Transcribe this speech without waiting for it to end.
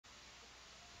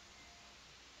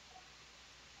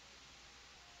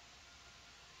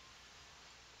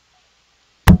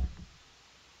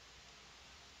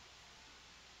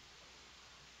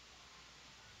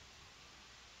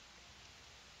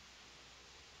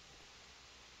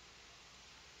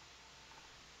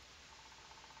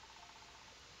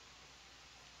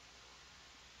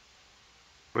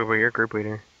Wait, wait, you're group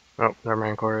leader. Oh, never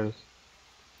mind, Cora's.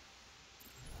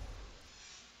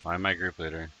 Why am I group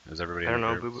leader? Is everybody I in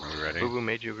don't the know, group? Are we ready? Boo Boo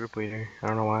made you a group leader. I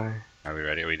don't know why. Are we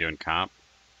ready? Are we doing comp?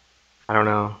 I don't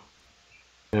know.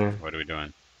 Yeah. What are we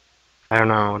doing? I don't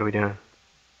know, what are we doing?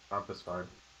 Comp is fine.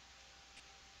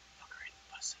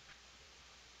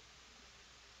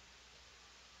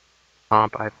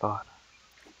 Comp, I thought.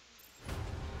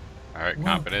 Alright,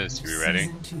 comp it is. Are we ready?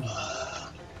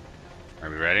 Are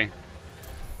we ready?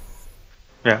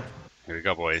 Yeah. Here we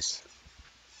go, boys.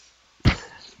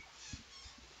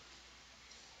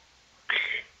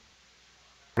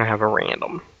 Gonna have a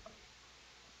random.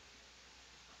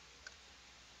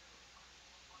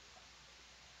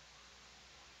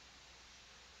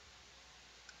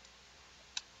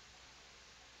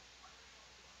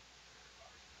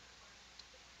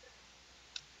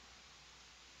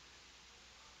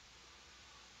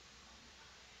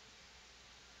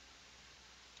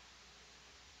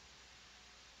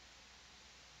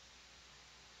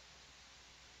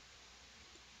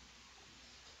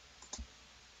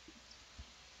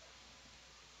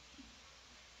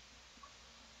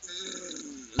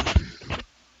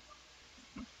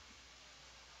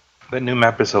 That new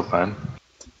map is so fun.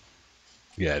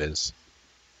 Yeah, it is.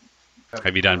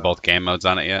 Have you done both game modes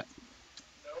on it yet?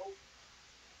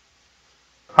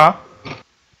 Huh?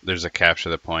 There's a capture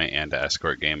the point and a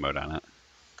escort game mode on it.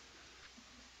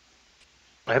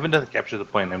 I haven't done the capture the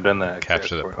point. I've done the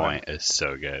Capture the escort point is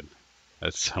so good.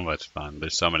 That's so much fun.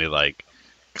 There's so many like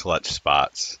clutch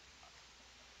spots.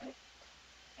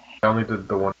 I only did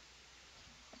the one.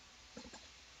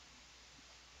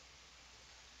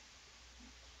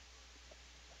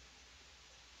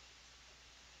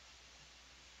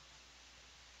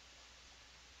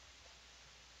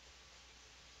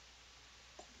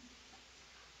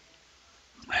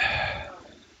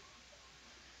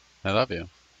 I love you.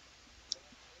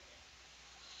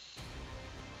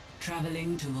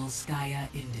 Traveling to Volskaya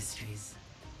Industries.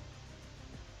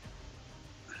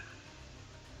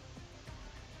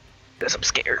 Guess I'm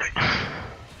scared.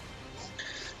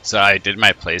 So I did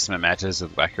my placement matches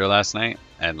with Wecker last night,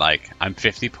 and like I'm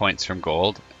 50 points from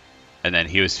gold, and then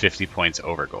he was 50 points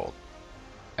over gold,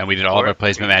 and we did all of our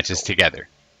placement matches together.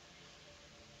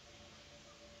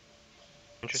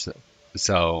 Interesting.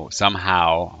 So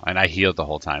somehow, and I healed the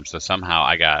whole time. So somehow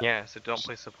I got. Yeah, so don't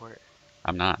play support.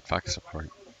 I'm not. Fuck support.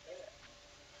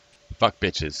 Fuck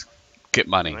bitches. Get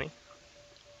money.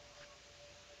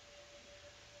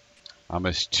 I'm a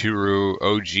Turu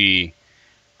OG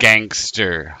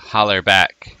gangster. Holler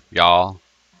back, y'all.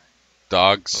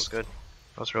 Dogs. That was good.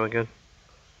 That was really good.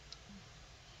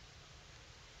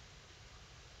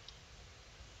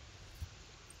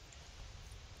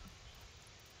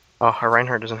 Oh, our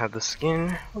Reinhardt doesn't have the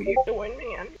skin. What are you doing,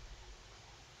 man?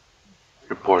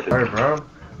 Reported. Alright, bro.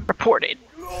 Reported.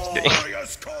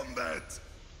 Glorious combat!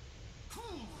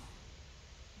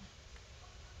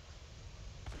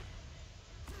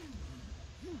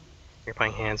 You're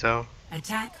playing Hanzo.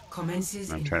 Attack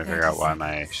commences. I'm trying to figure out why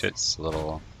my shit's a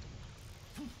little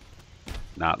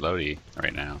not loady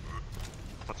right now.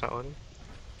 What's not loading?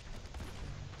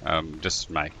 Just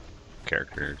my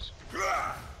characters.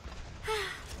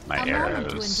 My A moment to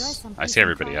enjoy arrows. some I peace see and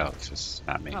everybody quiet. else, just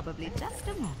not me. Probably just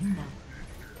a monster.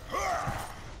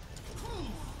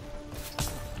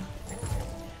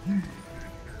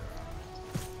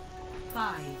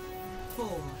 Five,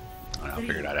 four, I'll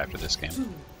figure it out after this game. two,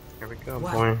 Here we go,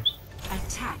 One. boys.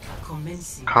 attack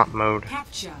commencing. Comp mode.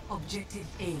 Capture objective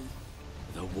A.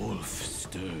 The wolf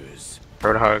stirs.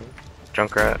 Roadhog.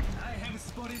 Junkrat.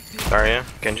 Zarya.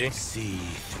 Genji. See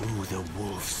through the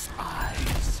wolf's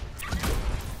eyes.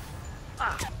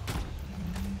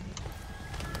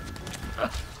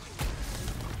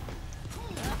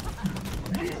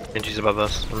 Genji's above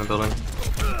us in the building.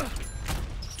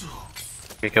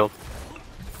 Get killed.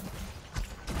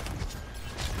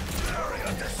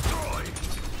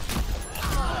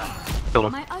 Killed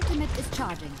him. My ultimate is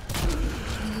charging.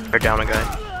 They're down a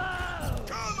guy.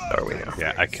 Oh, we know.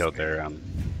 Yeah, I killed their healer,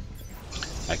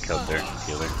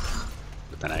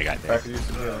 but then I got I there. could use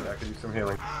some healing. I could use some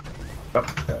healing.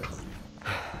 Oh, okay.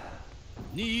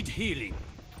 Need healing.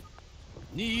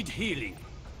 Need healing.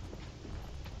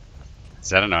 Is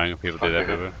that annoying when people do that,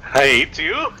 Boo I hate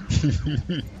you.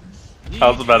 I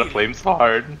was about to flame so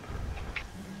hard.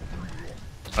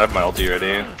 I have my ulti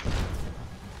ready.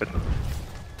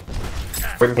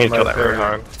 We need to kill that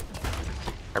Roadhog.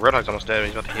 Our Roadhog's almost dead.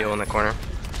 He's about to heal in the corner.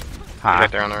 He's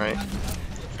right there on the right.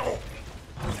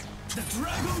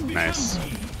 Nice.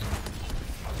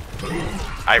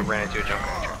 I ran into a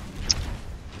Junkrat.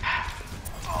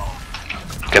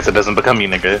 Guess it doesn't become you,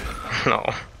 nigga. No.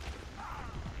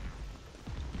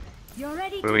 You're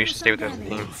ready But to we do should stay with some the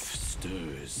damage. team.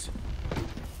 Stirs.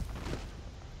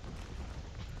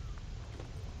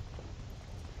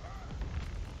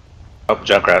 Oh,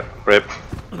 Junkrat. Rip.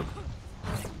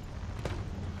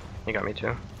 You got me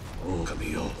too. I'm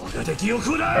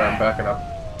backing up.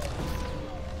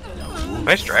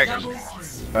 Nice dragon.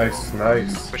 Nice,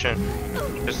 nice. Push in.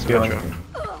 Just Healing. metro.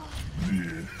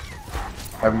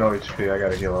 I have no HP, I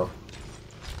gotta heal up.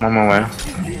 On my way.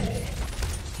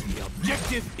 The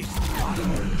objective is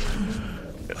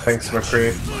Thanks,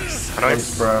 McCree. How do I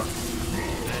Thanks, bro.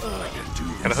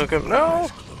 gotta hook him? No!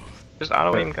 Just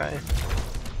auto aim guy.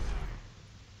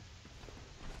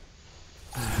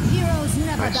 Heroes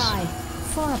never Nice. die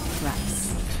for a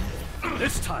price.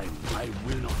 this time. I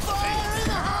will not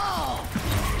fail.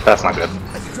 That's not good.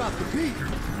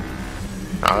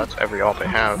 Oh, that's every ult they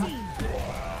have.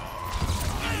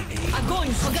 I'm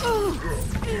going for the.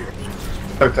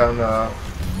 Took down,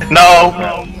 No!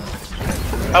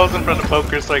 I was in front of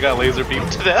poker, so I got laser beamed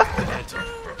to death.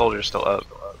 Soldier's still up.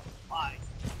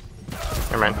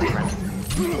 Never mind.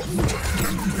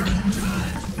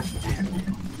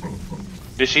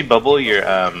 Did she bubble your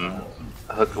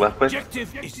hook left click?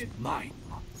 Objective is mine.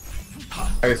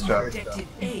 nice job. Objective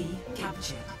A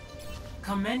captured.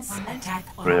 Commence attack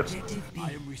on Rip. objective B.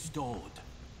 I am restored.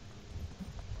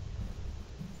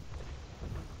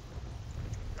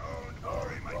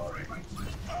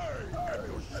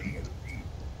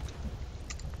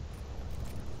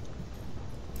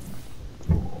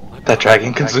 That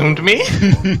dragon consumed me?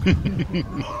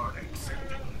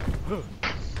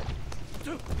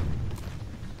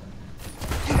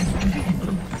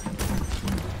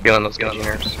 Feeling those genji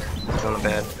nerfs. Feeling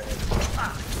bad.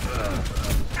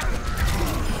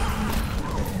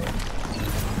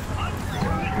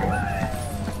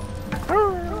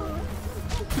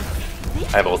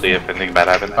 I have ulti if anything bad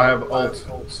happens. I have ult,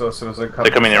 so as soon as I come,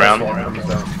 They're coming around. comes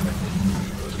down.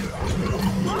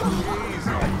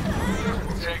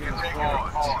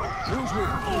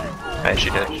 Hey, she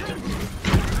did.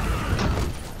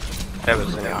 That was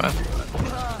Zenyatta.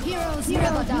 Heroes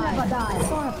never die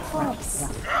for a price.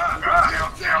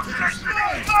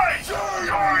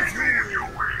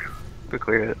 We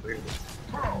cleared it.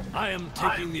 I am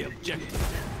taking the objective.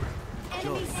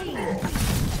 Enemy seen.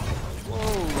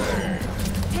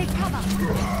 Take cover.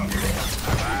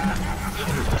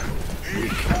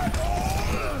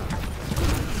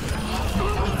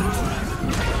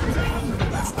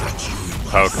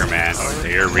 Poker, man.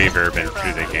 You're reverbing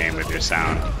through the game with your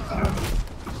sound.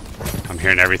 I'm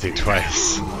hearing everything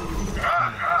twice.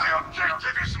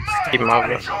 Keep him off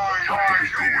me.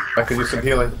 I could use some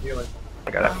healing.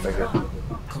 I got it. Thank you.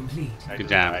 Complete. Good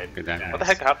job. Good job. What the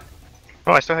heck happened?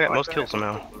 Oh, I still got most kills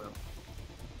somehow.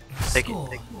 Take it. Score.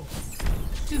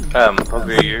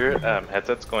 Poker, your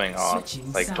headset's going off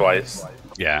like twice.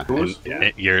 Yeah. Who's?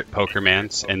 Your Poker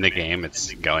Man's in the game.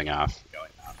 It's going off.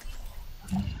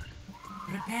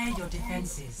 Prepare your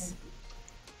defenses.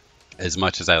 As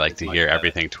much as I like to hear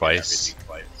everything twice.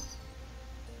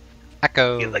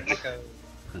 Echo.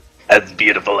 As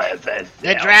beautiful as that.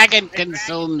 The dragon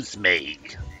consumes me.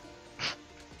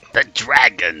 The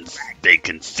dragons, they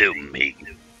consume me.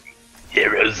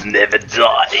 Heroes never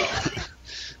die.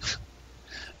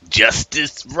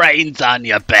 Justice reigns on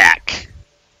your back.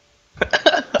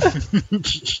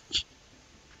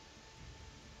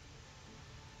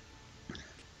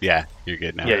 Yeah, you're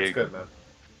good now. Yeah, It's you're good, man.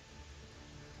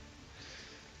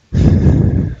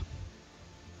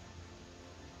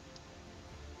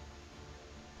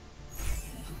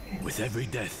 With every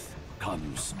death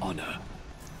comes honor.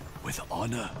 With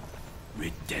honor,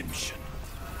 redemption.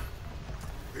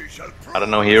 I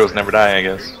don't know, heroes never die, I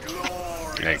guess.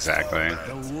 Exactly.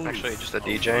 Actually, just a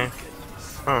DJ.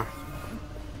 Huh.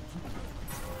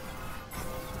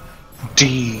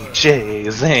 DJ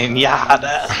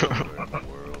Zenyatta.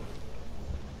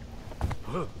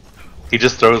 He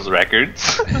just throws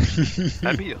records.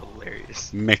 That'd be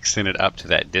hilarious. Mixing it up to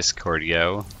that Discord,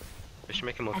 yo. They should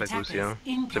make him look like Attackers Lucio. So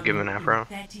incoming give him an afro. in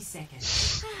 30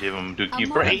 seconds. Give him A Dookie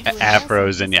moment Brain. will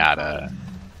Afro just Zenyatta.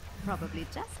 Probably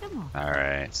just a moment.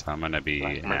 Alright, so I'm gonna be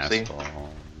Like an Mercy. asshole. I'm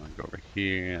gonna go over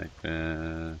here like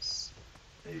this.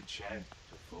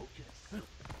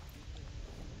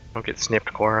 Don't get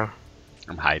snipped, Cora.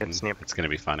 I'm hiding. Get snipped. It's gonna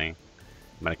be funny.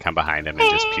 I'm gonna come behind him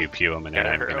and just pew pew him and Yeah,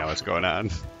 you're I not gonna heard know what's going on.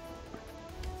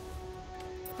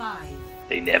 5,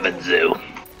 They never do.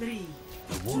 3,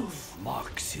 The wolf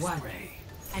marks his One. prey.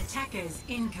 attackers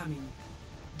incoming.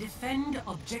 Defend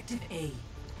objective A.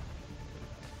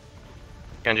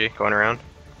 Genji, going around.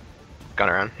 Gone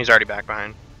around. He's already back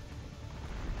behind.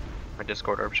 My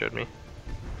Discord orb showed me.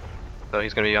 So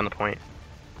he's gonna be on the point.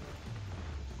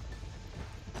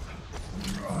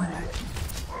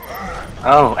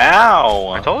 Oh, ow!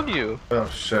 I told you. Oh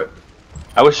shit.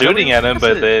 I was shooting at him,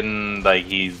 but then like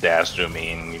he dashed through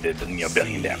me and he did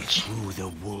billion damage. Through the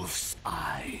wolf's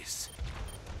eyes.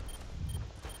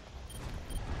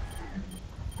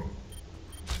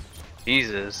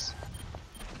 Jesus.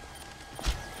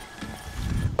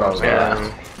 Oh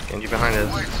Yeah. Genji behind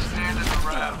us.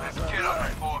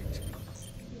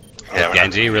 Yeah,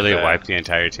 Genji really yeah. wiped the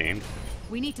entire team.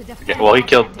 We need to defend. Yeah, well, he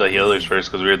killed the healers first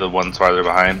because we were the ones farther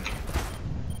behind.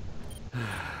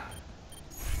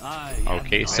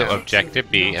 Okay, so objective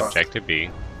B, objective B.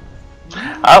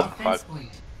 Oh, Defense fuck.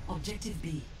 point. Objective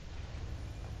B.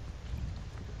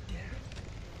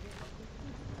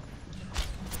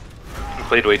 He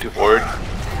played way too forward.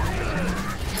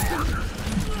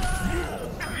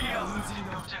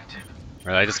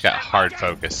 Well, I just got hard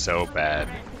focus so bad.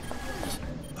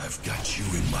 I've got you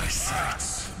in my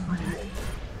sights.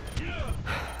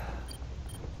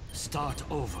 Start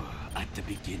over at the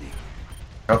beginning.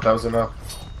 Oh, that was enough.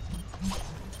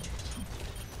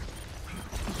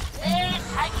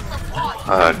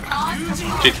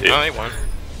 GG. No, they won.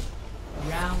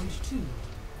 Round 2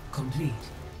 complete.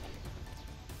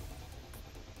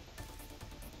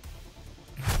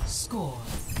 Score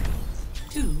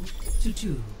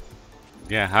 2-2.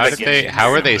 Yeah,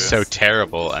 how are they so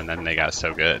terrible and then they got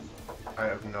so good? I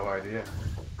have no idea.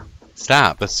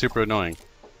 Stop, that's super annoying.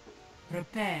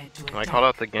 Prepare to attack. I called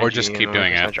out the Genji. Or just keep and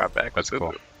doing I it. Drop back. That's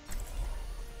cool.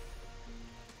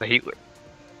 The healer.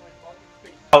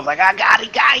 I was like, I got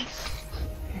it, guys!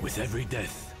 With every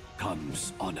death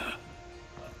comes honor.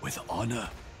 With honor,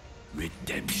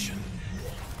 redemption.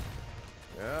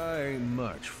 I ain't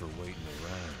much for waiting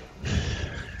around.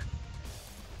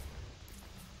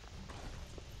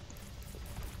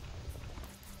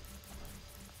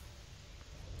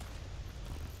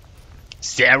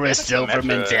 Sarah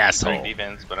Silverman's Great asshole.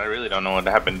 defense, but I really don't know what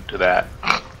happened to that.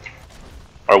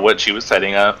 Or what she was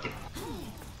setting up.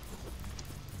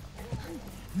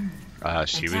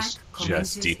 She was Attack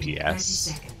just commences in 30 DPS.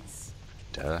 seconds.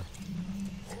 Duh.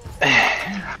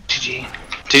 GG.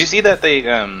 Did you see that they,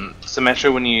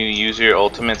 Symmetra, when you use your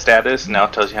ultimate status, now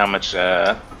tells you how much,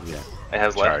 it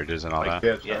has left? Charges and all that.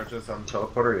 Yeah, charges on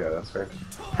teleporter. Yeah, that's right.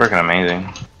 Freaking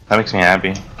amazing. That makes me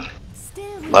happy.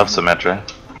 Still Love Symmetra.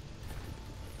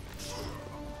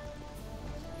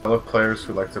 I love players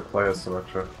who like to play as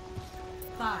Symmetra.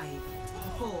 5,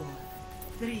 4,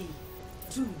 3,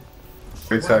 2.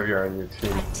 Great to have you on your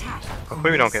team. Attack.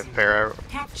 Hopefully we don't get fair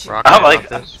Capture. rock.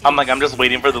 I'm just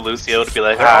waiting for the Lucio to be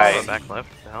like, hi. Back left.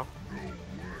 The hell?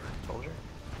 Soldier.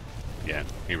 Yeah,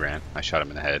 he ran. I shot him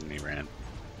in the head and he ran.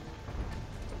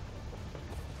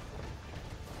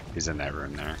 He's in that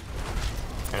room there.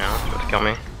 I know. He's about to kill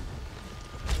me.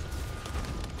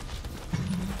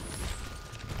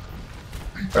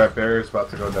 Alright, barrier's about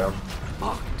to go down.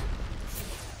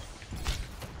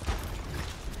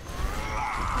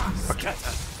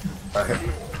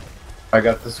 I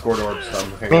got the scored orb, so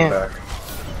I'm hanging back.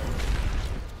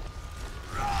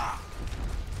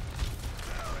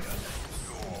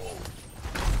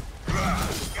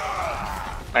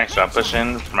 Nice job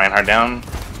pushing. Reinhardt down.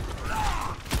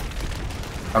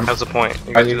 How's the point?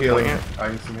 You I guys need do the healing. point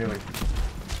I need some healing.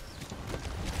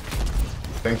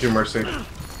 Thank you, Mercy.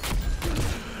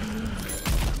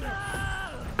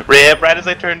 Rip, right as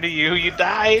I turned to you, you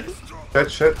died. That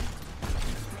shit. yet?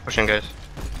 Pushing, guys.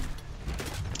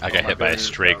 I got hit by a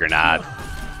stray grenade.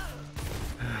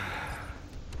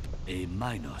 A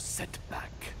minor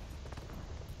setback.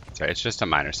 Sorry, it's just a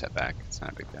minor setback. It's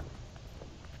not a big deal.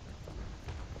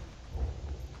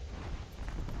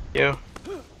 You.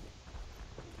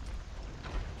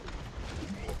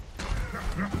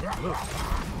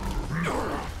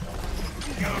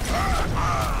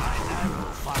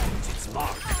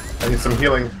 I need some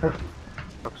healing.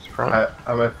 Oops, front.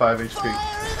 I'm at 5 HP.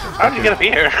 How did you get up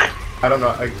here? I don't know.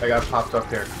 I got popped up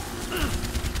here.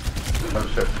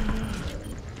 Oh shit.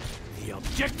 The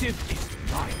objective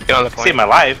is right. Get on the point. Save my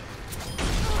life.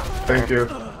 Thank you.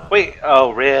 Wait,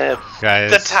 oh, Rip.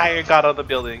 Guys, The tire got on the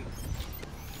building.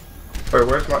 Wait,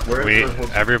 where's my?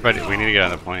 everybody, we need to get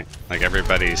on the point. Like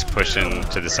everybody's pushing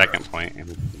to the second point,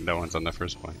 and no one's on the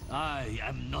first point. I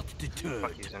am not deterred.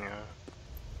 Fuck you, anyway.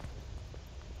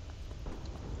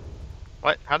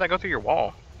 What? How'd that go through your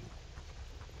wall?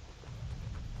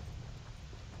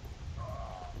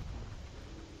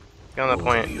 Get on that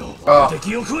point. Oh,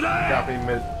 got me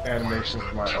mid animation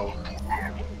for my ult.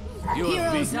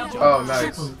 heroes never Oh, nice.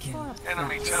 Triple kill.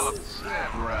 Enemy talent.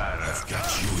 I've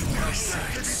got you in my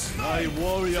sights. My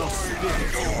warrior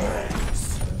spirit.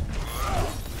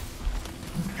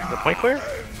 The point clear?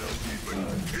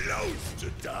 Close to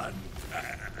done.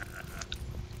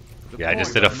 Yeah, I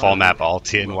just did a full map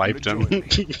ulti and wiped him.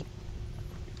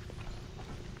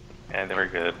 Yeah, they were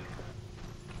good.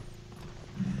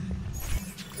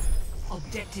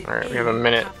 Alright, we have a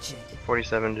minute.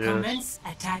 47 juice. Commence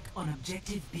attack on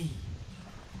objective B.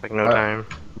 Like no time.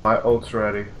 My ult's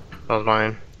ready. That was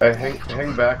mine. Hey,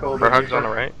 hang back a little bit. Hugs on the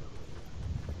right.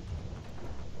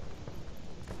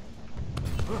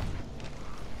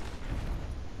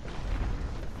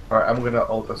 Alright, I'm gonna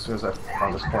ult as soon as I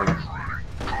found this corner.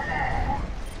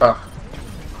 Ah.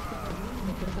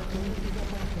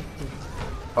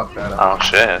 Fuck that up. Oh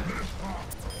shit.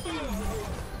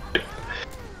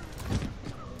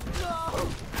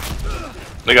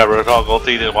 They got Roadhog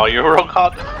ulted while you were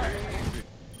Roadhog.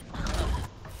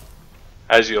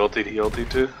 As you ulted, he ulted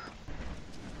too.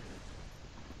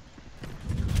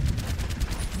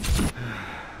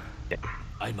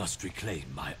 I must reclaim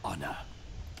my honor.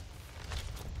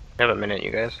 We have a minute,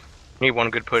 you guys. Need one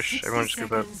good push. Everyone just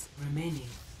group up. Remaining.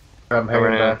 I'm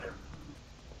hanging back.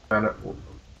 And it,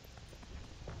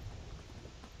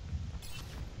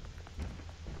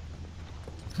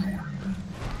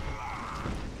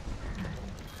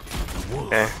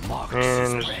 Okay.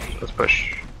 And let's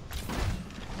push.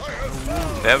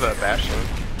 They have a Bastion.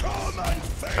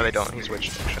 Oh, they don't. He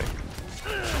switched, actually.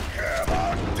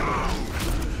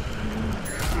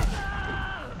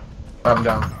 I'm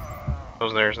down.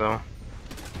 Those theirs, though.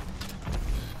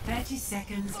 30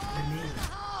 seconds remaining.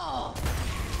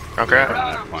 Okay.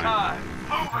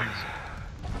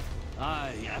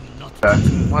 I am not.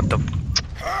 What the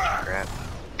crap?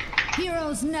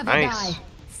 Heroes never Nice. die.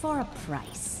 For a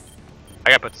price. I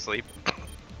got put to sleep.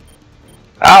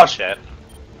 Oh shit.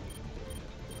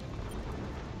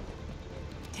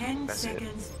 10 That's it.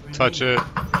 seconds remaining. Touch it.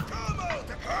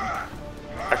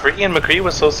 I freaking McCree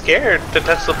was so scared to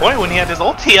touch the point when he had his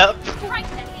ulti up.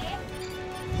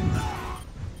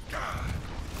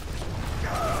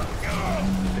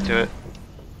 Get to it.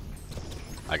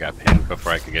 I got pinned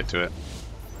before I could get to it.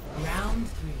 Round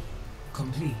 3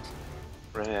 complete.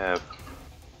 Rip.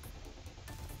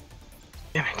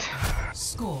 Damn it.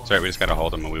 Score It's alright, we just gotta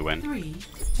hold him and we win.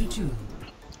 3-2.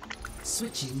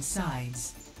 Switching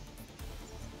sides.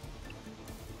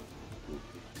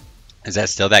 Is that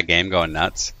still that game going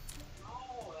nuts?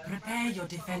 Prepare your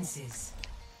defenses.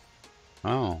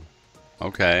 Oh.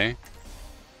 Okay.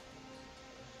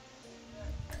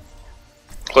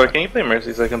 Clark, can you play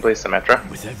Mercy so I can play Symmetra?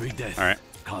 With every death Alright.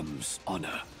 comes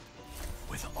honor.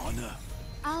 With honor,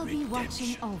 I'll be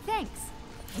watching. Oh, thanks.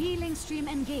 Healing stream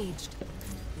engaged.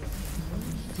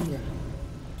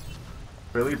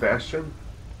 Really, Bastion?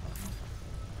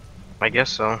 I guess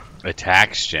so.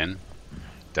 Attacks, Jin.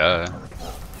 Duh.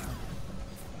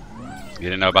 You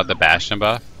didn't know about the Bastion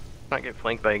buff? Not get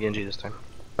flanked by a Genji this time.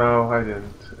 No, I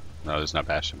didn't. No, there's no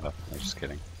Bastion buff. I was just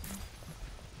kidding.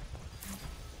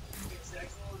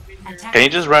 Can you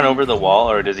just run over the wall,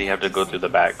 or does he have to go through the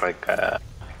back like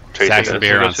Tracer Sacks and does?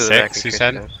 beer Go on to the back 6, and you Tracer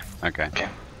said? does. Okay.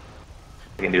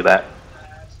 You can do that.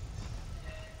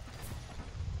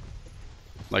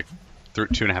 Like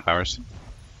 2.5 hours.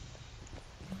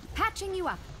 Patching you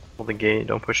up. Hold the gate.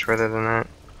 Don't push further than that.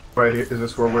 Right here, is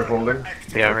this where we're holding?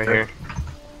 Yeah, right here.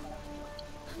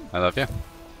 I love you.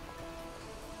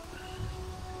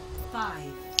 5,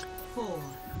 4,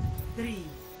 3,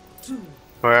 2.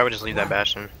 Or I would just leave that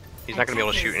Bastion. He's not gonna be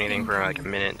able to shoot anything for like a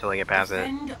minute until I get past it.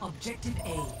 Defend objective A.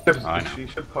 Oh, I know. She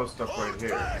should post up right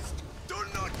here. do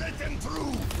not let them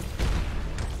through.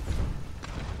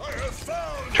 I have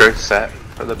found. Church set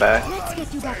for the back. Let's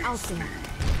get you back out there.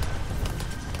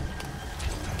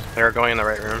 They're going in the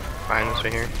right room behind us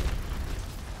right here.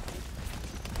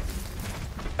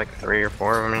 Like 3 or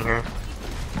 4 of them in here.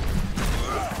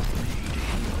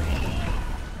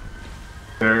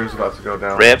 There's about to go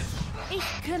down. Rip. Ich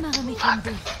kümmere mich um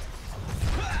dich.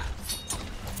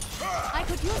 I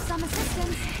could use some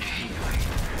assistance.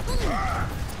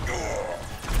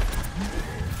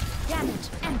 Damage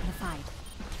amplified.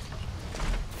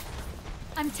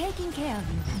 I'm taking care of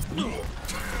you.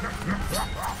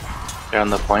 They're on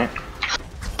the point.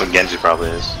 But Genji probably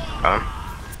is.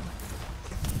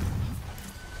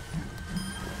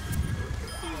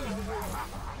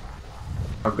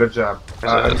 Oh, good job.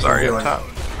 There's a Zarya healing. up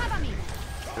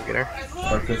top. Go get her.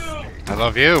 Marcus. I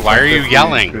love you. Why are you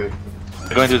yelling? Good.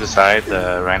 They're going to the side,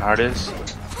 the Reinhardt is.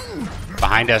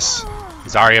 Behind us.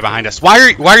 Zarya behind us. Why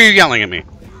are you yelling at me?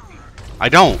 I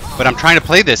don't, but I'm trying to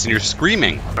play this and you're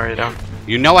screaming. Zarya down.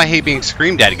 You know I hate being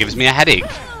screamed at. It gives me a headache.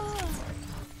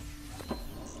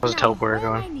 How's the teleporter I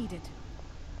going? needed.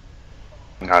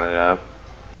 Got it up.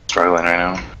 Struggling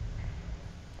right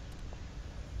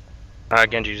now.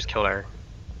 Genji just killed our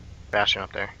Bastion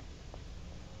up there.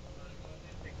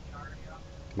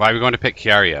 Why are we going to pick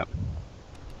Chiari up?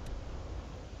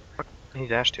 He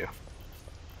dashed to.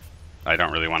 I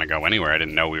don't really want to go anywhere. I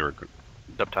didn't know we were.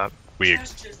 Up top. We.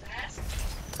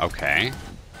 Okay.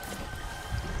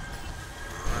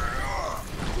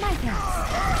 My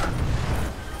pass.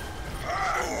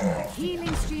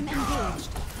 Healing stream engaged.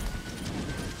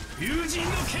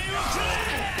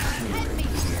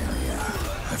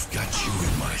 I've got you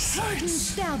in my Helden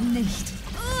sights. sterben nicht.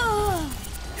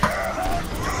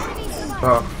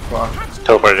 Oh, fuck.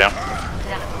 Teleport down.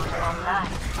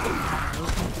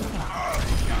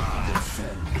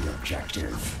 Defend the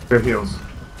objective. Good heals.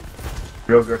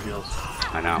 Real good heals.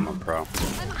 I know I'm a pro.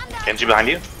 Genji behind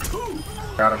you.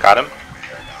 Got him. Got him.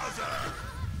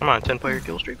 I'm on a 10-player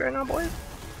kill streak right now, boy.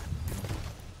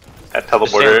 That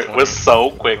teleporter was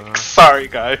so quick. Sorry,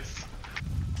 guys.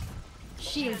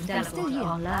 Shield is still here.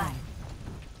 Online.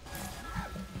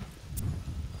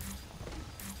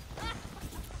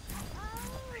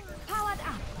 Powered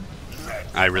up.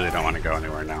 I really don't want to go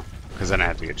anywhere now, because then I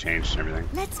have to get changed and everything.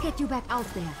 Let's get you back out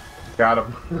there. Got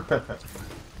him.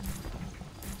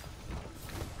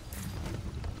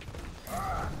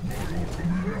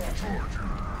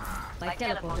 My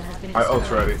teleporter has been My ult's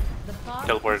ready.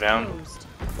 Teleporter down.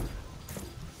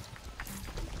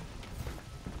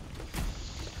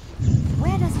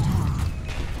 Where does it hurt?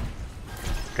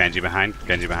 Genji behind.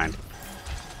 Genji behind.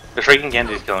 The freaking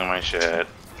Genji's killing my shit.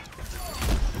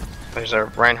 There's a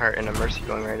Reinhardt and a Mercy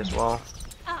going right as well.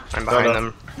 I'm behind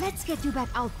them. Let's get you back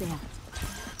out there.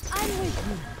 I'm with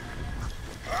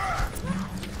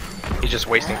you. He's just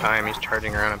wasting time. He's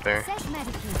charging around up there. Set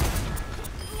medicated.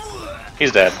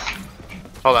 He's dead.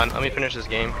 Hold on, let me finish this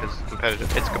game because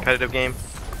competitive. It's a competitive game.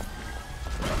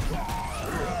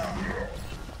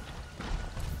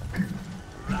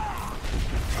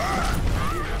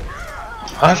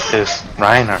 What is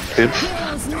Reinhardt, dude?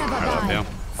 Heroes never I love die. you.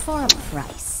 For a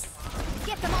price.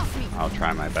 Get them off me. I'll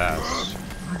try my best.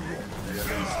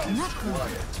 Not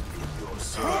good.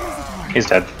 Where does it hurt? He's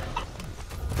dead.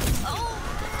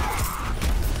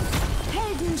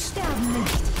 Helden sterben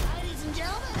nicht.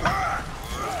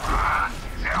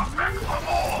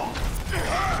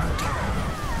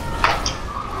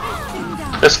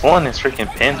 This one is freaking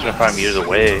pins from 5 meters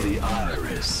away.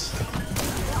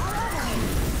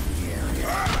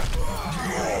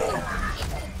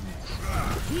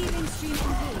 Healing stream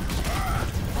engaged.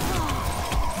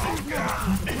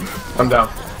 I'm down.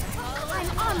 I'm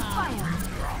on fire.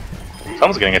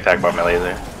 Someone's getting attacked by my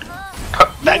laser.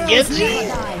 That Heroes gets you! never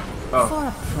die. Oh. For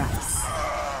a price.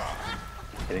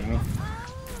 Kidding me?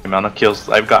 The amount of kills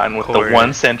I've gotten with Corey. the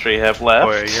one sentry I have left.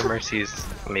 Boy, your Mercy is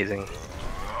amazing.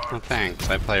 Oh, thanks.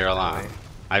 I play her a lot.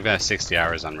 I've got 60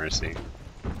 hours on Mercy.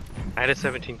 I had a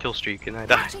 17 kill streak and I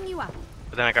died. Catching you up.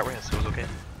 But then I got res, so it was okay.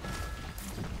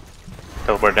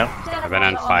 Teleport down. I've been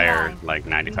on fire like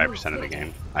 95% of the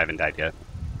game. I haven't died yet.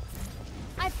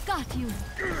 I've got you.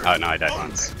 Oh no, I died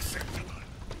once.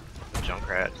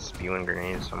 Junkrat spewing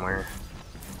grenades somewhere.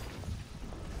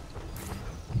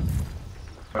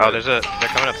 Oh, they're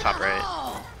coming up top right.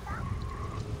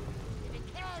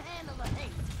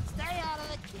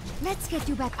 Let's get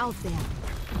you back out there.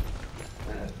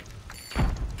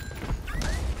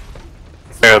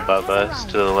 They're above us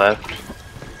to the left.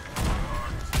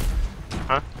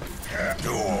 Huh?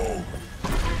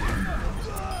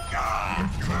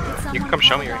 You can come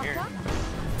show me right here.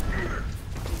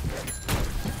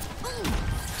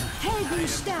 Helden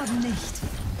sterben nicht.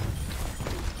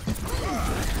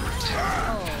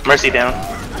 Mercy down.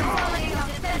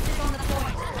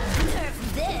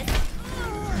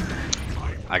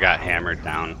 I got hammered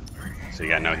down. So you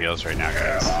got no heals right now,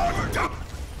 guys.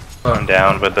 I'm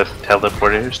down, but the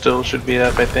teleporter still should be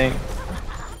up, I think.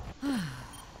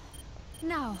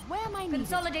 Now, where am I needed?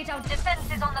 Consolidate our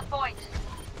defenses on the point.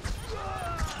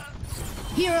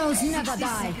 Heroes never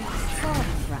die. For a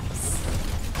price.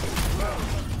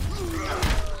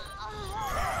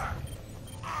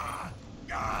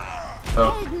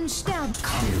 Helden sterben.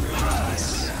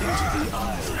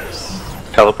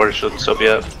 Teleporter should still be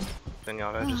up. Then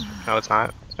y'all just no, it's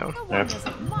not. So The wonders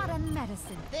of modern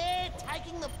medicine. They're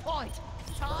taking the point.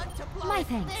 Time to blow My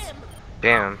thanks. them.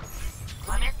 damn.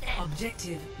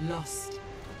 Objective lost.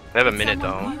 They have a minute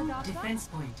though. New defense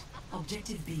point.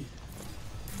 Objective B.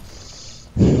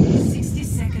 60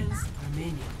 seconds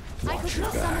remaining. I could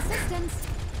use some assistance.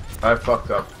 I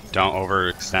fucked up. Don't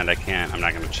overextend, I can't. I'm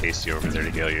not gonna chase you over there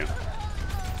to kill you.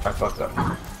 I fucked up.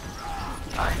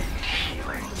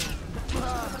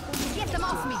 Get them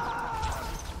off me.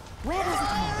 Where does it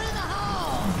hurt?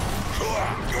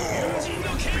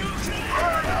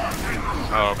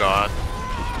 Oh god.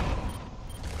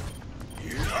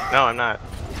 No, I'm not.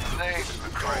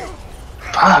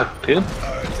 Fuck, dude. 30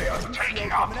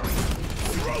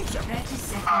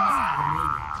 seconds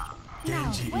remaining.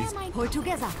 Now, where am I? Pull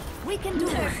together. We can do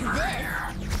this.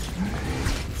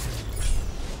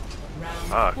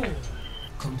 Fuck. 4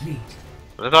 complete.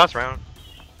 The last round.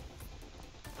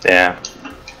 Yeah.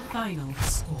 Final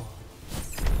score.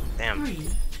 Damn.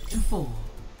 3-4.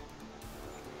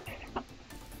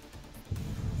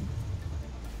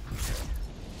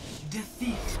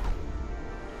 Defeat.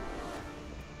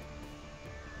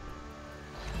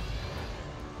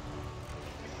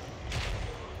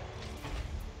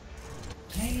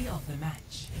 Play of the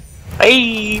match.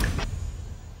 Hey.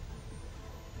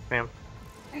 Damn.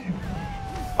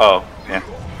 Oh, yeah.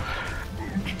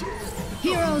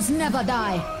 Heroes never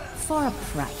die. For a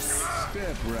price.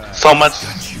 So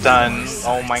much done.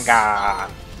 Oh my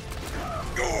god.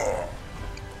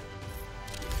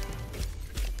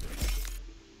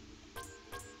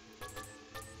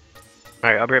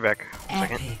 Alright, I'll be right back. A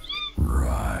second. Epic.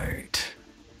 Right.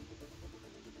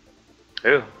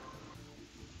 Ew.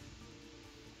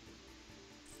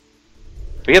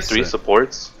 We had 3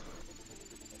 supports.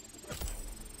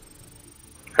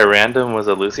 Her random was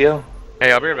a Lucio?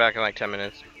 Hey, I'll be right back in like 10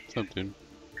 minutes. What's up, dude?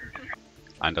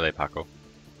 Andale, Paco.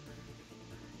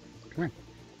 Come here.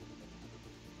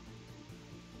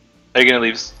 Are you gonna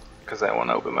leave? Because I want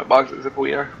to open my boxes if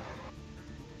we are.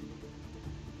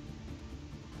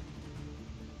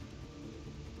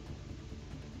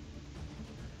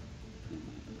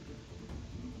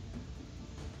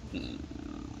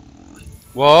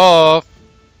 Woof!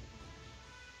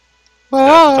 Yeah,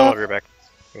 I'll be right back.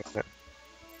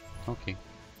 Okay.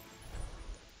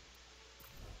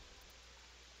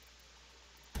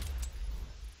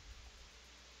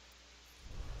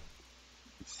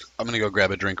 I'm gonna go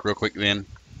grab a drink real quick then.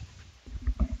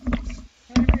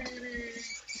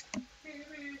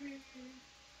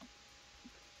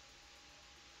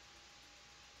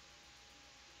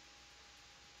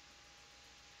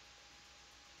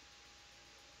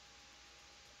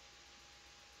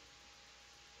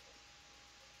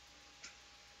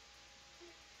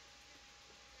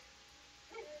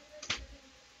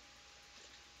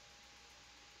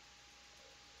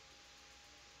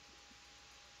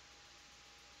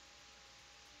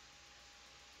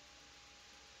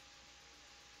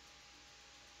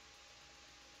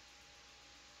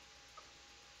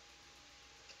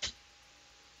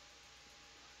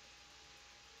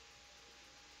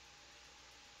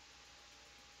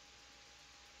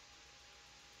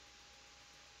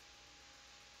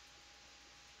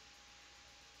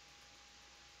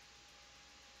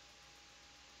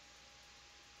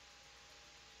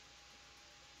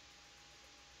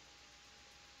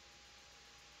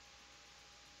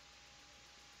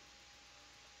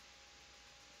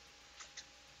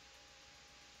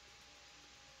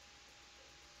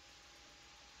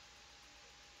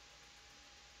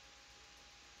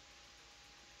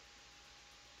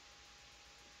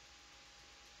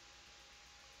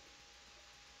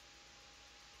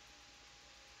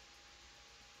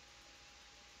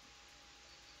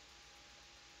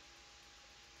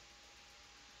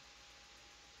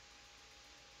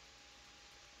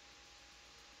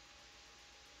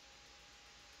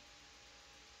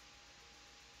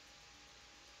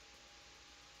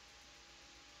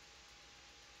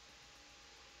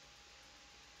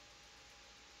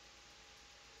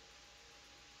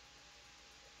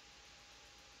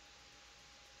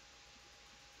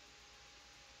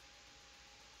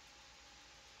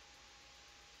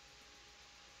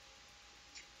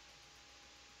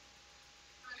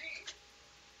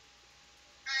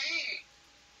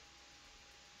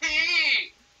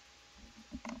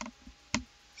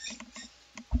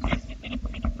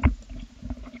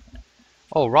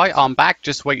 Alright, I'm back,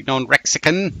 just waiting on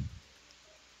Rexican.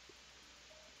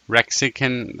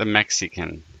 Rexican the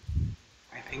Mexican.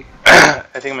 I think I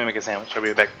think I'm gonna make a sandwich. I'll be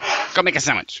right back. Go make a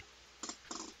sandwich.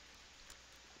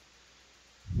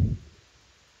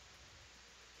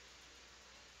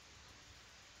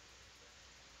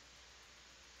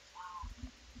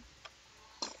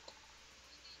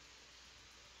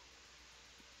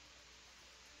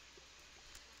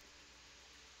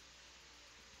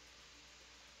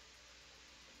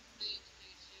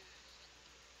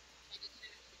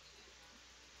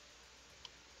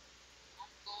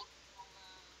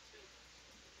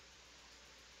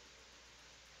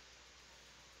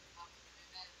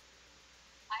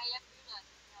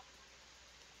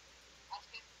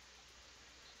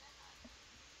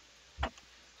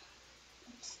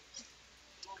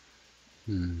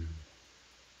 Hmm.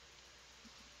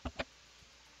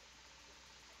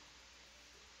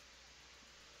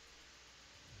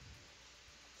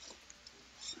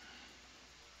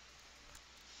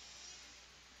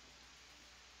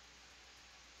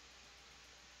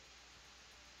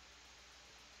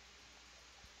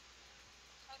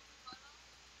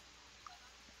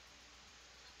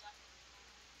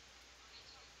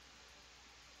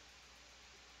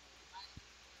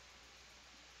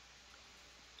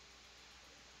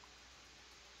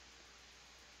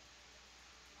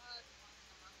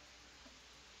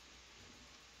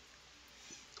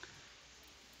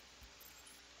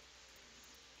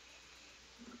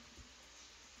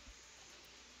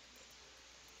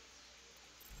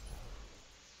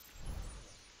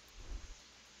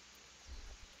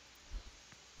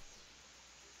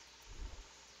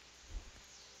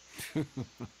 Yeah.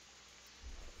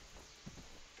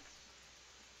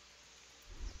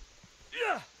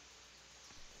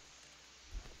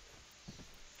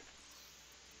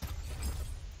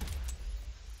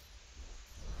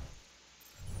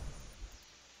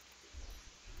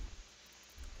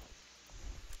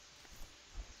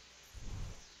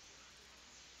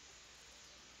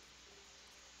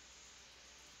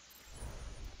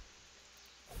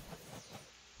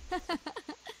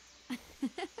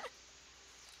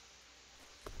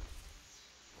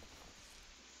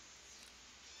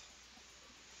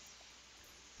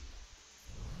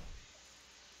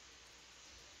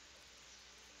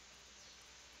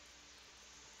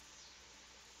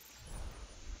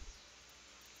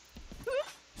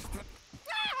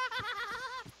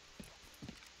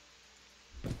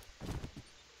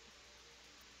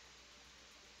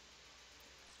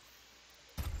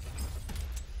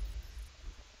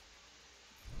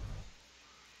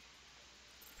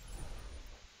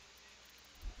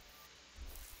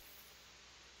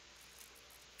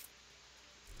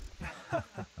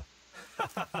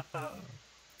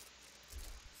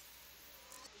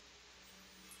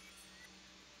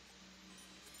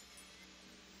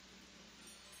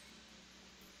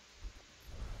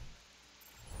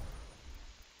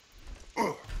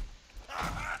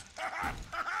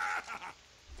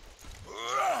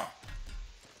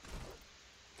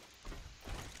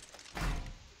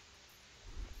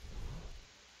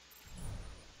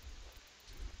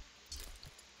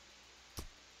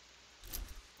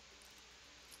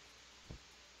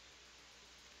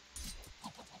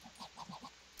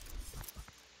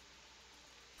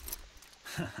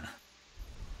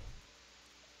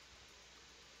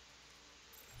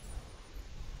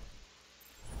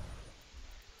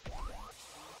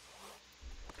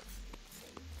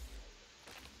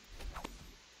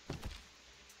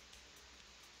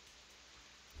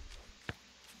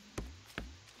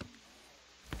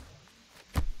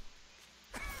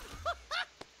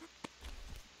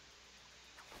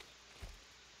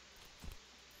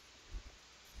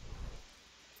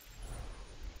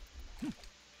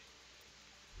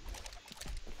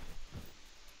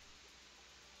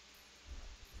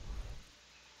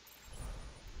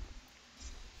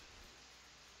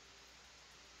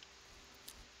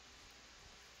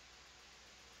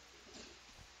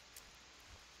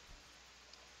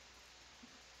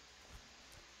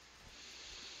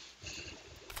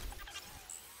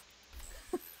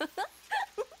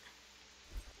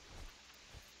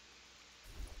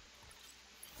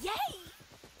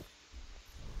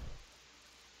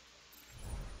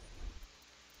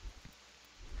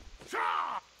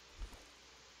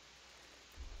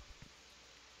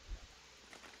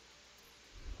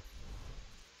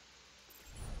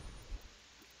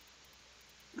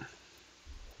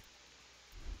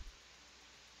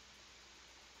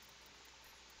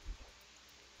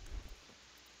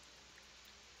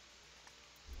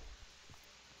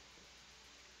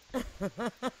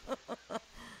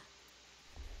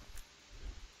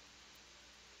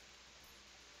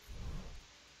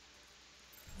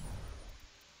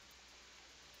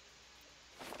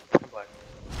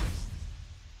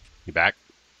 You back?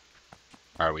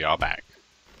 Or are we all back?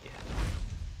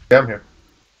 Yeah, I'm here.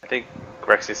 I think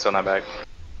Rexy's still not back.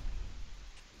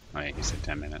 Oh yeah, he said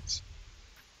 10 minutes.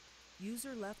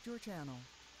 User left your channel.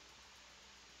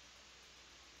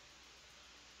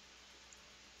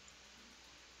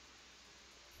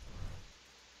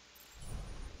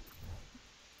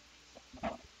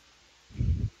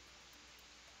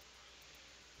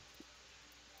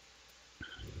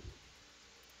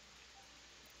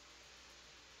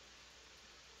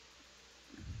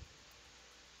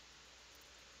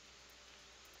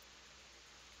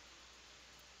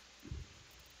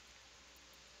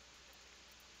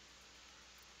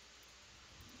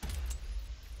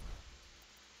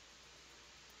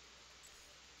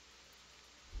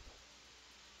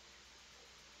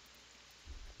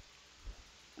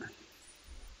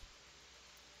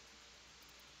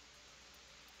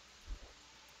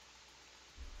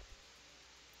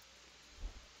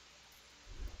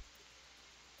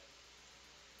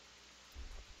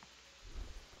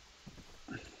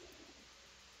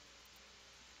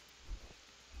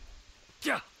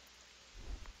 Yeah.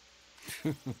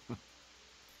 Yeah!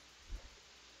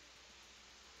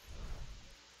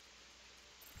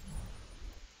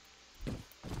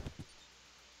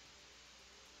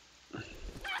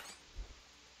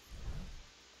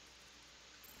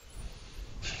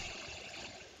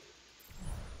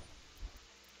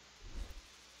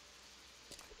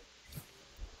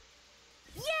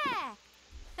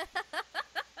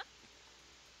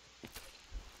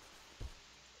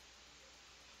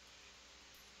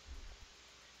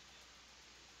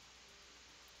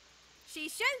 She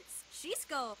shoots, she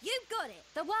scores. You got it.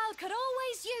 The world could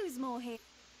always use more here.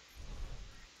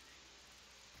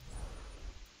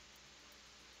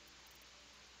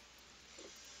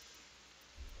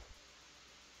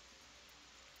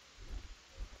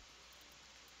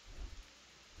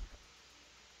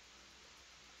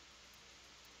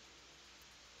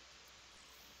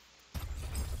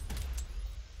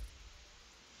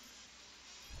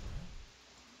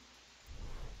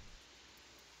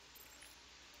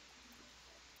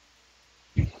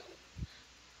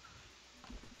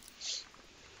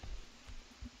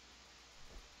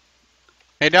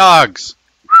 Hey, dogs!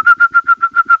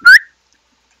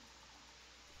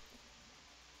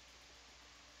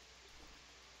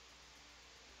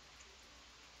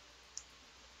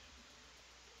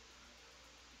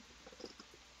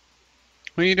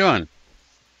 What are you doing?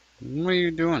 What are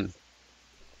you doing?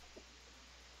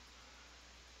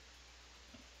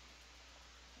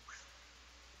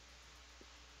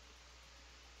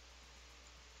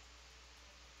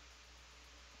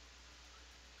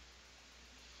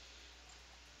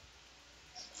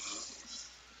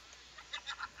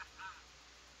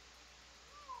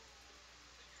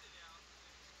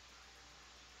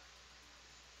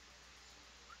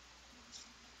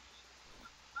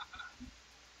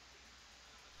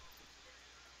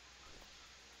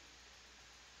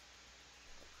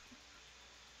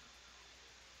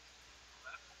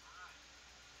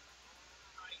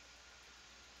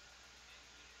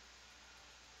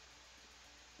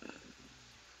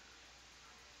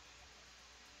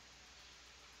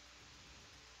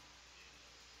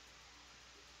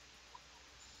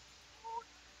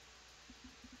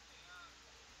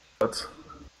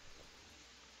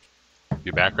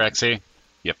 You back, Rexy?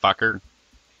 You fucker.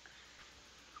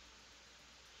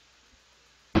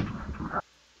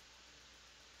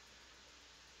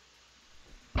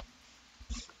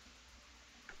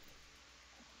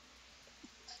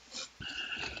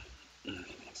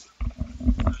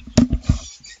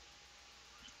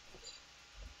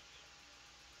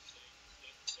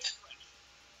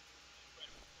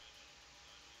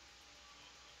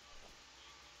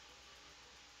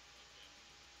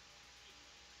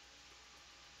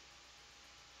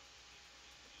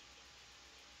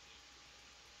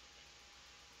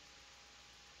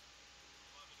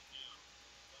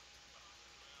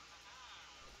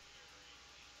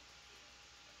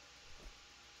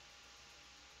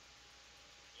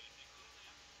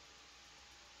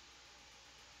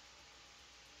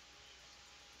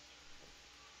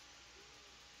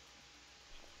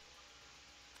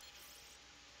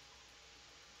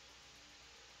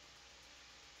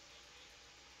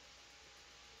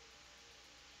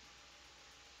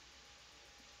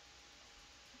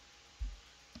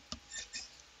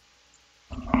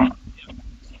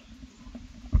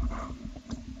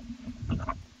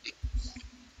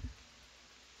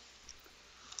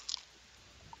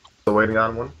 Still waiting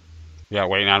on one? Yeah,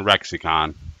 waiting on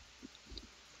Rexicon.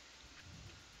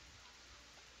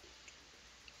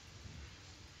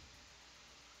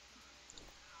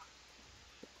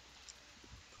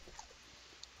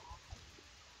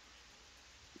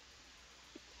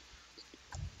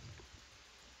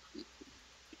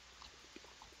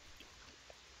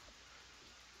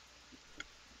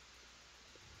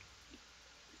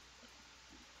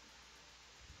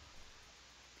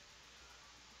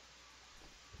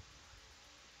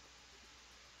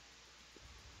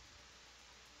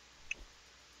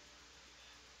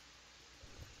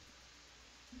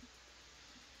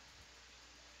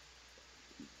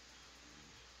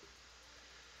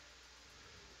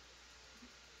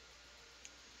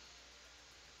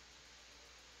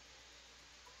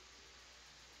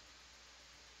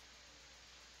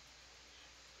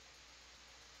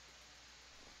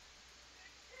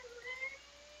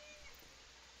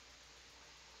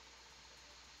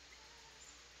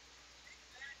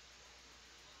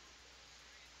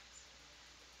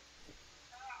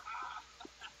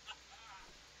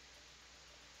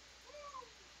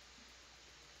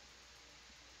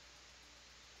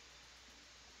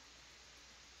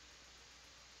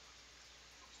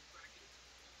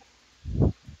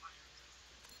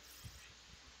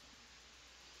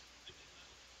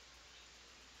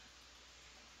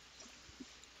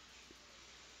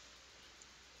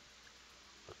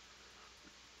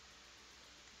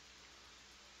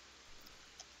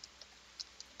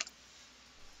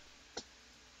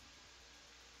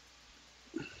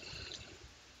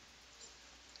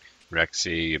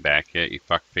 Rexy, you back yet? You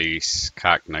fuckface,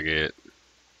 cock nugget.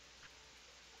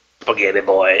 Spaghetti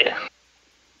boy.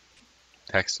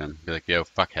 Text him. Be like, yo,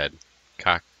 fuckhead.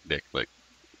 Cock, dick, lick,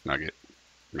 nugget,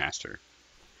 master.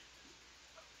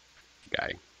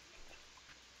 Guy.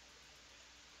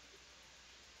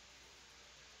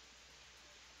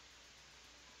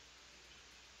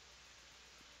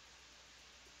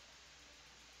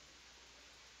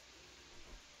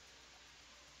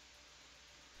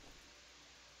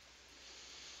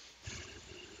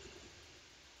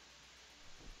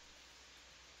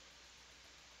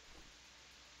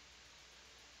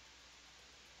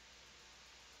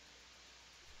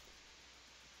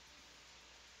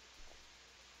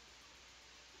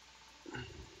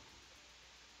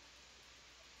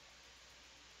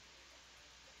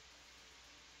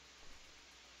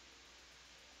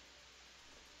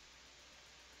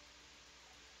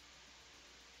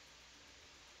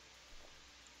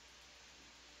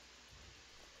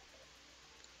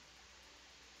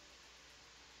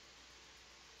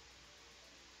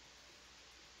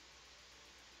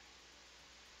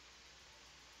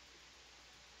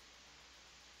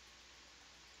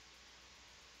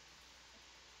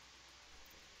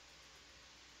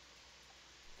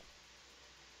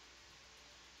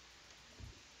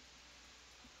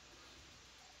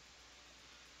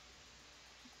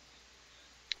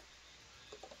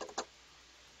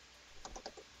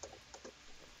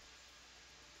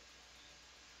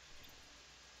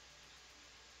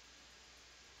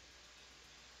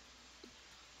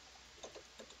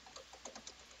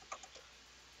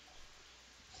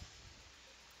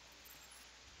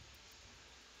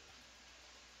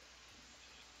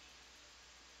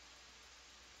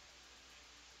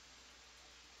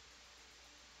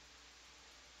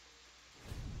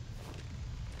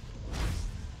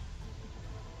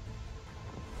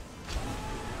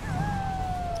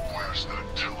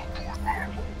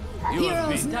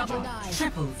 Heroes never die.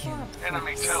 Triple kill.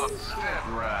 Enemy talent,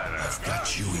 stand right. I've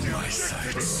got you in my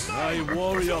sights. My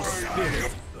warrior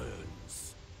spirit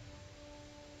burns.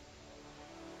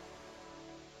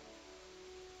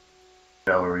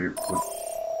 Gallery would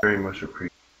very much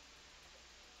appreciate.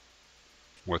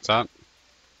 What's up?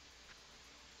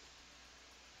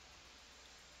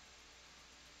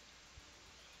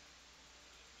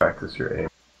 Practice your aim.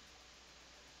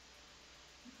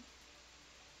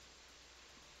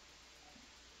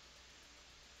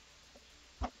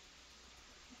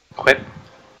 Quit.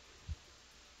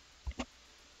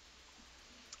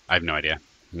 I have no idea.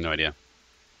 No idea.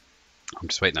 I'm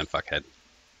just waiting on Fuckhead.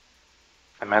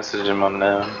 I messaged him on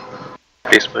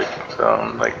Facebook, so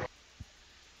I'm like,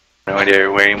 no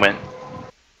idea where he went.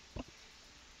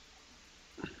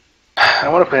 I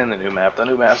want to play in the new map. The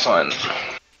new map's fun.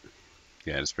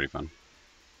 Yeah, it's pretty fun.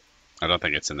 I don't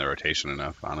think it's in the rotation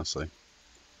enough, honestly.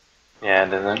 Yeah,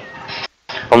 it isn't.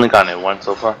 Only gotten it once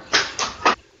so far.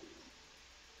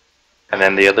 And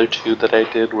then the other two that I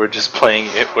did were just playing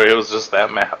it where it was just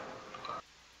that map.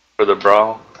 For the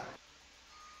brawl.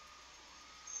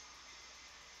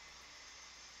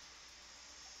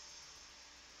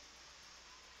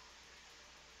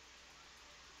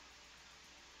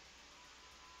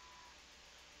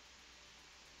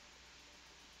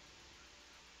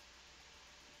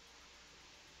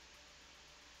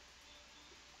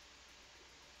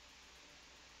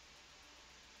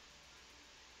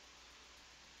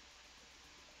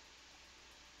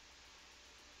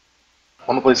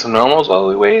 Want to play some normals while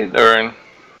we wait, or?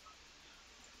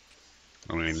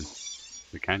 I mean,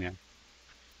 we can, yeah.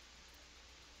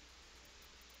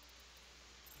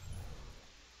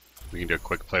 We can do a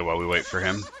quick play while we wait for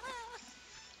him.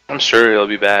 I'm sure he'll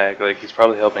be back. Like, he's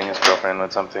probably helping his girlfriend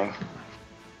with something.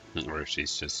 Or if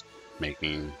she's just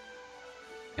making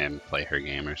him play her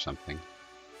game or something.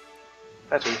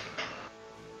 That's it.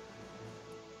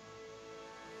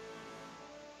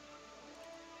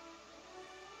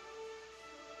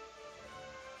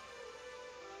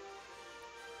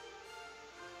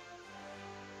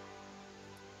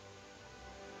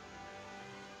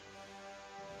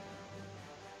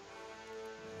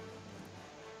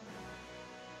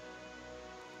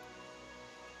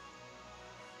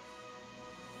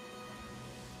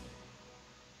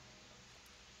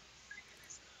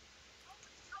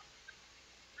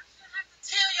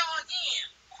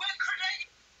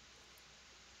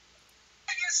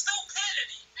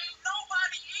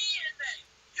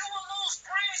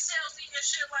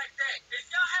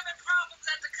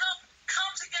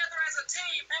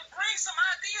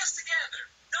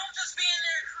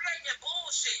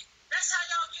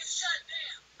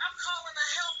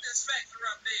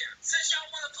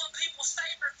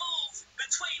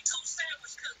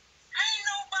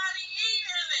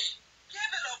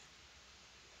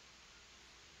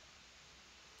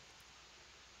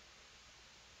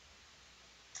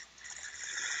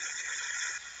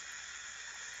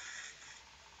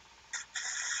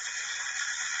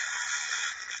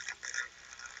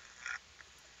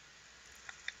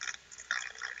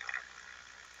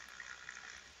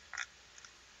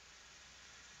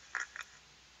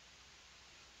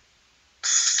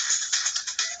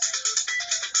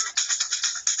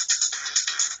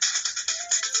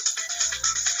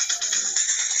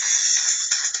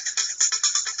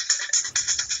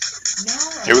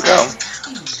 Here we go.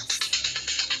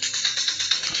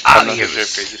 I'm not sure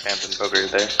if Crazy Pants and Poker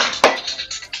is there.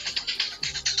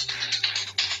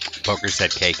 Poker said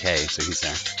KK, so he's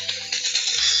there.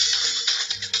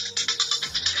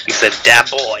 He said, "Da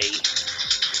boy."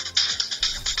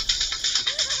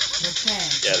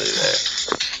 Yeah, they're there.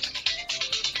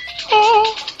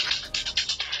 Oh.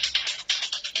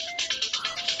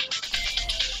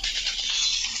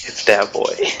 It's Da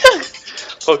boy.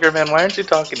 Poker man, why aren't you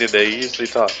talking today? You usually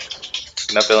talk.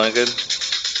 You not feeling good?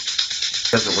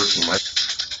 Doesn't work in my.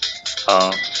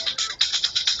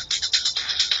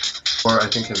 Or I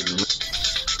think it's.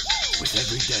 With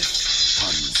every death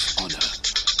comes honor.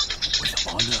 With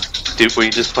honor. Dude, were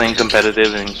you just playing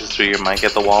competitive and you just threw your mic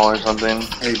at the wall or something?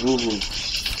 Hey, Boo Boo.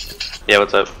 Yeah,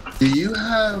 what's up? Do you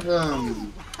have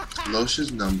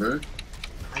Losh's number?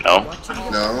 No.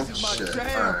 No? Shit.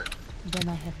 Alright. Then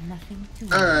I have nothing to.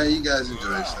 Alright, you guys enjoy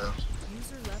yourselves.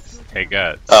 Hey,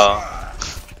 Guts. Oh.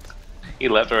 He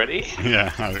left already?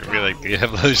 Yeah, I would be like, do you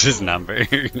have Losh's number?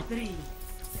 3,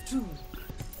 2,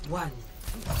 1.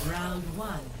 Round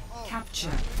 1.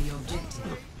 Capture the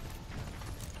objective.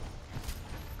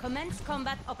 Commence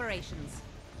combat operations.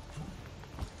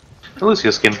 The Lucio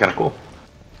skin's kinda cool.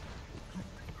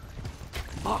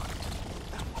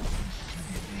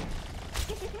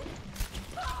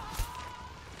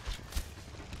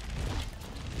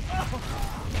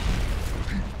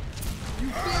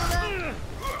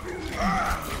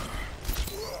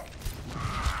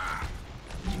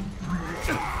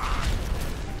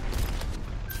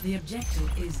 The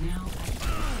objective is now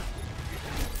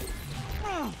active.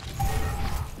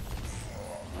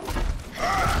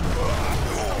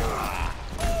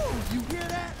 You hear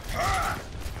that?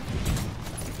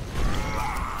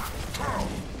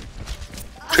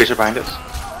 Tracer behind us.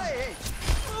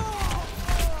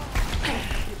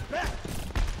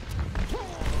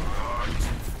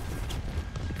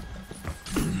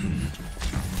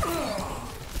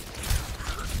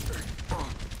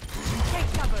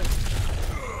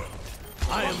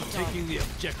 I am taking the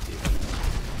objective.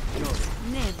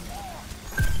 Nib.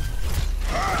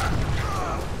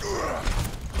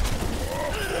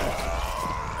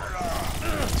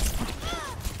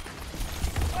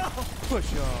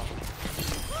 Push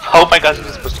off. Oh my gosh, I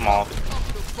just pushed them all.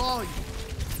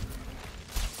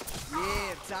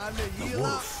 Yeah, time to The heal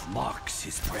up. wolf marks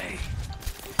his prey.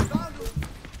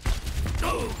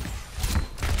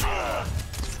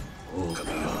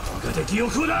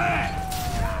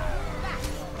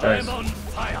 I'm on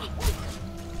fire.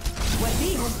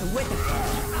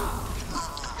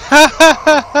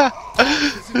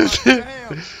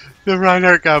 The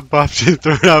Reinhardt got buffed and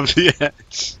thrown off the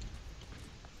edge.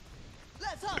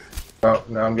 Oh,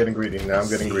 now I'm getting greedy. Now I'm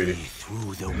getting greedy.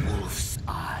 Through the wolf's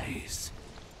eyes.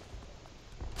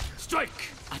 Strike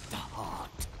At the heart.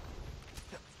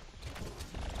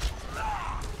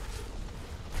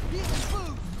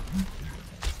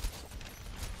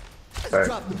 Right.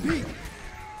 Drop the beat.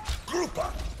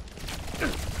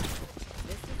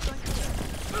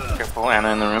 Careful,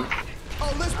 Anna in the room.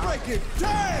 Oh, let's break it.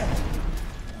 Damn!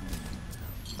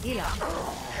 See that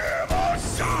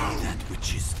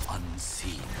which is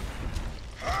unseen.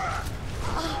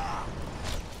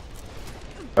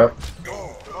 Oh,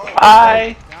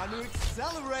 Bye! Time to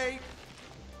accelerate.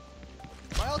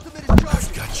 My ultimate is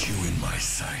charged. Got you in my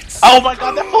sights. Oh my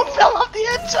god, that fool fell off the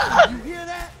edge! You hear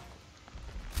that?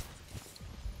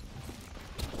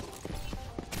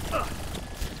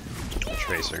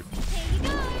 Tracer.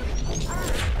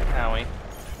 Howie.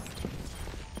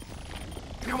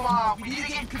 Come on, we need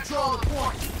to get control of the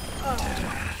point.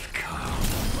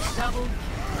 Double.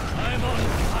 I'm on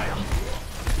fire.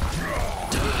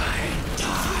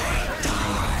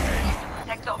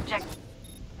 Protect the objective.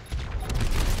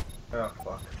 oh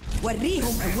fuck.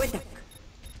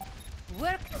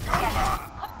 Work together.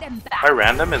 Put them back. My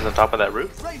random is on top of that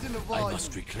roof. Raising the I volume.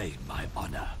 must reclaim my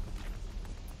honor.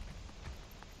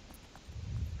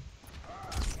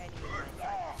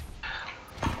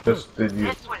 Just did you?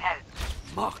 This would help.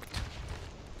 Marked.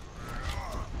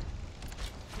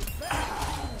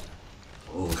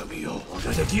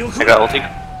 I got ulti.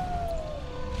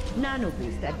 Nano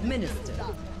boost administered.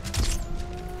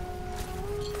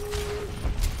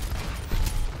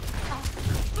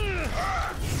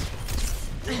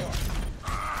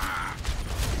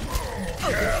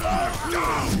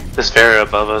 This Pharah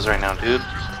above us right now, dude.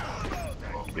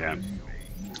 Yeah.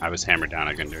 I was hammered down,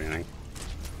 I couldn't do anything.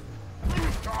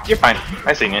 You're fine.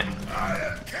 I seen it.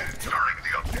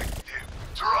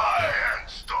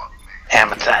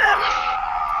 Hammer time.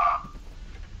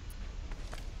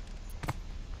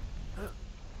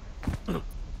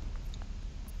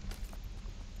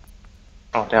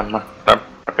 Oh damn, my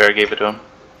Pharah gave it to him.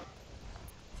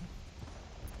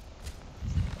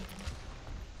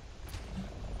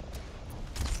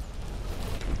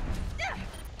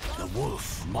 The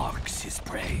wolf marks his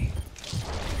prey.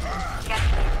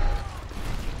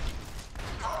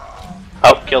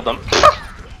 Oh, killed him.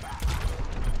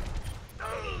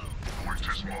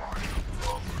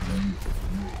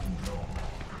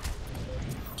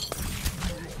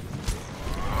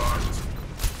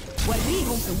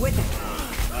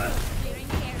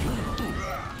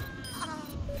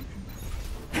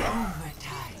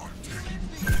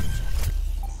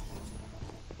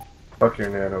 Fuck your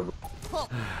nano.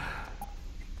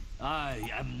 I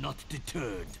am not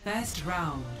deterred. First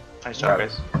round. Nice job,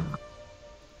 guys.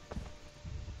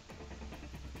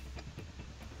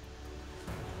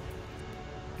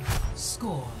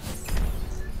 Score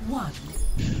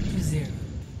 1-0.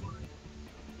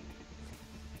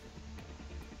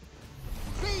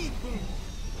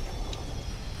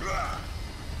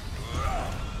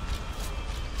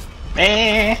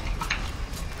 Meh.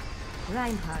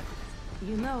 Reinhardt,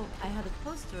 you know, I had a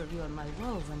poster of you on my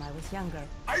wall when I was younger.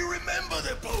 I remember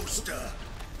the poster.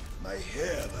 My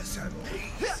hair was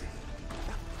amazing.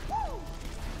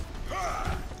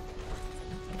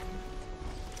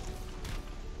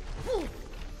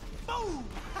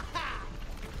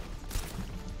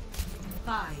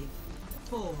 5,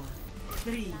 4,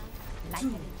 3, 2,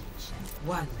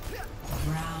 1.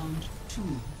 Round 2.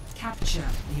 Capture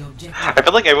the objective. I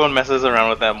feel like everyone messes around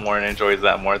with that more and enjoys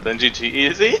that more than GG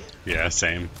Easy. Yeah,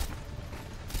 same.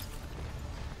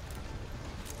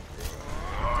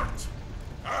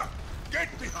 Get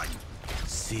behind!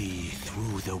 See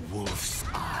through the wolf's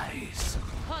eyes.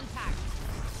 Contact.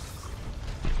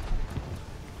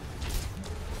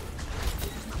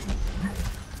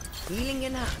 Healing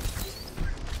enough.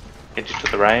 Get you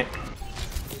to the right.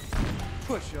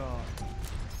 Push on.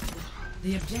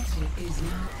 The objective is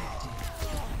now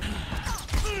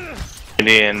active.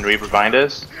 Indian Reaper behind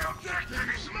us. The objective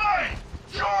is mine!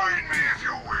 Join me if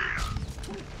you will!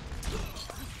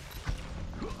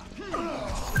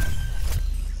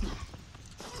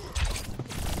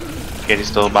 Katie's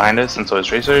still behind us, and so is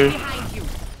Tracer. Behind you.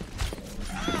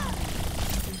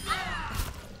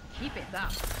 Keep it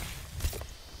up.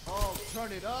 Oh,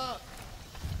 turn it up.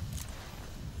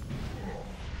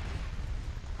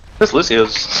 This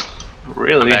Lucio's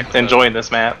really enjoying this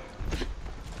map.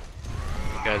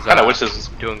 You guys, Kinda wish this was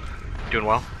doing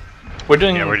well. We're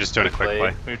doing. Yeah, we're just doing a quick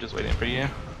play. We're just waiting for you.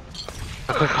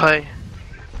 A quick play.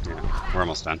 Yeah, we're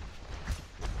almost done.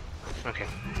 Okay.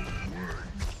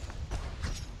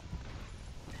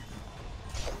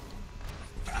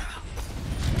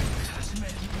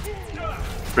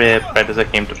 Rip, right as I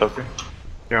came to poker.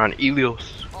 They're on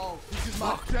Elios. Oh, this is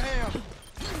my jam.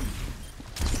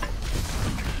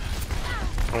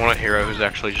 I want a hero who's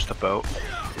actually just a boat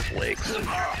with legs.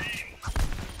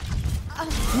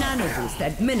 Nano boost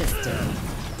administered.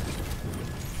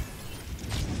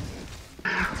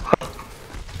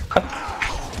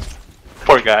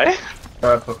 Poor guy.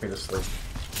 Put me to sleep.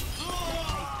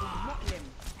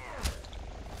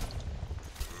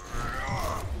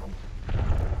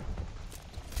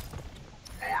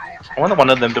 I wanted one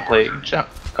of them to play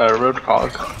Road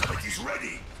Cog. He's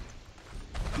ready!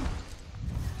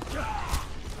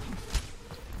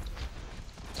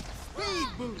 Speed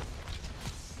boost.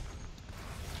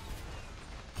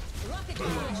 Rocket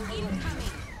launch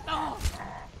incoming. Oh.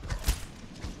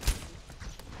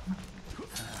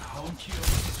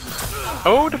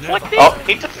 Oh, deflecting! Oh,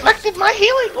 he deflected my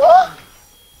healing! What?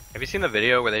 Have you seen the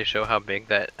video where they show how big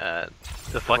that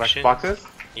deflection? Boxes?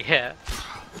 Yeah.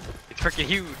 It's freaking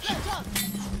huge.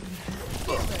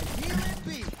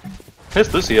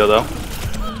 Here's Lucio though.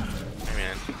 Hey,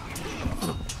 man.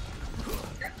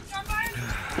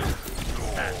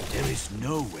 There is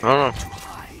nowhere Oh. to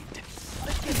hide.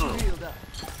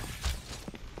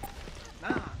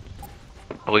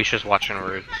 Alicia's watching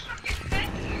Roots.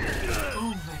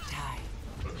 Overtime.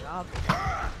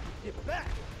 Get back.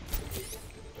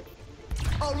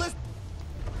 Oh, listen.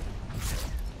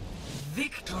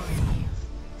 Victory.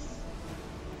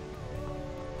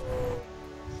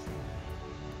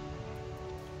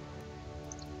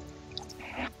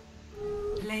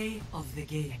 Play of the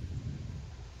game.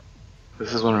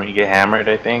 This is when we get hammered,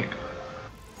 I think.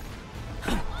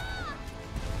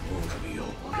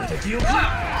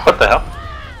 What the hell?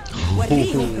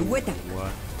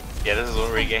 Yeah, this is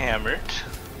when we get hammered.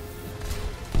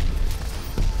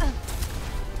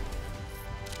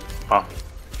 Oh.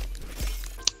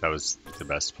 That was the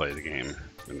best play of the game.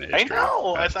 In the I history.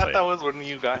 know! I Best thought play. that was when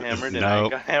you got hammered and I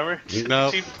Nope. got hammered.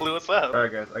 Nope. She blew us up.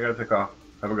 Alright guys, I gotta take off.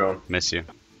 Have a good one. Miss you.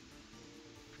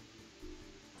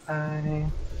 Are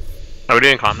we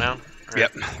doing comp now? Or-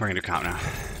 Yep, we're gonna count now.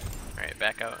 Alright,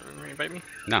 back out and re-invite me.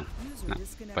 No, no.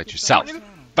 Fight yourself.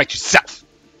 Fight yourself.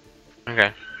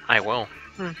 Okay, I will.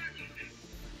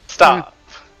 Stop!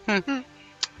 What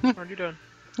are you doing?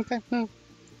 Okay.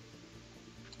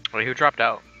 Wait, who dropped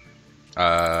out?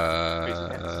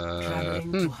 Traveling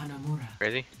to Hanamura.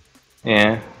 Crazy?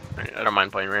 Yeah. Alright, I don't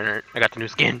mind playing Reinhardt. I got the new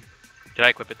skin. Did I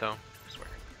equip it though? I swear.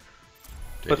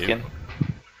 What you? skin?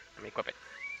 Let me equip it.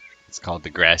 It's called the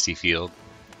grassy field.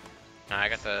 Nah, I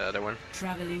got the other one.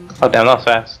 Traveling. Oh damn, that was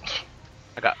fast.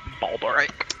 I got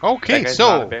Baldorite. Okay, That guy's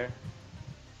not a so bear.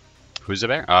 who's the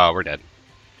bear? Oh, we're dead.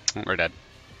 We're dead.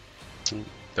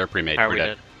 They're pre-made. How are We're we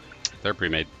dead. dead? They're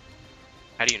pre-made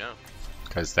How do you know?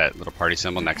 because that little party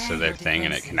symbol next to their thing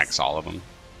and it connects all of them.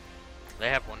 They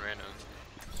have one random.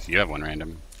 You have one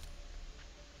random.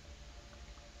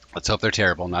 Let's hope they're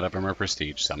terrible, not of them or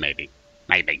prestige. So maybe,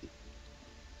 maybe.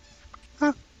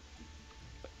 Huh.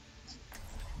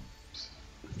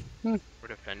 We're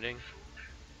defending.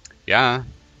 Yeah,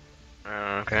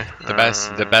 Okay.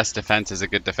 the best defense is a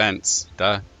good defense.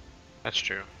 Duh. That's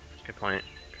true. Good point.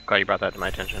 Glad you brought that to my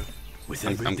attention. With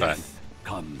I'm every glad. death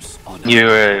comes honor.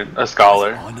 You're a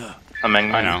scholar. Honor.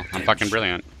 Among I know. I'm fucking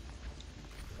brilliant.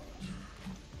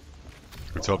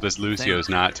 Let's hope this Lucio's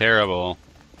not terrible.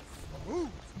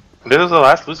 This was the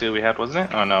last Lucio we had, wasn't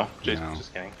it? Oh no.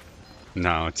 Just kidding.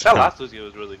 No, it's That not. last Lucio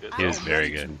was really good. He is very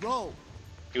good.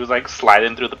 He was like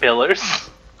sliding through the pillars.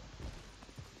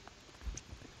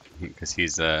 Because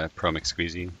he's a pro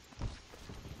McSqueezy.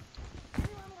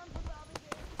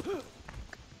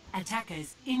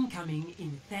 Attackers incoming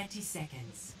in 30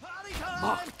 seconds. Party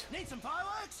time! Need some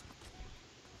fireworks?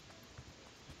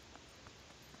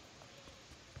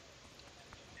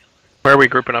 Where are we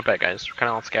grouping up at, guys? We're kind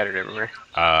of all scattered everywhere.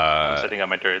 I'm setting up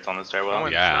my turrets on the stairwell.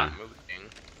 Yeah.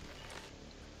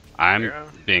 I'm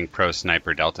being pro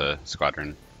sniper Delta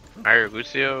squadron. Our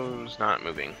Lucio's not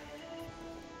moving.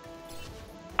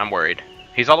 I'm worried.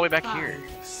 He's all the way back here.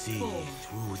 See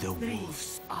through the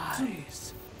wolf's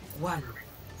eyes. 1.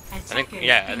 I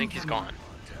think he's gone.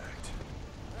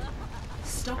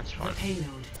 Stop That's fine. the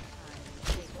payload.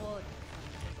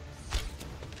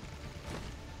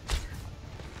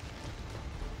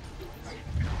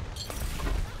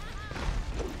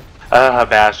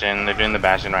 Bastion. They're doing the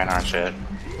Bastion Reinhardt shit.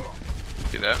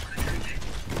 Do that.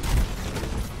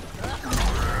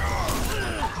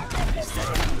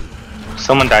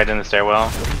 Someone died in the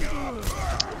stairwell.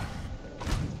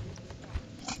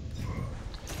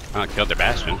 Oh, killed their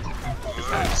Bastion. Good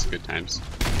times, good times.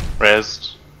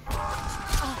 Rezzed.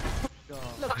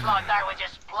 Looks like they were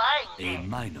just playing. A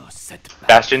minor setback.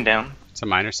 Bastion down. It's a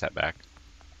minor setback.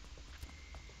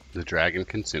 The dragon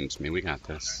consumes me. We got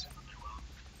this.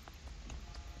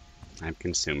 I'm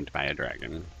consumed by a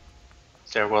dragon.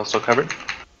 Stairwell still covered.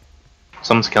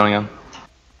 Someone's killing him.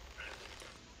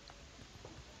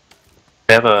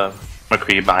 They have a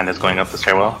McCree behind us going up the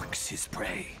stairwell. His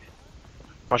prey.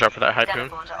 Watch out for that Harpoon.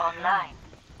 Teleporter online.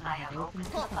 I have opened the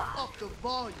bar. Up the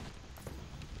volume.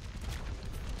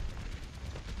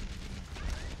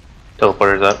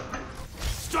 Teleporter's up.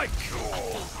 Strike!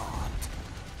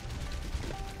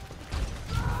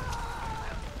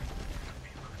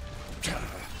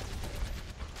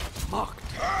 Marked.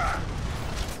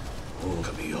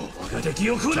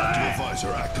 Advisor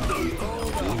activated.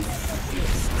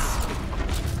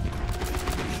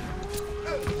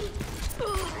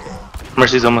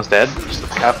 Mercy's almost dead. Just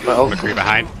cap well. McCree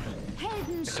behind.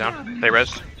 Get down. They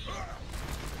res.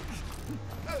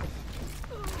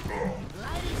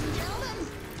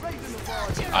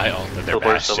 I ulted their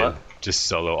Teleporter's still Bastion. up. Just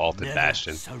solo ulted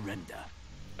Bastion. Surrender.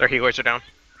 Their healers are down.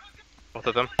 Both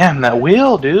of them. Damn, that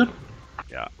wheel, dude.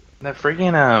 Yeah. That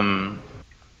freaking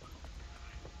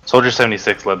Soldier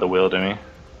 76 led the wheel to me.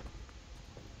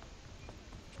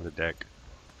 What a dick.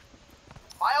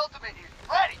 My ultimate is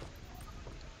ready.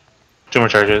 2 more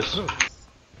charges.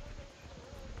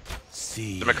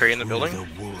 See The McCree in the through building?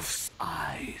 the wolf's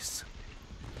eyes.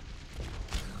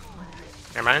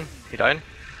 Never mind. He died.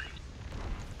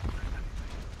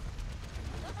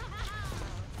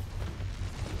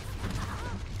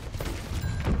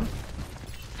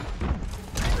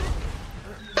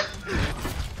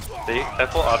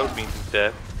 That's all auto beams is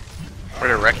dead.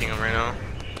 We're wrecking him right now.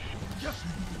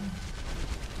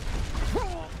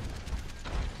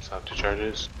 Stop 2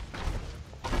 charges.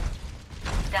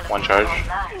 1 charge.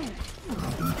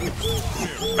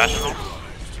 Bastion ult.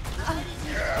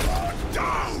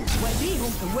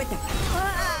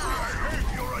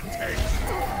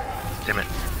 Damn it.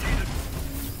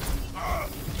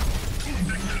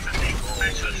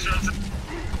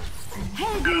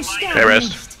 Okay,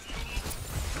 rest.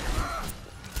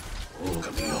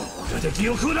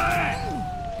 You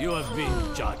have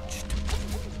been judged.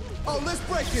 Oh, let's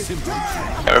break it.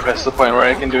 Never past the point where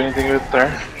I can do anything with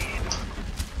there.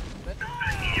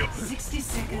 60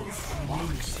 seconds.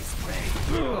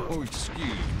 Oh, excuse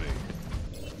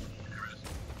me.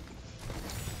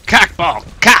 Cock ball!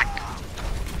 Cock!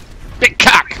 Big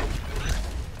cock!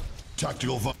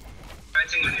 Tactical vi-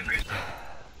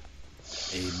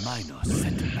 A minor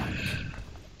setback.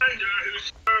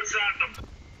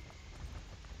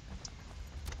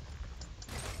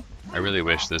 I really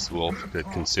wish this wolf could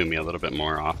consume me a little bit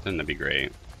more often. That'd be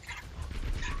great.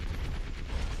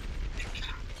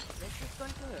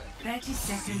 30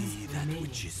 seconds See that remaining.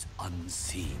 which is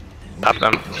unseen. Stop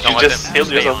them. You Don't let just them healed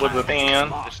stay yourself on with it. the fan.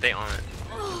 Just stay on it.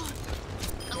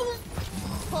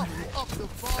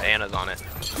 Diana's on it.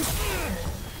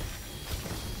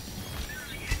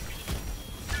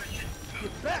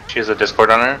 She has a Discord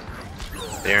on her.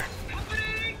 There.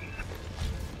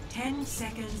 10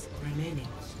 seconds remaining.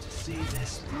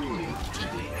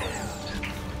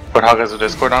 Warthog has a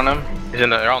Discord on him. He's in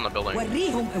the, they're all in the building.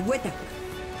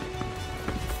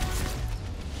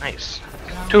 Nice.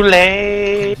 Too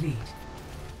late. Complete.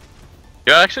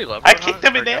 You actually love I Warthog kicked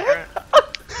him in or there.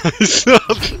 Score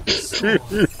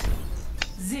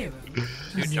 0.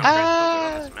 Dude, jump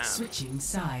on this map. Switching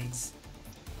sides.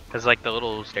 Cause like the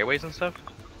little stairways and stuff.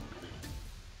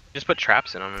 Just put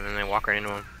traps in them and then they walk right into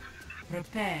them.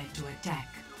 Prepare to attack.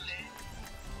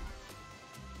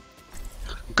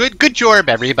 Good jorb,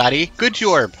 everybody. Good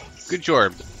jorb. Good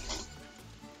jorb.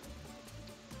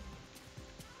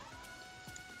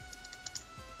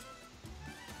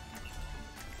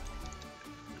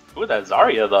 Ooh, that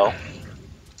Zarya though.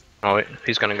 Oh wait,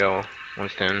 he's gonna go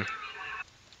Winston.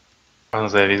 I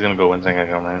was gonna say, if he's gonna go Winston, I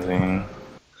go Winston.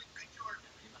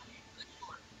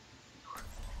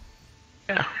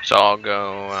 Yeah. So I'll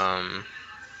go.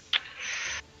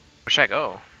 Where should I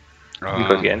go? You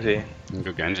go Genji. You can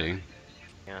go Genji.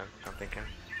 Yeah, I'm thinking.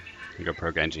 You can go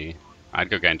pro Genji. I'd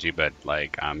go Genji, but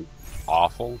like I'm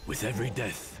awful. With every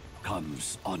death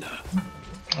comes honor.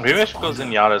 Maybe I should go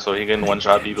Zenyatta so he can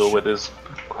one-shot people with his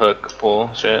hook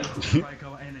pull shit.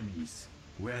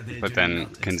 But then,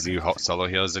 can you solo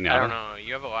heal Zenyatta? I don't know.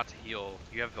 You have a lot to heal.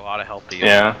 You have a lot of health to heal.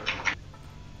 Yeah.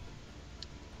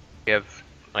 You have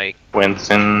like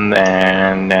Winston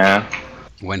and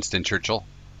Winston Churchill.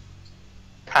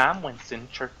 I'm Winston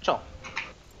Churchill.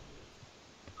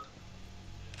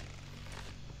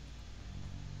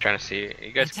 Trying to see.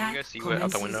 You guys see what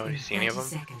out the window? You see any of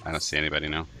them? I don't see anybody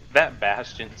now. That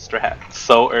Bastion strat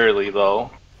so early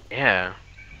though. Yeah.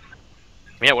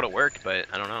 I mean, it would have worked, but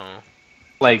I don't know.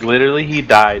 Like literally, he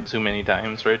died too many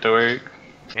times for it to work.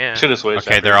 Yeah. Should have switched.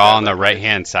 Okay, they're all on the right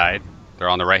hand side. They're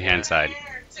on the right hand side.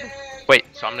 Wait,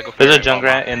 so I'm gonna go. There's a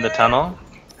Junkrat in the tunnel,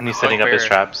 and he's setting up his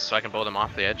traps. So I can blow them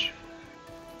off the edge.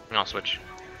 And I'll switch.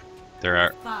 There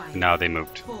are. No, they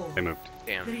moved. They moved.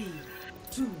 Damn. 3,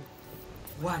 2,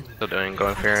 1. Still doing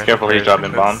going fair. Careful, he's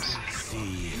dropping bombs.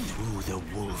 See through the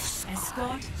wolf's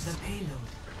Escort the payload.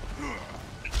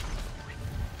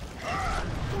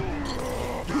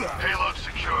 Payload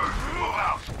secure. Move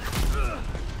out.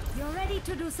 You're ready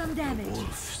to do some damage.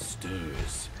 wolf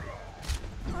stirs.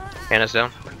 Anna's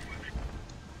down.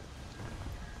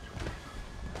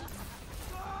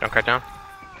 Don't cut down.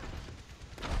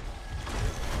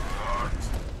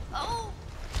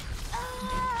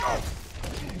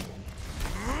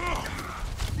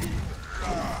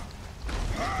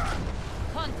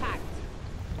 Contact.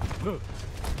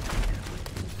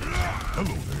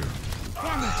 Hello there.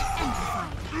 Damage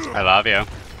amplified. I love you.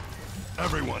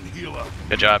 Everyone heal up.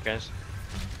 Good job, guys.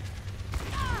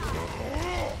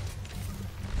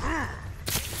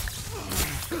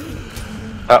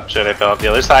 Oh shit! I fell off the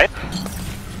other side.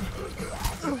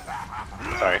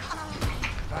 Sorry.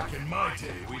 Back in my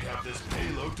day, we'd have this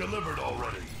payload delivered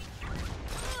already.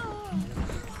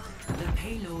 The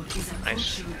payload is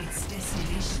approaching its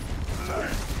destination.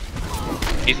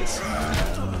 Jesus.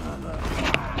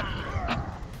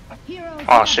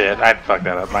 Oh shit! I fucked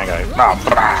that up. My guy. Oh,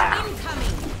 brah.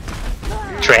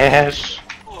 Trash.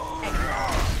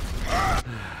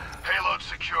 Payload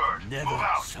secured. Move Never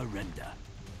out. surrender.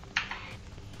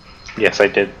 Yes, I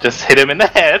did. Just hit him in the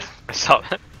head. I saw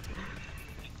that.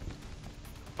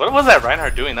 What was that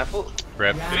Reinhardt doing? That fool.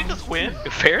 Rip. Did he just win?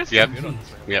 Fairs? Yep.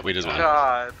 Yep, we just won.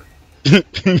 God.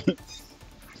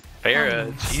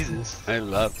 Fair, Jesus. I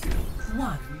love you.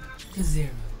 1 to 0.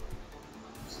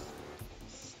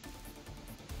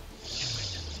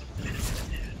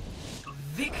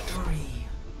 Victory.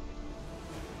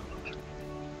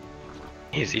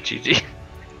 Easy GG.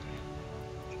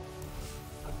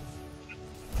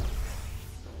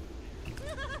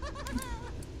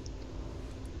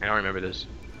 I don't remember this.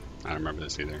 I don't remember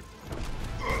this either.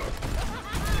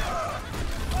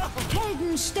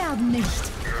 Helden sterben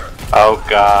nicht. Oh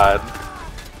god.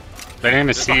 They didn't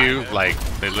even see you, like,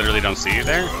 they literally don't see you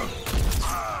there?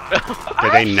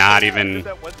 Did they not even...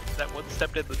 That one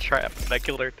stepped in the trap and I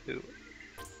killed her too.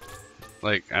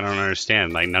 Like, I don't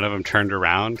understand. Like, none of them turned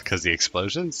around because the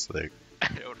explosions? Like, I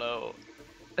don't know.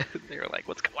 They were like,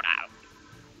 what's going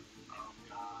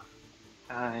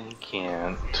on? I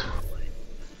can't.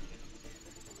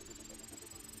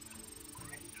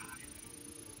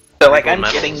 So like I'm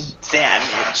getting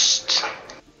damaged.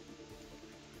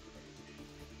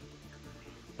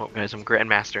 Oh guys, I'm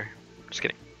Grandmaster. Just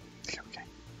kidding. okay.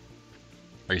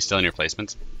 Are you still in your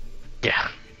placements? Yeah.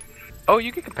 Oh,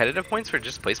 you get competitive points for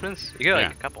just placements? You get like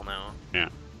Yeah. a couple now. Yeah.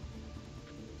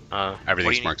 Everything's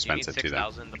Everything's more expensive too, though.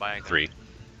 6,000 to buy a gun. 3.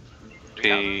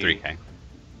 3K.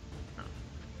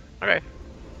 Okay.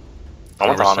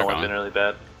 Almost We're on still one going. been really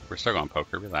bad. We're still going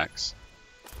poker, relax.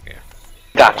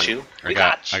 Got you. I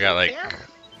got like,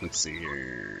 let's see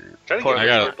here. Try to get I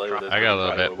got play with this a little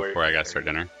before bit it works. before I got to start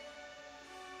dinner.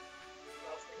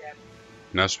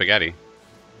 No spaghetti.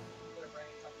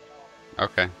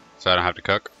 Okay, so I don't have to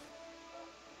cook.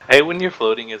 Hey, when you're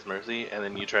floating as Mercy and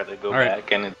then you try to go All right. back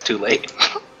and it's too late.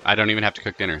 I don't even have to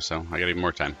cook dinner, so I got even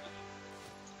more time.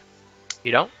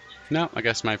 You don't? No, I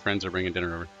guess my friends are bringing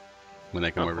dinner over when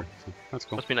they come over. So that's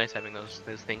cool. Must be nice having those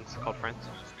things called friends.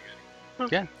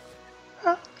 Yeah.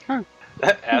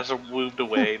 Azra moved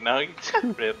away. Now he's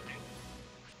rip.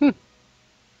 Yeah.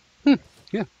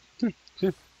 Yeah.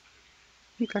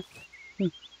 Okay.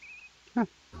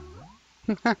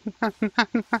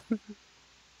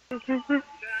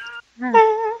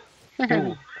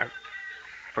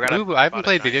 Ooh, I haven't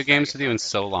played video games with you in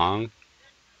so long.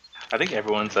 I think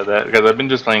everyone said that because I've been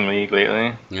just playing League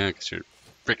lately. Yeah, because you're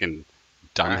freaking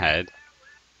dumbhead.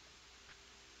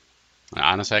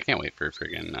 Honestly, I can't wait for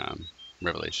freaking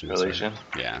Revelation. Revelation?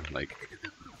 Yeah, like,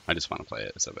 I just want to play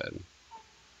it so bad.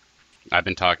 I've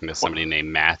been talking to somebody named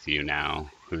Matthew now,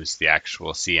 who's the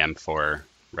actual CM for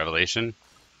Revelation,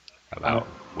 about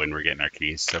when we're getting our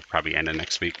keys. So probably end of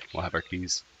next week, we'll have our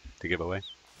keys to give away.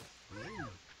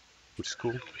 Which is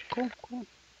cool. Cool.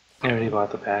 I already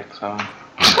bought the pack, so...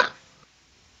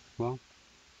 Well,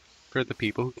 for the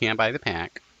people who can't buy the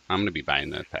pack, I'm going to be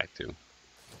buying the pack too.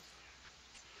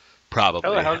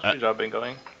 Probably. How's your job been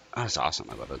going? Oh, it's awesome.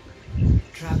 I love it.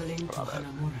 I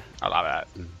love it.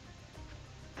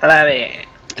 I love it.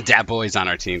 Dat Boy's on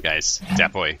our team, guys.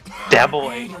 Dat Boy. Dat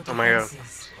Boy. Oh my god.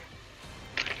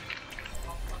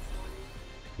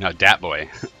 No, Dat Boy.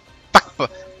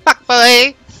 Fuck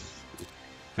boy.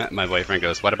 My boyfriend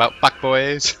goes, "What about fuck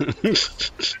boys?"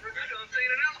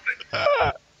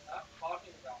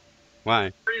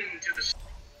 Why?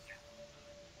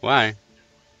 Why?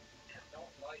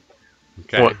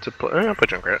 Okay. What to play? I'll play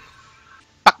Junkrat.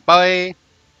 Fuck boy.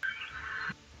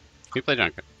 You play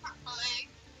Junkrat.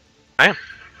 I am.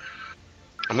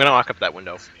 I'm gonna lock up that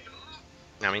window. You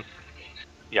know what I mean?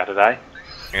 Yeah, did I?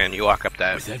 And you lock up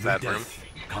that room.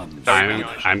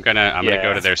 I'm gonna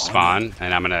go to their spawn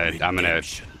and I'm gonna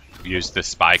use the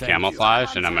spy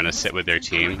camouflage and I'm gonna sit with their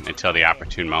team until the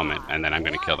opportune moment and then I'm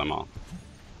gonna kill them all.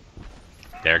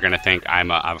 They're gonna think I'm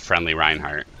a friendly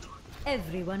Reinhardt.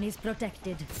 Everyone is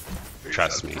protected.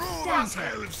 Trust me.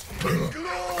 Ourselves in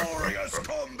glorious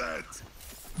combat.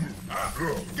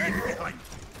 Get behind.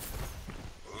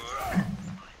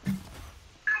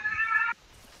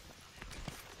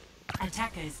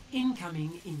 Attackers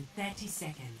incoming in 30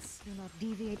 seconds. Do not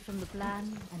deviate from the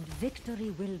plan, and victory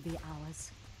will be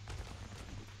ours.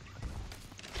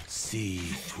 See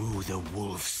through the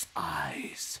wolf's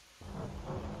eyes.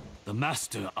 The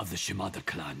master of the Shimada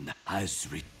clan has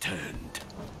returned.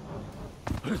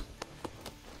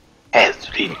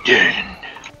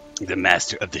 The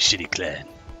master of the shitty clan.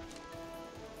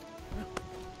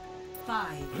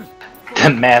 5.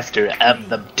 The master of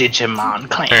the Digimon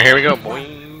clan. Here we go, boys.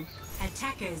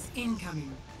 Attackers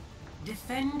incoming.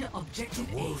 Defend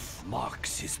objective A. Wolf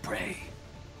marks his prey.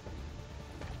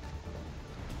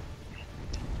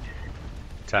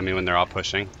 Tell me when they're all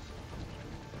pushing.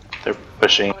 They're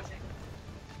pushing.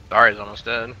 Zarya's almost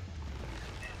dead.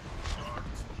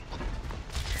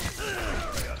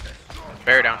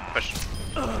 Bear down. Push.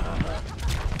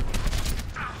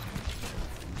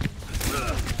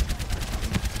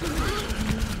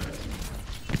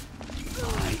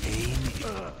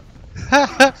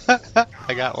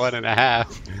 I got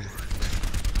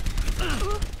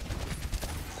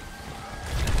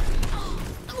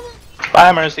 1.5.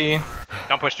 Bye, Mercy.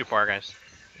 Don't push too far, guys.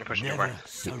 You're pushing too far.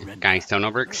 Guys, don't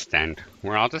overextend.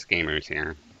 We're all just gamers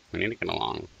here. We need to get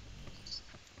along.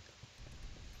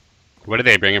 What are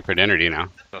they bringing for dinner, do you know?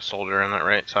 A soldier on that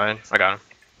right side. I got him.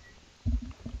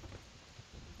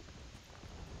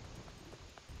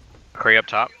 Curry up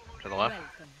top, to the left.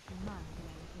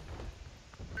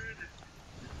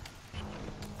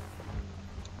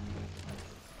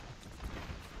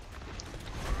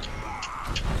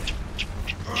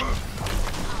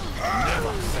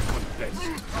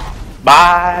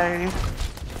 Bye.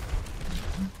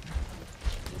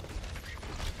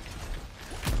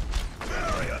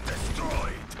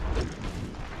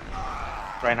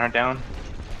 Reinhardt down.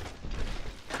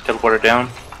 Teleporter down.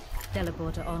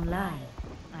 Teleporter online.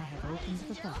 I have opened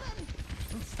the door.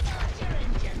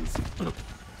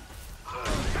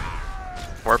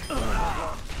 Warp.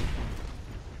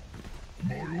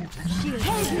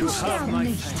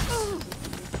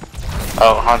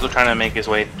 Oh, Hanzo trying to make his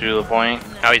way through the point.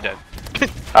 How he dead?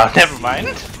 Oh, never mind.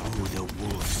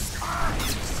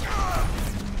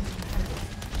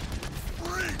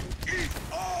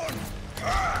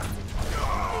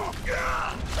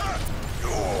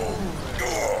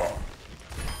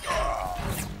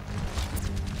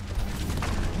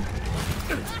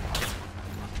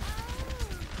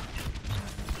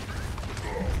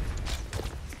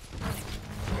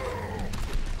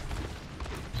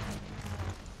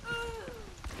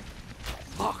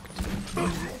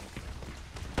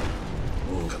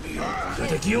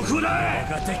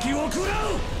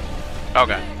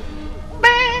 Okay.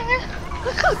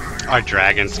 Our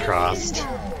dragons crossed.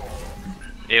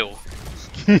 Ew.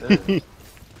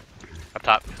 Up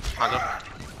top, Hanzo.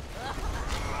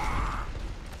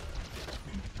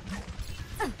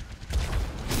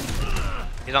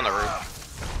 He's on the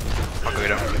roof. I'll go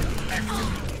get him.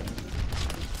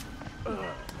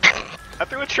 I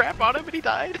threw a trap on him and he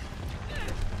died.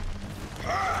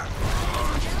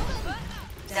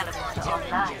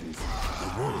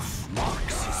 The wolf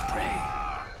marks his prey.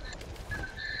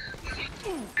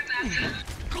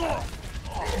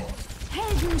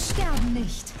 Helden sterben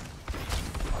nicht.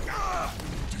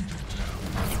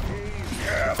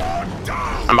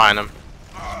 I'm behind him.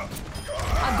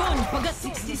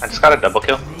 I just got a double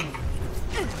kill.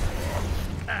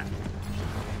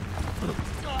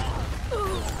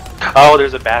 Oh,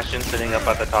 there's a bastion sitting up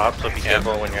at the top, so be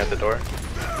careful when you're at the door.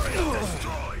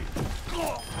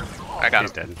 I got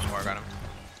He's him. dead. Don't worry about him.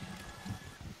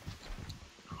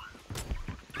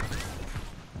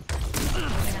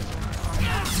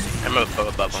 I'm gonna throw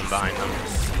a bubble behind them.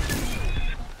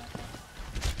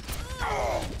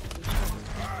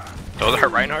 Those are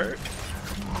Reinhardt.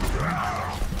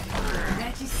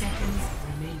 30 seconds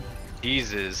remaining.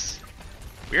 Jesus.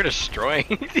 We're destroying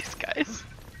these guys.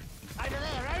 Right over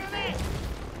there, right over there.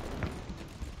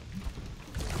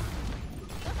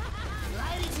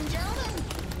 Ladies and gentlemen,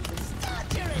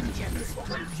 start your engines.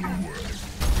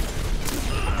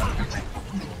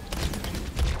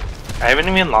 I haven't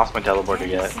even lost my teleporter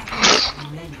yet.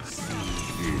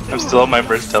 I'm still on my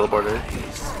first teleporter.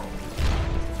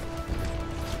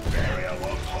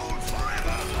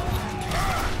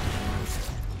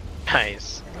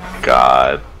 Nice.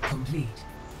 God. Complete.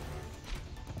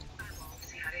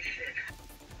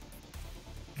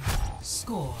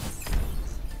 Score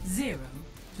 0-0.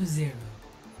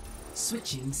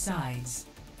 Switching sides.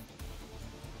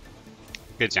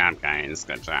 Good job, guys.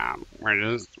 Good job. We're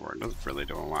just really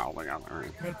doing well together.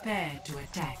 Prepare to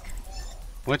attack.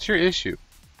 What's your issue?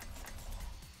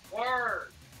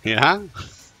 Yeah?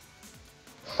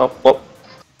 Oh, well.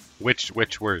 Which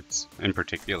words in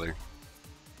particular?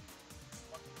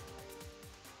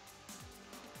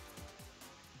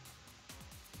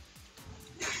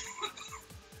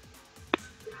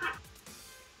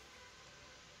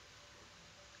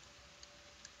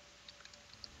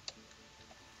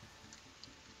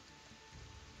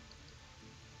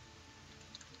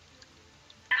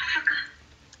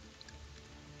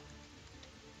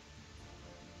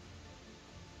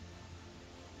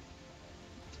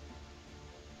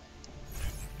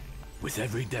 With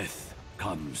every death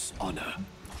comes honor.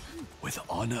 With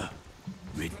honor,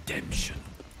 redemption.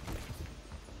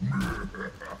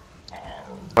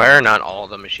 Why are not all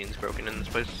the machines broken in this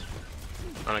place?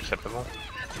 Unacceptable.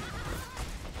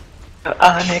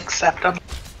 Unacceptable.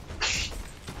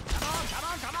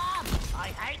 Come on! I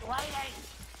hate waiting.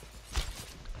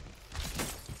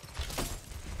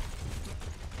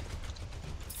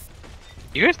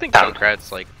 You guys think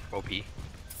Junkrat's like OP?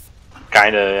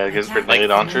 Kinda, yeah, because grenade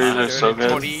launchers are so good.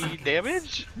 20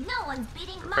 damage No one's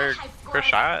beating my per, high score. per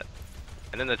shot?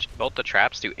 And then both the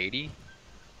traps do 80?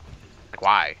 Like,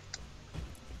 why?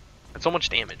 That's so much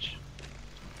damage.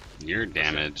 Your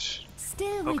damage.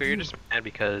 Still Okay, you're just mad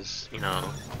because, you know,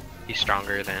 he's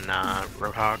stronger than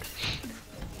Roadhog.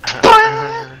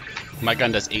 My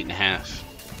gun does 8.5.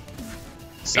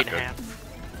 8.5?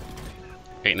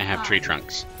 8.5 tree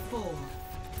trunks. 4,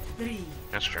 3.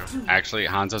 That's true. Actually,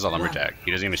 Hanzo's a lumberjack.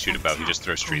 He doesn't even shoot a bow, he just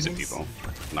throws trees at people.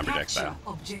 Lumberjack style.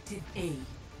 Objective A.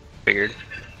 Figured.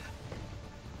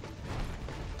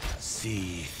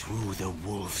 See through the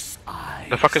wolf's eyes.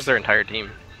 The fuck is their entire team?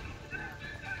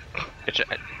 It's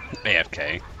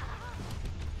AFK.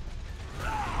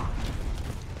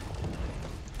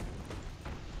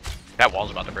 That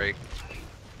wall's about to break.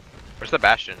 Where's the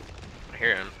Bastion? I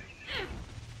hear him.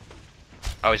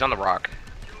 Oh, he's on the rock.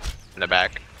 In the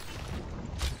back.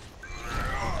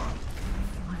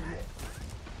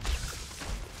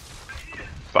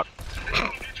 Fuck.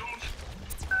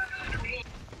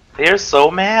 They're so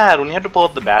mad. When you have to pull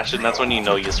up the Bastion, that's when you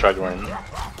know you're struggling.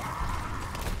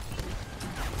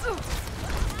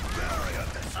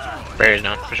 Barry's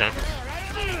down, for sure.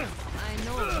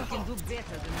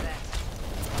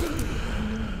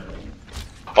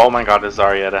 Oh my god, is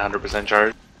Zarya at 100%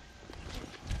 charge?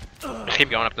 Just keep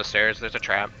going up the stairs, there's a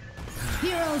trap.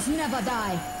 Heroes never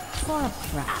die. For a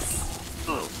price.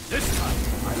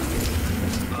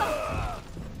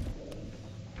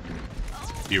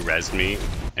 You rezzed me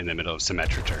in the middle of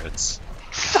Symmetra turrets.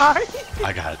 Sorry!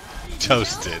 I got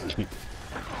toasted.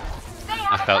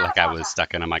 I felt like I was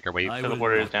stuck in a microwave.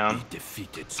 Teleporter is down.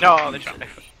 No, they shot me.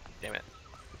 Damn it.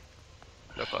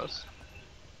 So close.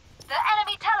 The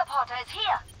enemy teleporter is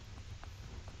here.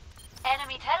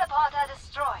 Enemy teleporter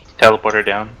destroyed. Teleporter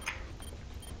down.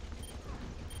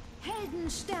 Helden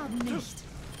sterben nicht.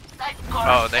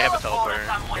 Oh, they have a teleporter.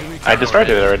 I destroyed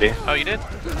it already. Oh, you did?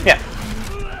 Yeah.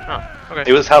 Oh, okay.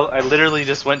 It was hell. I literally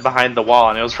just went behind the wall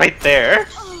and it was right there.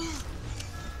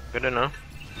 Good to know.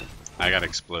 I got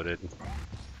exploded.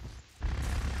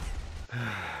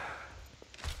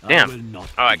 Damn. Oh,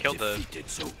 I killed the.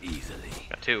 So easily.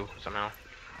 Got 2 somehow.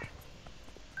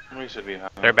 We should be.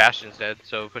 Their Bastion's dead,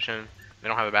 so push in. They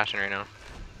don't have a Bastion right now.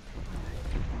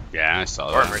 Yeah, I saw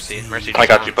Or that. Mercy. Mercy. I just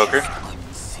got won. you, Poker.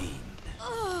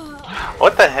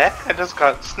 What the heck? I just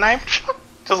got sniped.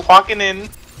 Just walking in.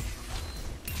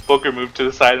 Poker moved to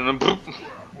the side and then boop.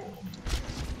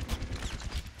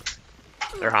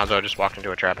 Their Hanzo just walked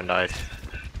into a trap and died.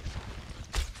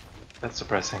 That's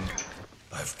depressing.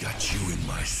 I've got you in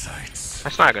my sights.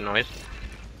 That's not a good noise.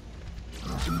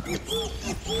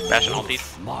 Bastion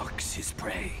ulti. Marks his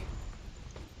prey.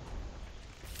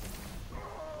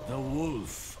 The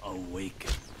wolf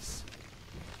awakens.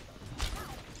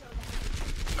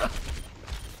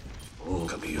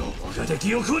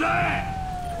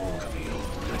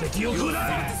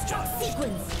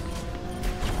 Sequence.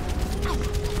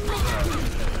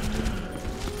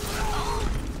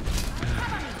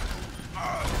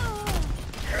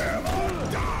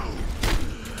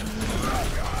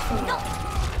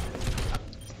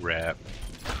 Rap.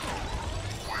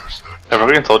 I'm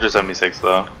fucking Soldier 76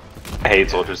 though. I hate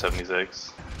Soldier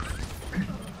 76.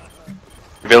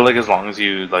 I feel like as long as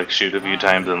you like shoot a few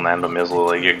times and land a missile,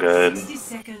 like you're good. 60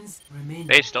 seconds remaining.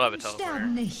 They still have a Sterben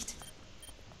teleporter. nicht.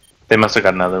 They must have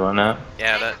got another one now.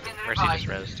 Yeah, that Mercy just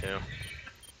res too.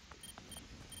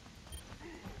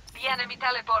 The enemy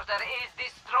teleporter is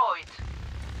destroyed.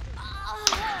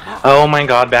 Oh my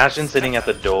god, Bastion's sitting at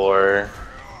the door.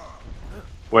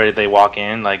 Where they walk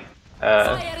in, like,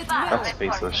 that's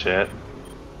faceless shit.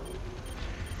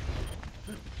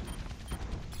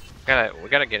 We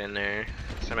gotta get in there.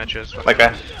 Symmetra's. Like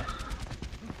that.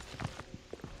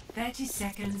 30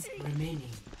 seconds remaining.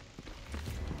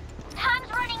 Time's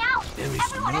running out. There is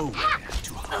Everyone nowhere attack.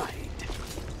 to hide.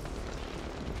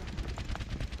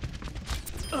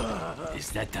 Is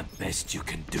that the best you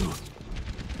can do?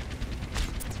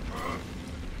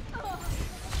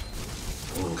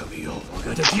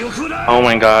 Oh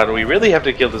my god, we really have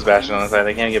to kill this Bastion on the side.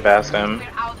 I can't get past him. We're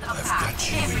out of time.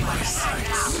 Everyone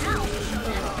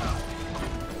attack.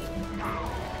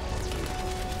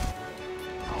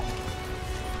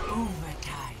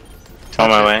 Overtime. On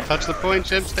my way. Touch the point,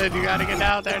 Chipstead. You gotta get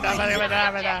down there.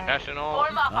 Bastion ult.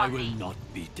 Form up I on will me. not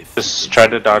be defeated. Just try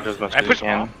to dodge as much I as you pushed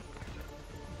can.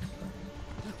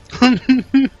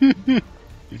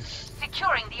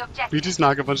 Securing the objective. You just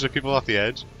knock a bunch of people off the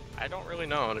edge. I don't really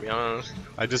know, to be honest.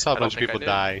 I just saw a I don't bunch of think I people did.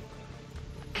 die.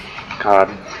 God.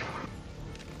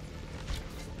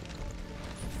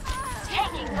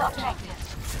 Taking the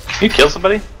objective. Can you kill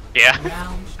somebody? Yeah.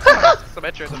 Round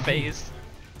Symmetra in the face.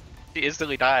 She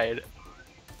instantly died.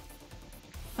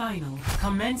 final.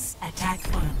 Commence attack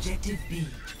on objective B.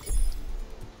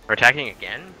 We're attacking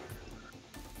again?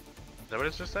 Is that what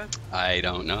it just said? I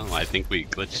don't know. I think we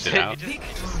glitched it You out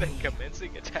just said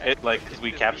commencing attack. It, like, 'cause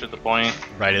we captured the point.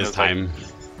 right It as was like- time.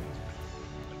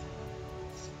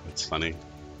 That's funny.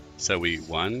 So we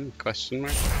won? Question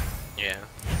mark? Yeah.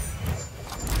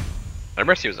 Their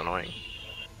Mercy was annoying.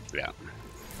 Yeah.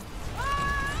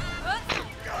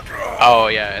 Oh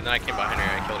yeah, and then I came behind her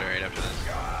and I killed her right after this.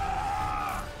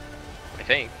 I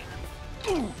think.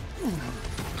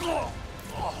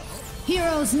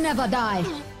 Heroes never die.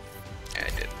 Yeah, I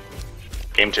did.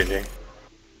 Game changing.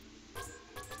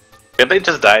 Did they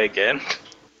just die again?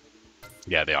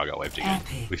 Yeah, they all got wiped again.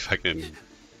 Epic. We fucking...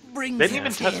 They didn't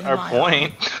even touch our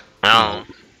point. No.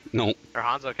 No. Our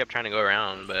Hanzo kept trying to go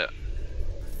around, but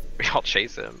we all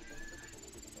chase him.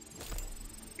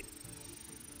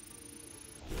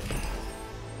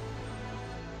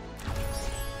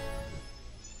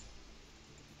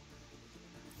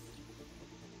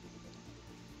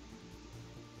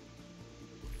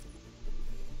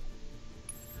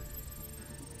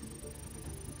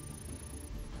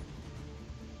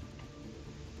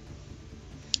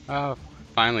 Oh,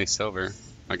 finally silver.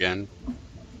 Again.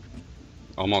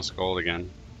 Almost gold again.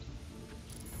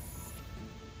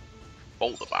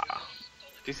 Boldabar.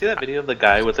 Do you see that video of the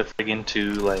guy with the friggin'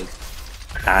 2, like,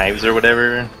 knives or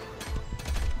whatever?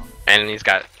 And he's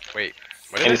got. Wait.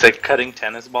 What And is he's it? like cutting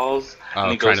tennis balls. and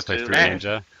Oh, he trying goes to play to, Fruit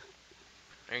Ninja?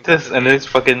 This, and then he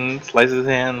fucking slices his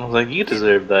hand. I was like, you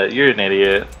deserve that. You're an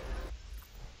idiot.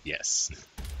 Yes.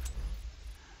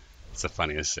 It's the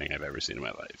funniest thing I've ever seen in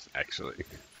my life, actually.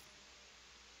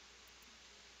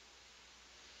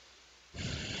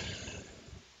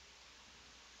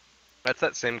 That's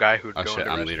that same guy who'd Oh go shit,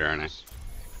 into I'm leader, aren't I? restrooms.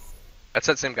 That's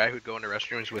that same guy who'd go into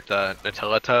restrooms with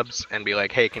Nutella tubs and be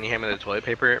like, "Hey, can you hand me the toilet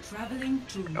paper?" Traveling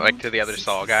to Like to the other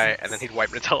stall guy, and then he'd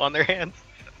wipe Nutella on their hands.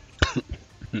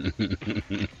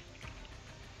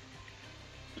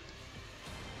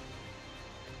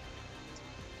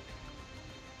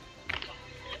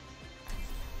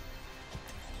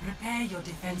 Prepare your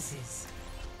defenses.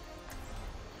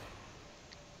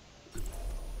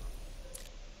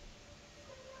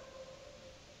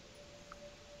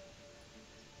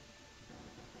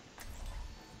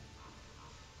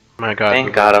 Oh my God! Thank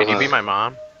Boo-boo, God I can you was- be my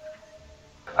mom?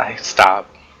 I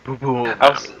stop. Boo boo. I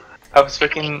was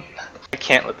freaking. I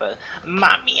can't with the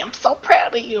mommy. I'm so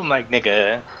proud of you. I'm like,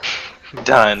 nigga,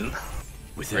 done.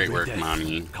 With Great every work, death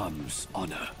mommy. comes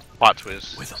honor. Plot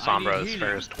twist. With Sombra's healing.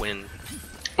 first twin.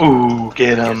 Ooh,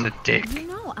 get Is him. a dick. You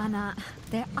know, Anna,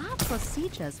 there are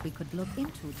procedures we could look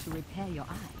into to repair your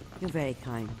eye. You're very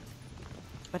kind.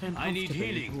 But I'm I need comfortable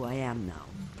in healing. who I am now.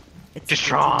 It's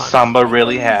Deshaun. Samba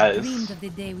really has Dreamed of the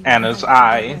day we Anna's would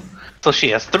eye, together. so she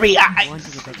has 3 wanting a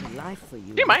eyes. better life for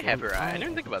you. She might than have her eye. I I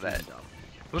didn't think ever about that. dreamed of.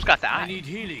 Who's got the I eye? need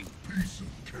healing.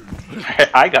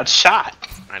 I got shot.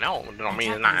 I know. I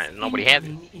mean, it's not, nobody has it.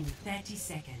 In 30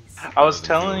 seconds. I was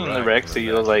telling the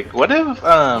Rexy, I was like, what if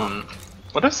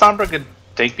Sombra could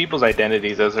take people's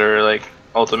identities as her like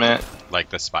ultimate? Like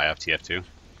the spy off TF2.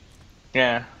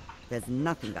 Yeah, There's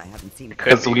nothing I haven't seen.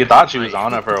 because we thought she was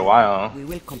on her for a while. We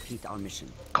will complete our mission.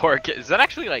 Cork, does that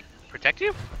actually like protect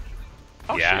you?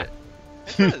 Oh Yeah.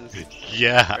 shit. It does.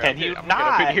 Yeah. Can you I'm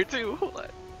gonna put not? here too. Hold on.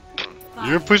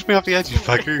 You're gonna push me off the edge, you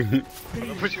fucker. I'm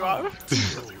gonna push you off.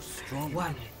 One.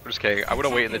 I'm just kidding. I'm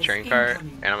gonna wait in the train car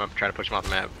and I'm gonna try to push him off the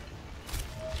map.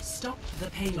 Stop the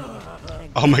payload.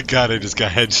 Oh my god, I just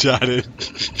got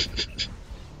headshotted.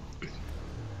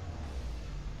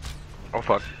 Oh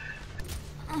fuck.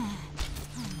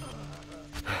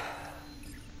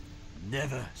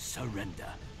 Never surrender.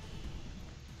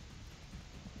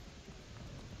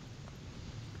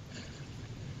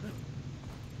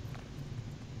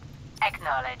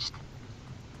 Acknowledged.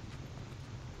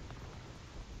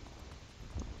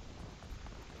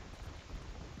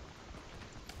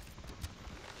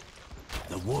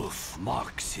 The wolf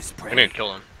marks his prey. I need to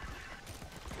kill him.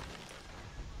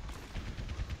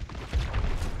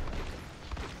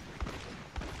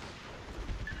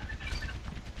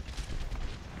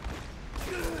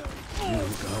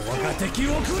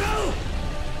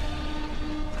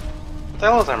 What the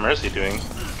hell is our Mercy doing?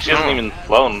 She hasn't even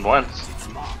flown once.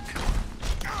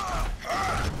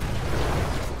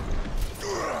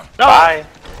 Bye.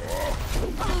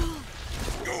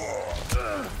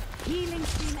 Healing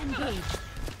stream engaged.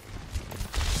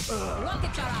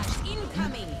 Rocket charge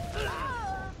incoming.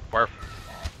 Where?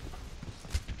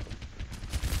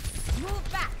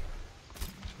 Move back.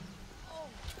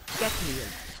 Get me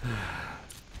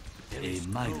in. A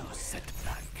minor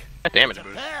setback. That damage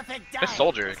boost. This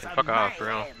soldier can fuck off for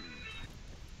real.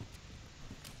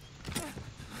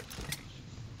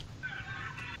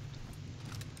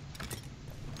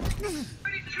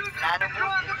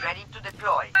 Nanobot is ready to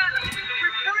deploy.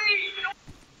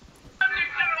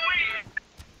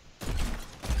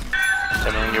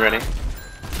 Everyone, you ready?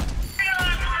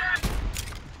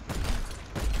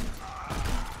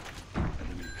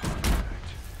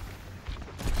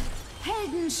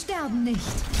 Helden sterben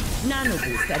nicht.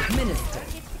 Nanoboost administered.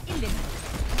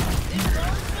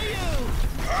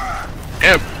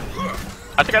 Damn.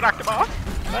 I think I knocked him off.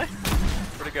 What?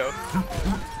 Where'd he go?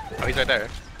 Oh, he's right there.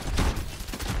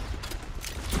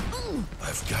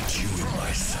 I've got you in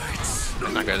my sights.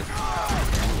 That's not good.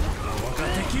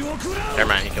 Never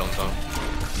mind, he killed himself.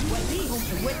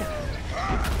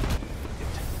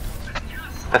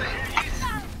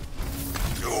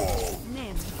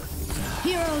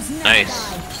 Heroes never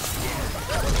Nice. die.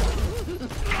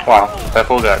 Wow, that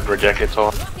fool got rejected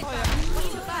so.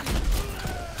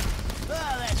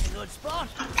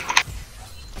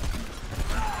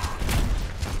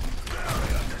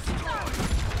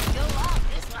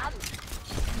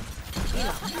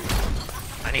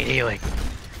 I need healing.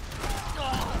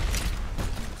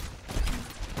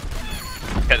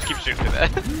 Yeah, just keep shooting through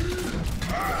that.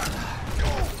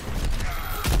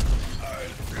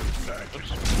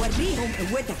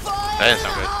 That didn't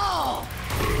sound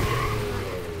good.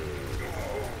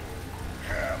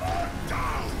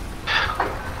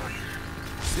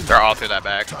 They're all through that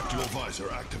back. Tactical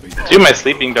visor activated. Do my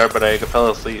sleeping dart, but I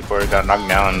fell asleep or got knocked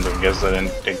down and I guess I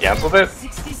didn't cancel it.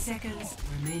 60 seconds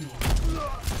remaining.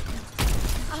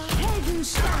 Helden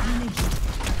sterben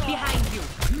nicht. Behind you.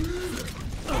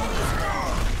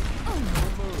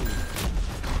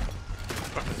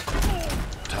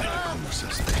 Tactical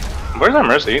necessity. Where's our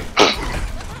Mercy?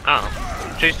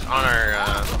 Oh, she's on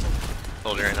our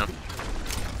soldier right now.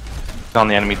 It's on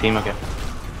the enemy team, okay.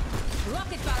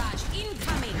 Rocket barrage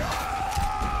incoming.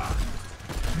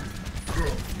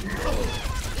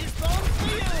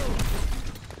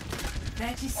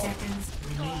 30 seconds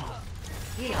remaining.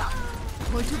 Here.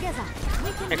 Pull together.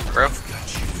 We can Hey, bro.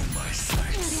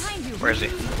 behind you. Where is he?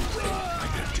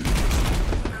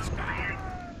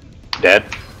 Dead.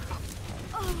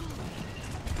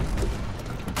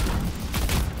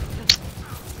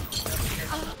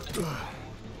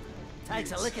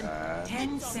 Takes a licking.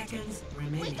 10 seconds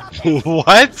remaining.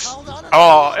 What?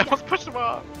 Oh, I almost pushed him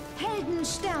off. Helden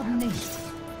sterben nicht.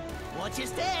 Watch your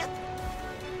step.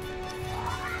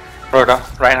 Rhoda,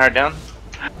 Reinhardt down.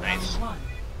 Nice. Round 1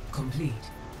 complete.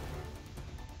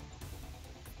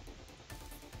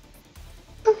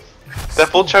 That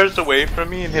full charged away from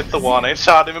me and hit the wall, and I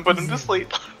shot him and put him to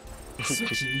sleep.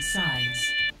 Switching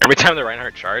sides. Every time the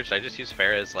Reinhardt charged, I just use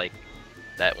Pharah as like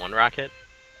that one rocket.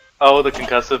 Oh, the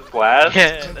concussive blast?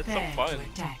 Yeah, that's so Prepare fun. to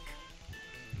attack.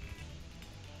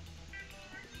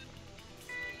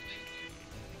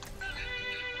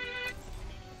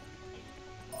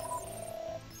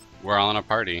 We're all in a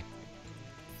party.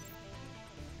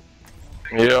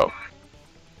 Yep.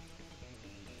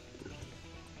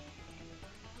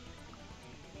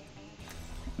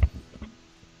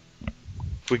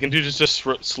 We can do just a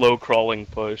slow crawling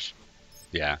push.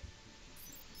 Yeah.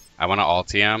 I want to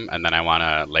ulti him, and then I want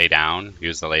to lay down,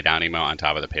 use the lay down emote on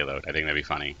top of the payload. I think that'd be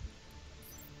funny.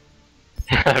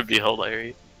 That'd be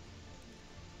hilarious.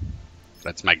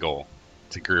 That's my goal.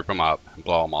 To group them up,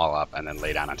 blow them all up, and then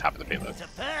lay down on top of the payload. It's a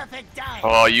perfect day.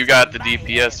 Oh, you got the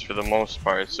DPS for the most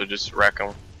part, so just wreck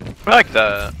them. I like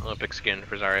the Olympic skin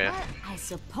for Zarya. Well, I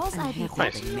suppose I'm I'll be happy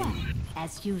holding you up,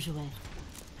 as usual.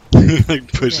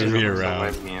 Like pushing me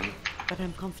around. But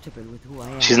I'm comfortable with who I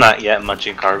am. She's not yet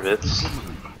munching carvets.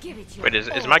 Give it your Wait,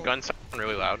 is my gun sound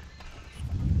really loud?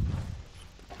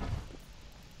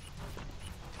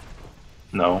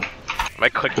 No. My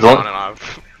click Is on it- and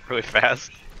off really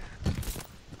fast.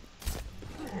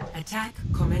 Attack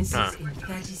commences Huh. in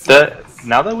 30 The, seconds.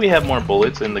 now that we have more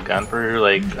bullets in the gun for,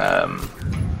 like,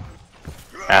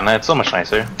 Anna, it's so much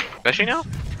nicer. Does she now?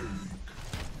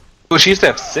 Well, she used to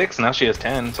have 6, now she has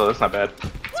 10, so that's not bad.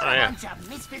 What Oh, a yeah. bunch of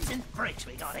misfits and freaks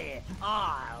we got here.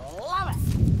 I love it.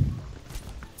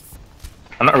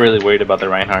 I'm not really worried about the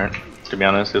Reinhardt, to be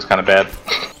honest. It was kind of bad.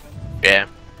 Yeah.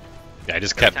 Yeah, I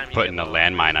just Every kept time you putting the get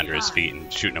landmine under his feet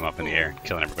and shooting him up in the air,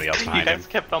 killing everybody else You behind him. guys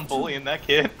kept on bullying that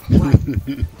kid.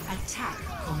 1. Attack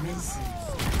commencing.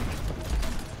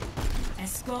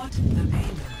 Escort the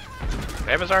payload.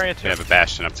 They have a Zarya We too. have a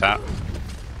Bastion up top.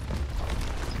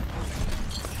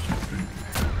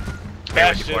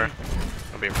 Bastion.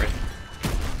 I'll be afraid.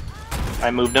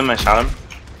 I moved him, I shot him.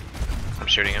 I'm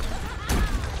shooting him.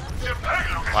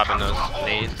 Lobbing those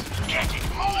nades.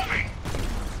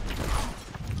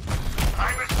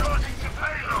 I'm resorting to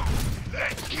payload.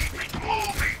 Let's keep it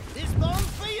moving. This bomb's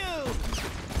for you.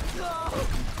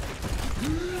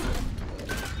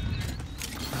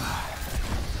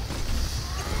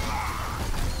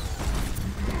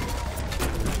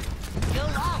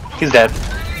 He's dead.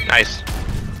 Nice.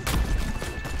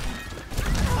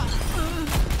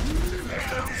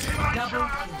 Double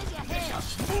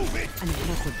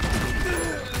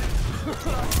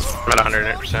I'm at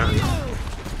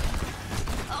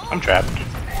 100%. I'm trapped.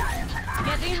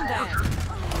 get in there.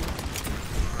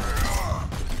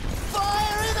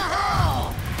 Fire in the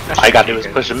hole. All I gotta do is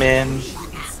push him in.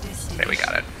 Okay, we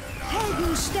got it.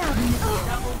 Helden sterben nicht.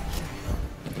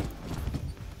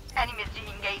 Enemy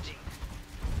engaging.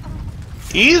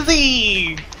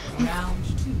 Easy! Round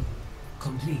 2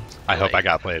 complete. I hope I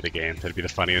got play of the game. That'd be the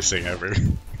funniest thing ever.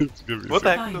 What the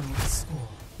heck? Final score.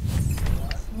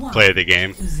 1 Play of the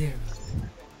game. to 0.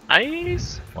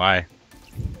 Nice. Why?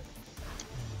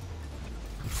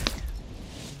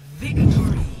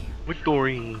 Victory.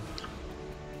 Victory.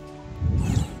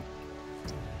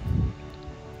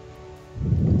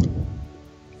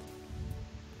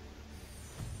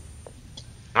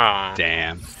 Aw.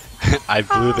 Damn. I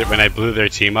blew when I blew their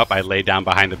team up, I laid down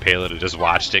behind the payload and just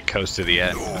watched it coast to the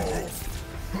end.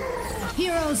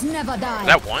 Heroes never die. Is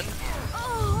that one?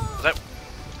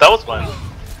 That was one.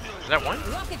 Is that one?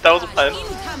 Rocket That was a barrage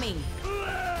plan. incoming.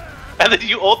 And then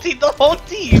you ultied the whole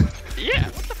team! Yeah.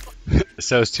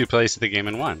 So it's 2 plays to the game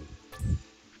in 1.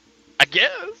 I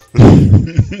guess.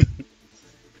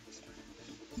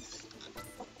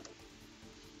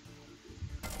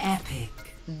 Epic.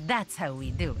 That's how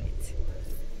we do it.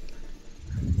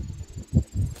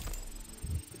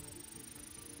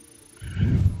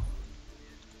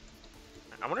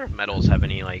 I wonder if medals have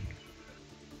any like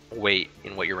weight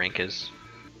in what your rank is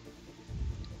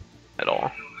at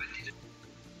all.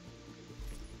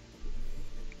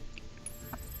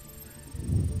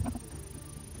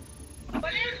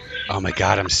 Oh my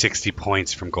god, I'm 60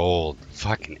 points from gold.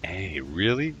 Fucking A,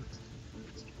 really?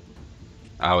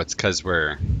 Oh, it's because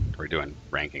we're doing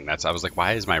ranking. I was like,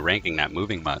 why is my ranking not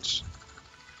moving much?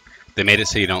 They made it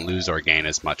so you don't lose or gain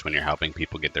as much when you're helping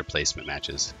people get their placement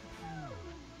matches.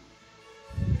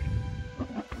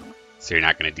 So you're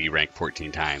not going to D-rank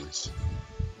 14 times.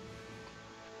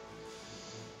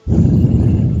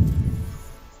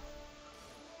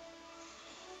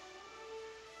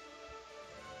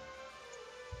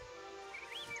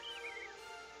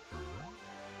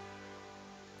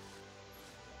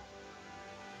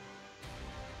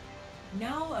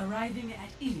 Now arriving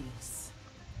at Ilios.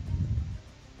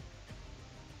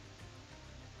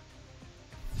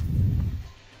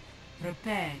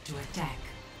 Prepare to attack.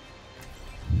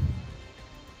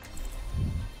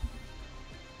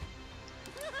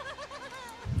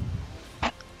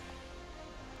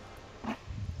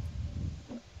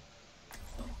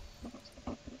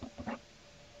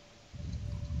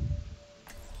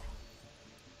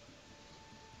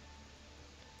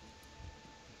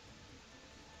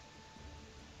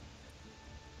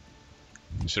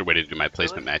 I should have waited to do my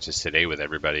placement matches today with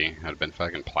everybody. I'd have been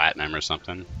fucking platinum or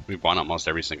something. We've won almost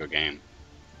every single game.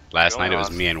 Last night it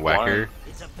was me and Wecker.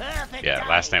 Yeah,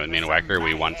 last night with me and Wecker,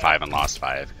 we won 5 and lost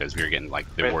 5 because we were getting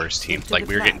like the worst team. Like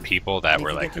we were getting people that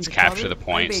were like, let's capture the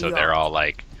point, so they're all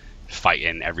like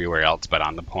fighting everywhere else but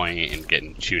on the point and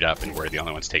getting chewed up, and we're the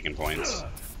only ones taking points.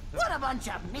 What a bunch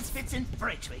of misfits and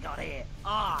freaks we got here.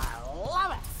 I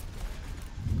love it.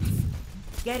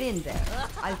 Get in there.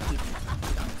 I'll keep you.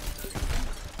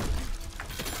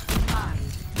 5,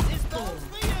 4,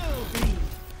 3,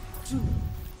 2,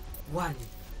 1.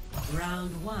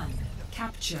 Round 1.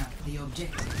 Capture the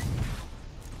objective.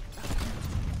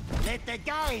 Let the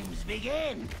games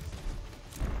begin.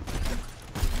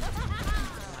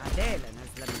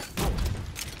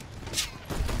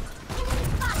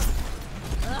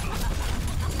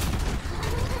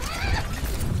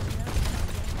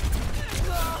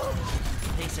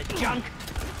 Piece of junk.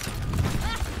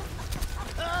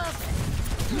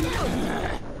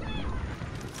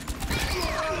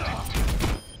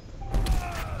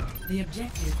 The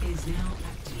objective is now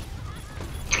active.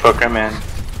 Poker man.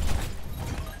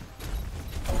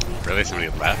 Really, somebody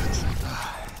left?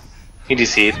 He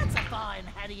DC'd. That's a fine.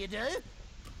 How do you do?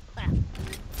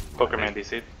 Poker man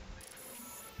DC'd.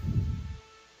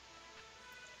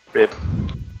 Rip.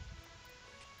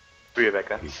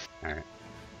 Rebecca. Alright.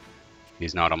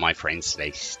 He's not on my friends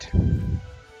list.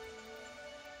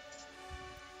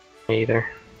 Me either.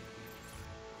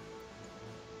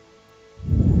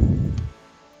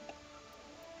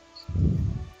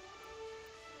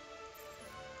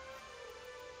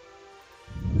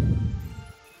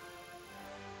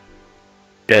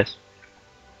 Yes.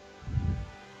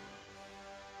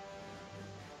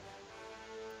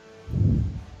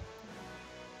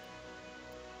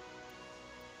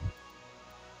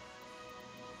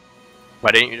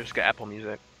 Why didn't you just get Apple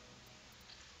Music?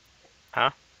 Huh?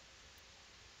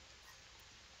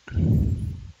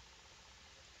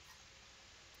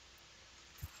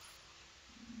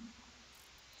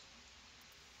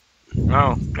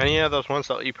 Oh, any of those ones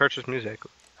that you purchase music.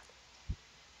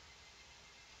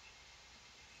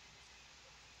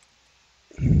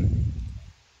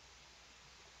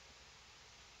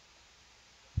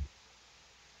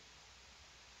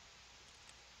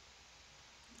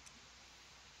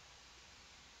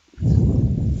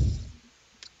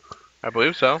 I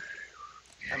believe so.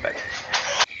 I'm back.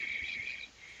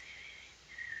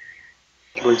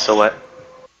 I believe so what?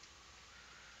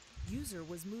 User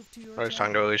was moved to your Alright, it's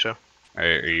time to go, Alicia.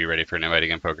 Alright, are you ready for an invite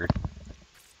again, Poker?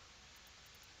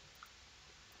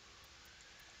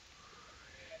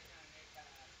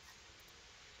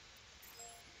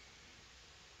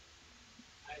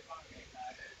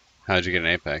 How'd you get an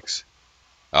Apex?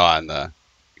 Oh, on the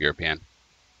European.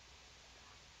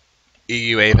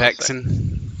 EU Apexing.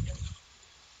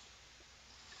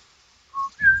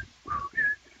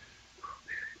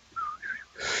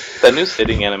 That new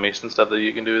sitting animation stuff that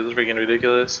you can do is freaking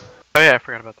ridiculous. Oh yeah, I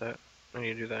forgot about that. I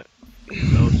need to do that.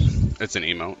 It's an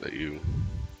emote that you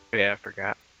Yeah, I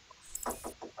forgot.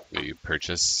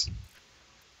 purchase.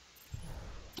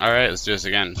 Alright, let's do this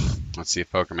again. Let's see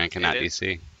if Pokerman cannot It is.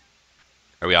 DC.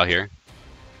 Are we all here?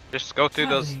 Just go through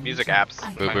those music apps.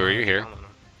 Boo Boo, are you here?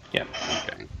 Yeah.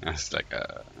 Okay. That's like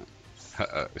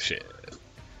shit.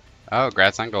 Oh,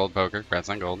 grats on gold, Poker. Grats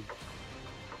on gold.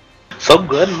 So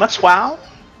good, much wow.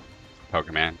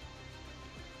 Pokerman.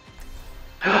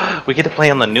 We get to play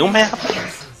on the new map?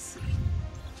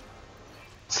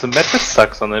 Symmetra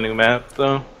sucks on the new map,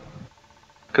 though.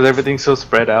 Because everything's so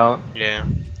spread out. Yeah.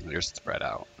 You're spread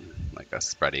out. Like a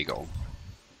spread eagle.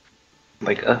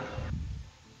 Like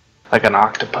an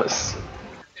octopus.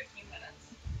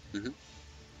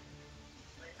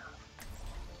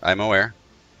 I'm aware.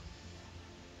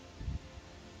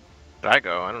 Did I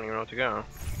go? I don't even know what to go.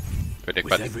 Predict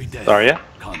With button. every day Sorry, yeah?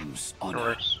 comes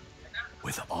honor.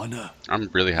 With honor, I'm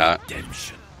really hot.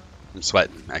 redemption. I'm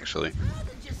sweating, actually.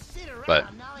 But,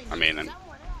 I mean,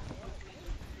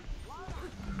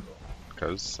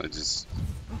 because I just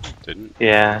didn't.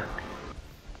 Yeah.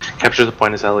 Capture the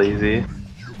point is hella easy.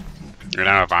 You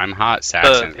know, if I'm hot,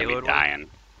 Saxon's gonna be dying.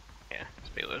 Yeah, it's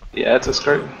payload. Yeah, it's a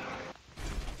skirt.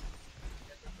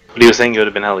 But he was saying it would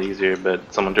have been hella easier,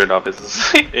 but someone turned off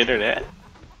his internet.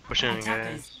 Push in,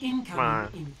 guys. Come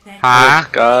on. Huh? Oh,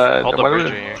 God. Hold the Why bridge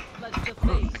would- here.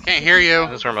 I can't hear you.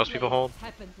 This is where most people hold.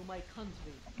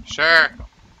 Sure.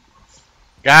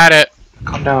 Got it.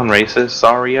 Calm down, racist.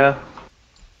 Sorry, yeah.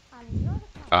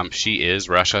 She is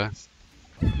Russia.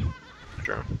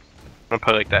 Sure. I'm gonna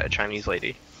play like that Chinese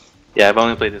lady. Yeah, I've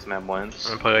only played this map once.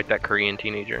 I'm gonna play like that Korean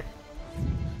teenager.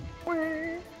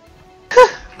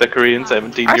 The Korean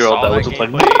 17-year-old that was just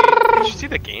like. Did you see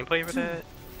the gameplay for that?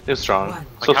 It was strong. Like,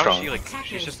 So how is strong. she like?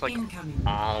 She's just like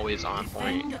always on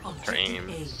point. Her aim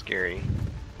is scary.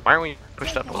 Why aren't we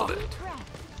pushed up a little bit?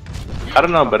 I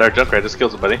don't know, but our Junkrat just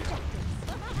kills a buddy.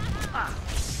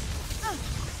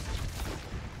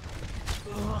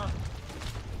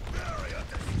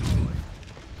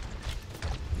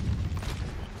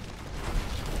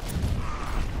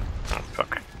 Oh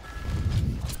fuck.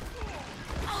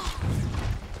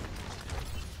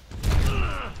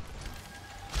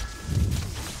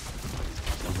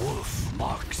 The wolf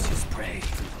marks his prey.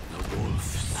 The wolf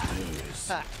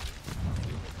stirs.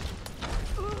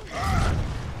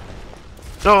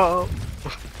 No.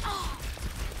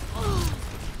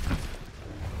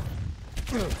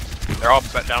 They're all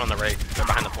down on the right. They're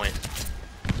behind the point.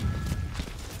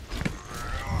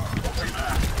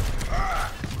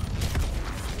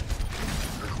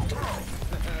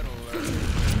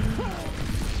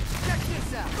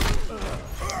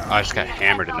 I just got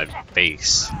hammered in the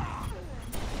face.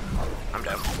 I'm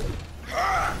down.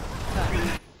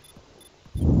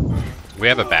 We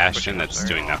have a bastion that's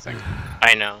doing nothing.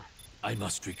 I know. I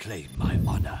must reclaim my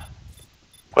honor.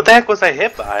 What the heck was I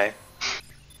hit by?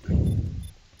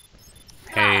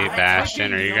 Hey,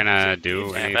 Bastion, are you gonna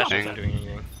do Yeah, Bastion's anything? not doing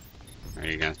anything. Or are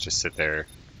you gonna just sit there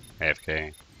AFK?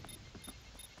 I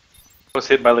was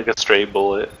hit by like a stray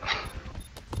bullet.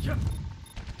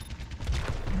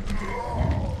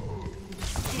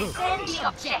 Defend the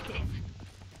objective.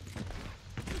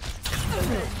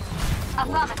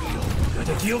 Affirmative.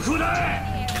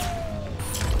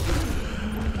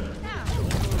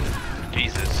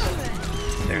 Jesus.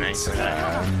 They're nice.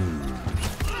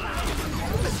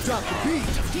 Drop the beat.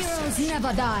 Heroes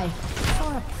never die.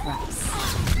 For a price.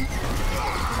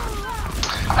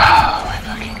 Oh my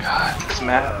fucking god. This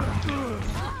map.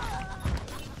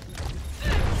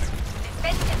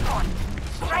 Defensive point.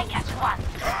 Strike at one.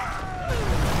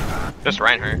 Just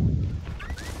Reinhardt.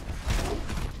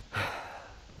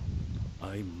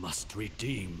 I must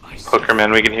redeem myself. Hooker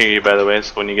man, we can hear you by the way,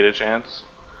 so when you get a chance.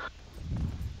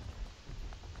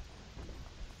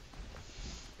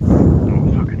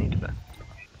 Oh fuck, I need that.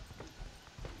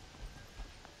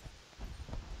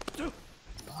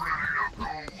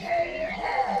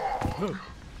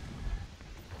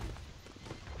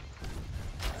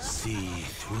 See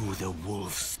through the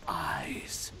wolf's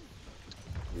eyes.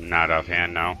 Not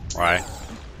offhand, no. Why?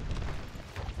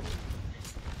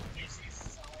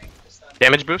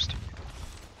 Damage boost?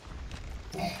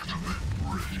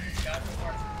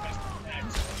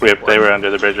 They were under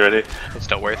the bridge already. It's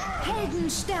still worth. Helden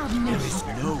sterben nicht.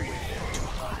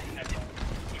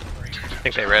 I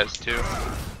think they res too.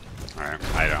 Alright,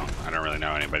 I don't really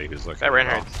know anybody who's looking. That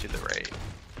Reinhardt's to the right.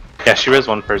 Yeah, she was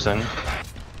one person.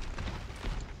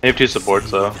 They have two supports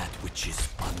though. That which is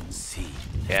unseen.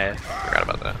 Yeah, I forgot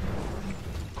about that.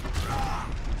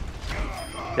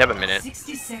 They have a minute.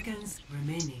 60 seconds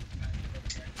remaining.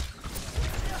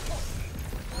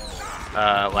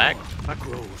 Lag?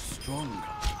 Grow stronger.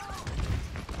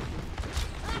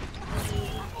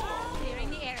 Clearing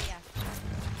the area.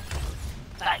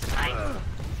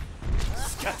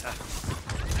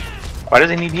 Why does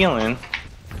he need healing?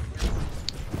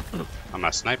 I'm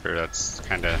a sniper, that's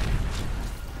kinda...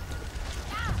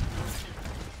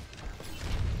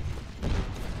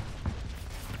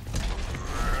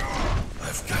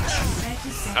 I've got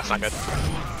you. That's not good.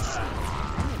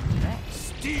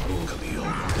 Heroes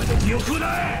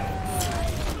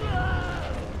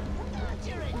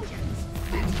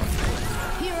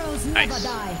never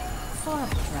die. For a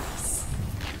price.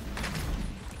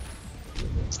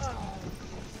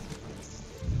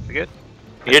 We good?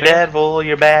 You're dead, Vol.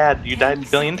 You're bad. You died a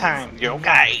billion times. You're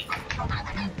okay.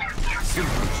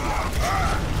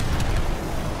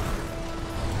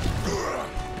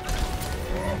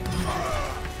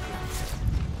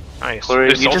 Nice. Corey,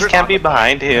 There's you just soldiers can't on be the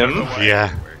behind him.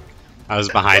 Yeah. I was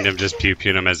behind him, just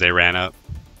pew-pewing him as they ran up.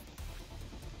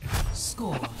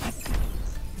 Score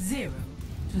 0-0.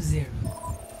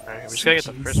 Alright, we just gotta get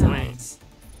the first point.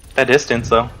 That distance,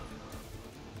 though.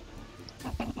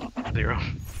 0.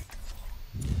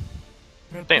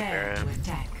 Damn,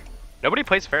 Pharah. Nobody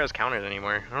plays Pharah's counters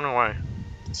anymore. I don't know why.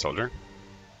 Soldier?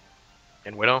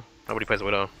 And Widow? Nobody plays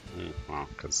Widow. Well,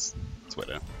 because it's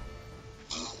Widow.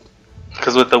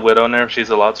 Because with the Widow nerf, she's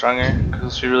a lot stronger.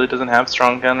 Because she really doesn't have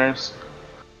strong counters.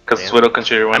 Because Widow can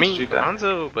shoot her once I mean, she dies.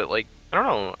 Hanzo, but like, I don't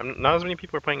know. Not as many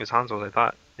people are playing as Hanzo as I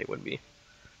thought they would be.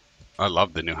 I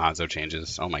love the new Hanzo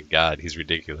changes. Oh my god, he's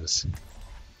ridiculous.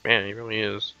 Man, he really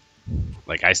is.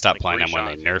 Like, I stopped Like, playing him when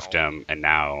they nerfed him, and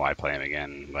now I play him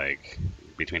again. Like,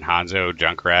 between Hanzo,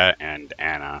 Junkrat, and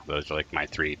Anna, those are like my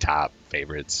 3 top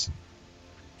favorites.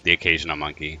 The occasional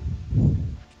monkey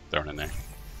thrown in there.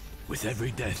 With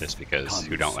every death, just because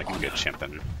who don't like a good honor.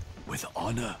 chimpin'. With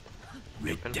honor,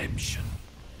 redemption.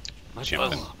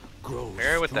 Chimpin'.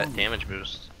 Pharah with that damage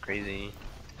boost, crazy.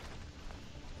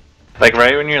 Like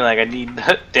right when you're like, I need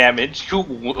damage,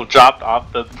 you dropped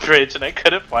off the bridge and I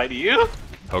couldn't fly to you.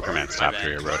 Pokerman's top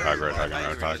 3 are Roadhog, Roadhog,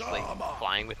 and Just Roadhog. like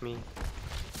flying with me.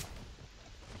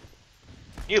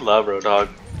 You love Roadhog.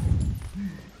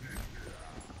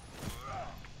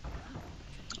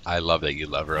 I love that you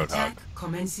love Roadhog.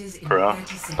 Commences in Bro, 30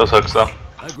 seconds. those hooks though.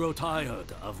 I grow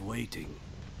tired of waiting.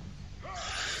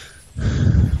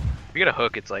 If you get a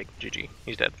hook, it's like GG.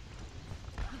 He's dead.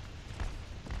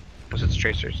 Unless it's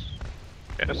Tracers.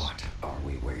 Yes. What are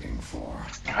we waiting for?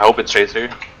 I hope it's Tracer.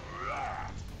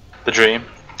 The dream.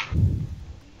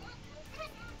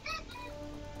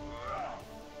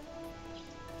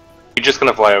 You're just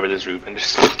gonna fly over this roof and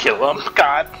just kill him.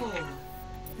 God. 4,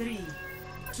 3,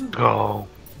 2, Go.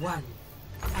 1.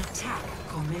 Attack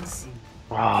commencing.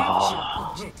 Oh.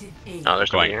 Capture objective A. Oh,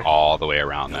 there's Going here. all the way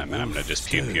around them, and I'm gonna just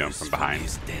pew-pew him from behind.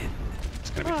 It's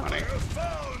gonna be funny.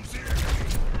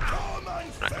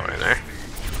 Not going in there.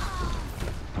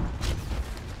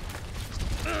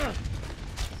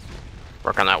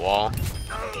 Work on that wall.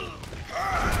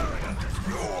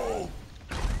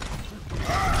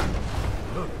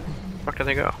 Where did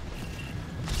they go?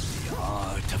 The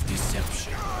art of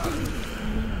deception.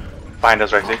 Find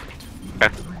us, Rexy.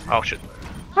 Okay. Oh shit.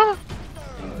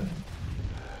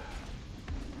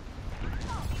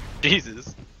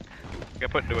 Jesus.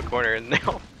 Got put into a corner and they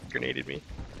all grenaded me.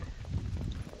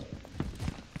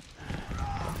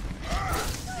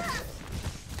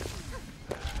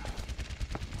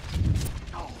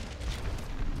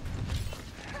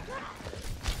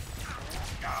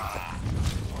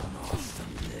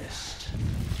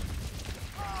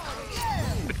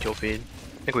 Good kill feed.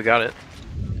 I think we got it.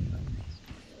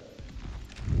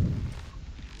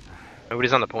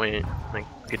 Nobody's on the point. Like,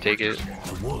 we could take it.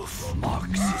 The wolf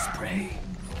marks his prey.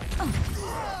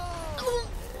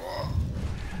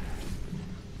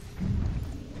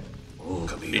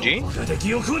 GG?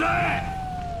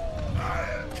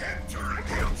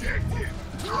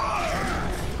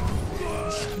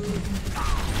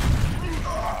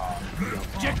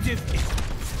 Objective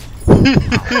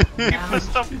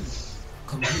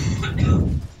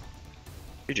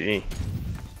GG.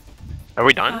 Are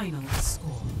we done? Final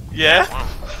score. Yeah.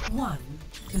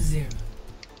 1-0.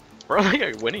 We're on like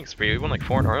a winning spree. We won like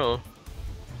 4 in a row.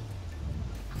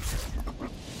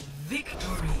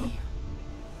 Victory.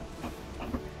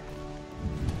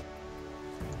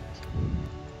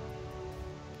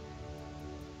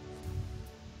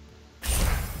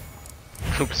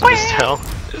 Oops, I missed hell.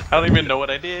 I don't even know what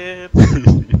I did.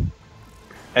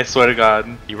 I swear to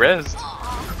God. You rezzed.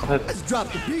 Let's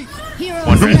drop the beat.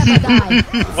 Heroes never die.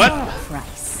 What? For a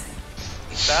price.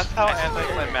 That's how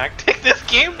anticlimactic this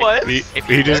game was.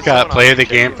 We just got play of the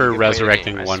game for you can play the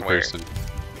resurrecting game, I one swear. person.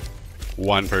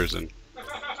 One person.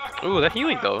 Ooh, that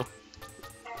healing though.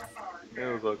 It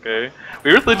was okay.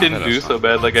 We really didn't That do was so fun.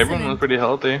 bad. Like everyone was pretty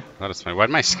healthy. That is funny. Why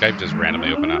did my Skype just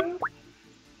randomly open up?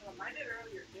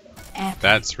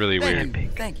 That's really weird.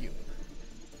 Thank you.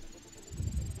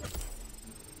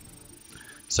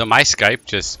 So my Skype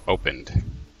just opened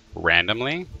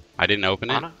randomly. I didn't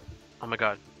open it. Anna? Oh my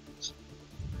god.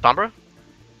 Sombra?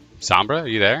 Sombra, are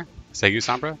you there? Segu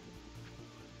Sombra?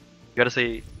 gotta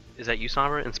say, is that you,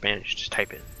 Sombra? In Spanish, just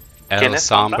type it. El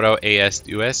Sombro es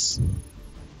US.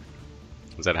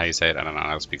 Is that how you say it? I don't know. I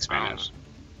don't speak Spanish.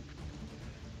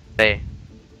 Say.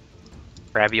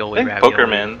 Ravioli, I think ravioli.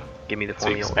 Pokerman Give me the speaks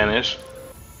formula. Spanish.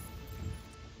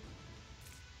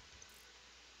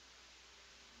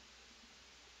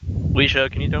 Alicia,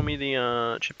 can you tell me the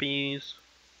chippies?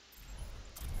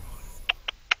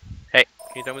 Hey,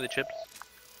 can you tell me the chips?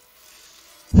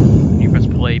 Can you press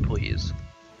play, please?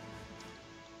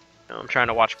 No, I'm trying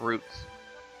to watch Roots.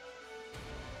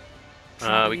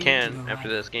 We can after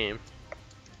this game.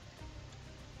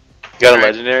 You got a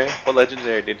legendary? What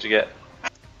legendary did you get?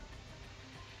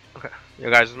 Okay,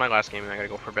 yo guys, this is my last game and I gotta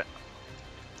go for a bit.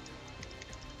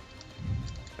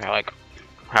 I got like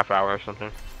half hour or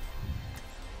something.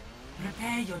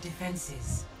 Prepare your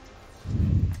defenses.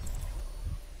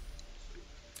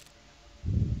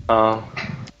 Oh.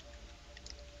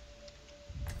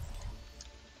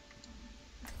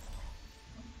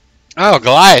 Oh,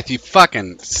 Goliath, you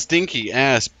fucking stinky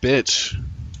ass bitch.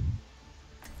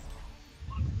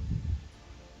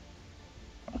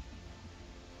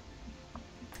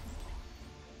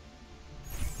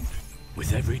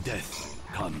 With every death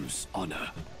comes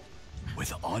honor.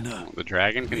 With honor, the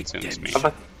dragon consumes me.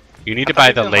 About, You need to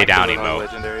buy the lay down emote.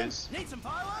 Legendaries. Need some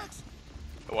fireworks?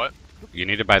 What? You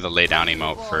need to buy the lay down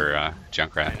emote for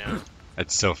Junkrat. I know.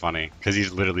 It's so funny because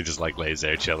he's literally just like lays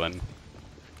there chilling.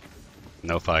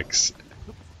 No fucks.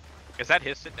 Is that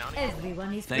his sit down?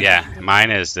 Everyone is Yeah,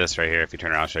 mine is this right here. If you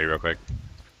turn around, I'll show you real quick.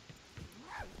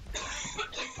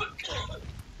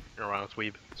 You're around, it's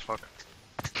weeb. It's fuck.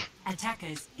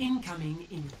 Attackers incoming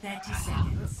in 30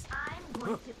 seconds. I'm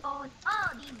going to own all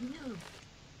these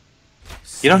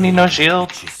noobs. You don't need no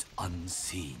shield. which is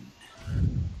unseen.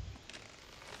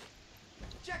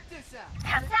 Check this out.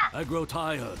 Thumbs up. I grow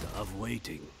tired of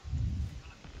waiting.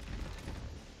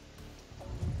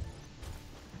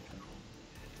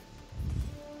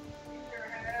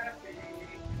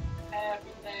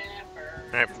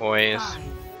 Alright, boys.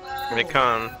 Here they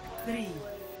come. 3,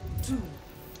 2,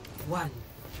 1.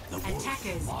 The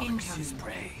Attackers wolf marks incoming. his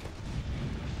prey.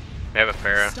 We have a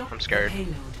Pharah. Stop I'm scared. the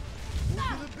payload.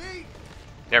 Move to the beat.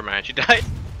 Never mind, she died.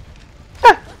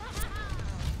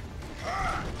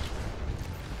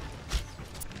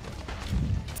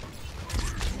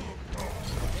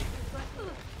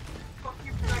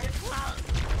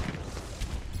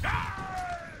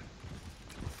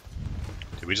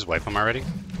 Did we just wipe him already?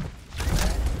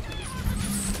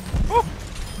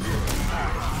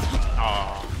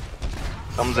 Oh.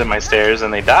 Someone's in my stairs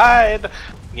and they died.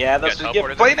 Yeah, that's got just get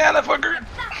teleported played down the fucker.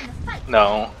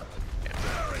 No.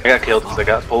 I got killed because I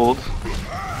got pulled.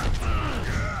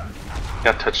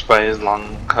 Got touched by his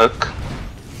long hook.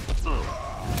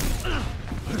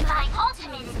 My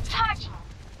ultimate is charging.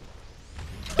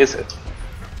 Is it?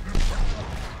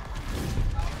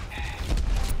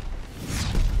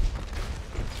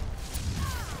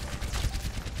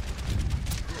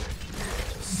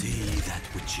 See that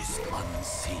which is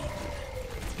unseen.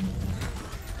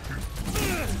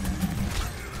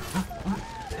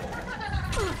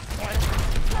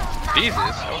 Jesus,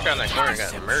 I walked around that corner and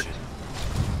got murked.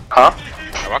 Huh?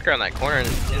 I walked around that corner and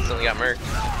instantly got murked.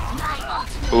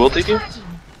 Who ulted you?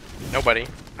 Nobody.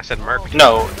 I said murked.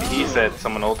 No, he said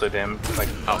someone ulted him. Like,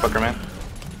 oh, fucker man.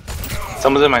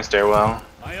 Someone's in my stairwell.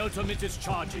 My ultimate is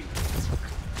charging.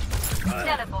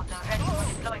 Teleporter ready for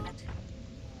deployment.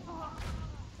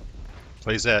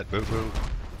 Plays that. Boo boo.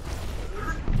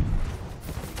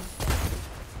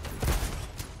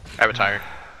 I have a tire.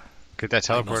 Get that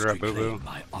teleporter up, boo boo.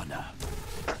 My honor.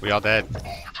 We all dead.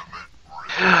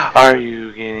 Are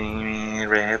you getting me,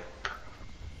 Rip?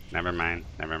 Never mind.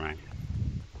 Never mind.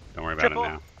 Don't worry about Triple. it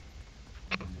now.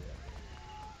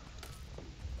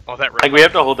 Oh, that Like, we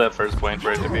have to hold that first point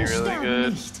for it to be really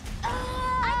good.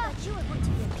 I thought you were going to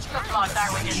be Looks like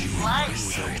Darwin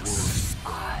is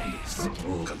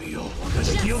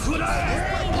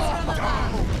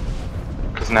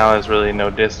Because now there's really no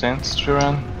distance to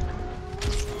run.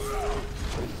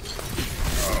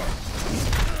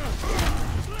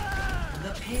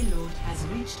 The payload has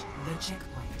reached the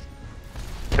checkpoint.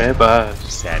 Okay, bye.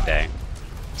 Sad day.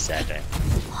 Sad day.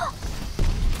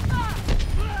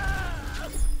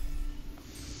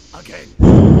 Again.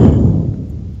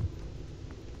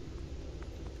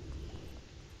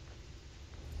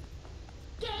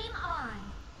 game on.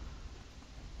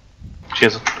 She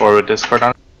has a forward Discord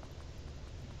on.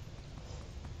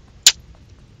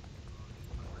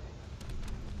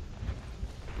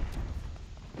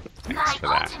 Thanks for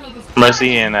that.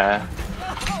 Mercy and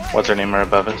what's her name are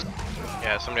above us.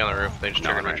 Yeah, somebody on the roof. They just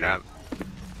triggered my trap.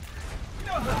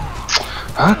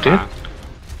 Huh, dude?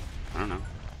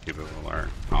 People are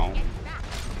home.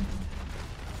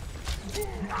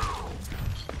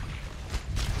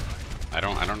 I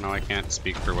don't know. I can't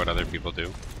speak for what other people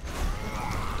do.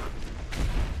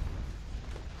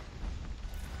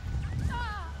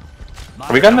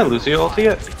 Have we gotten a Lucio ulti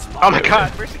yet? Oh my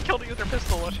god, Mercy killed me with her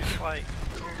pistol while she's flying.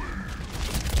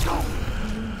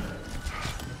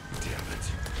 Damn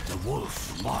it. The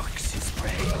wolf marks his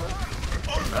prey.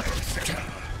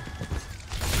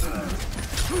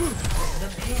 The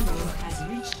payload has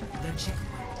reached the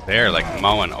checkpoint. They're like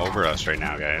mowing over us right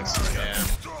now, guys. Yeah.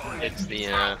 It's the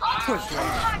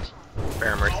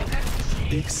Fair Mercy.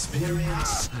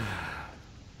 Experience.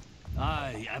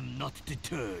 I am not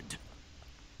deterred.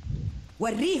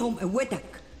 My ultimate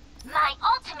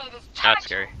is That's charged.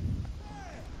 scary.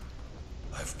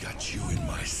 I've got you in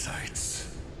my sights.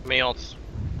 Me ults.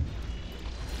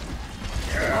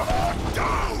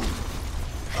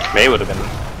 May would have been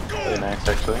really nice,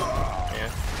 actually.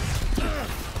 Yeah.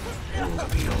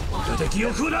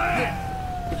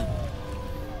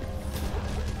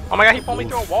 Oh my god, he pulled me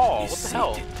through a wall. What the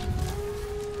hell?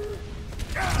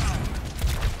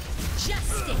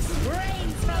 Justice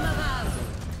reigns from above.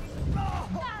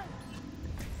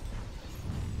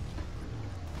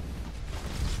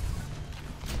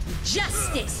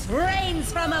 Justice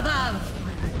reigns from above.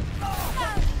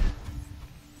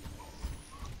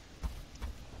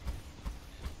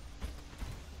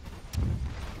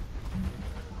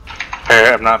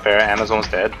 Fair, I'm not fair. Anna's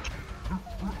almost dead.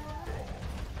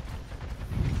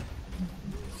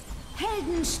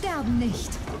 Helden sterben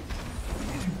nicht.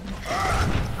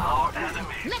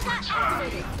 Mecha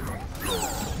activated.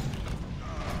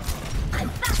 I'm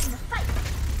back in the fight.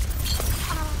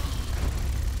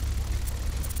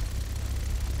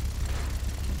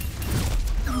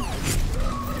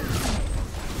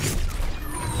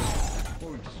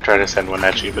 Tried to send one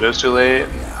at you, but it was too late.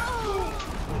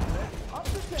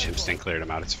 Chimston cleared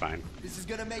him out. It's fine. This is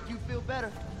gonna make you feel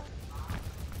better.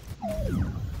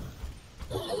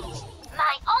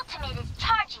 My ultimate is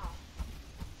charging.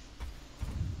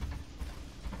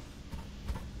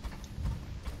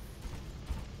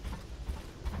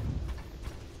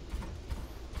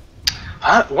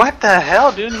 Huh? What the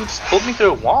hell, dude? You just pulled me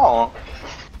through a wall.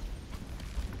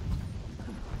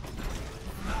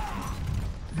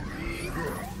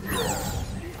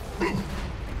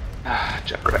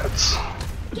 Junkrat's.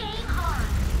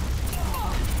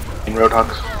 In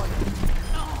Roadhogs.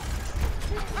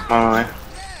 Come on, my way.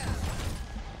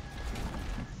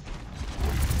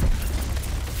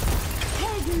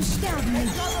 Helden sterben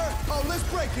nicht. Oh, let's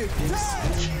break it.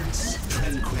 Experience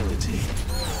tranquility.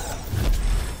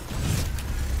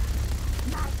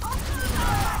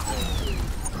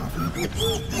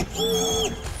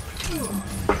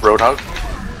 Roadhog.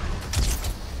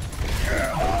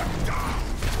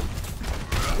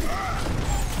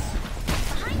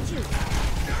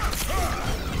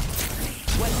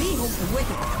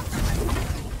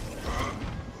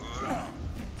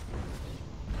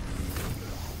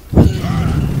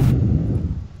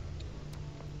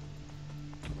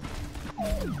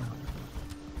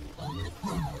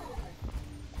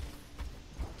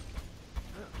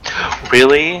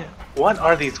 Really? What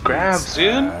are these grabs,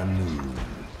 dude?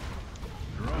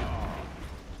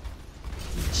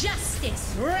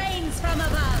 Justice reigns from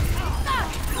above.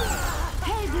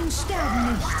 Helden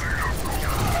sterben nicht.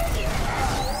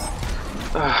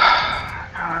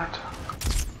 God.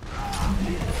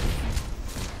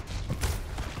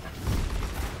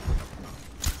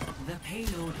 The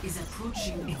payload is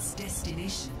approaching its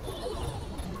destination.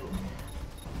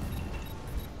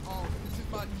 Oh, this is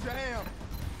my jam.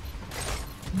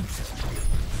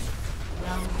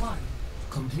 Round 1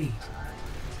 complete.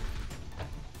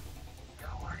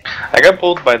 I got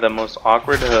pulled by the most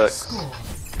awkward hooks. Score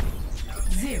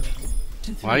 0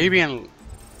 to 3. Why are you being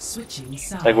Switching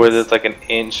sides. Like where there's like an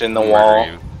inch in the Where wall.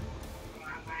 are you?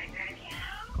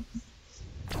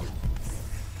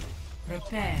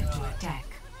 Prepare to attack.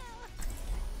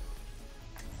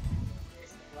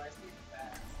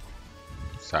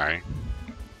 Sorry.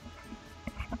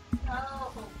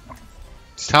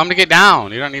 Just tell him to get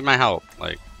down. You don't need my help.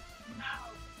 Like,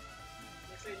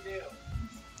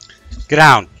 get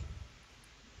down.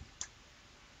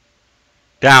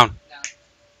 Down.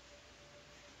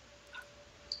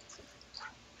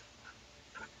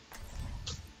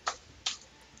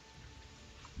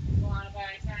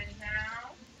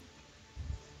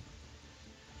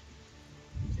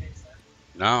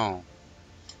 No.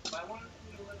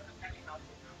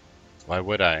 Why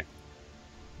would I?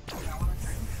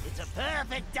 It's a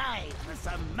perfect day for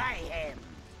some mayhem.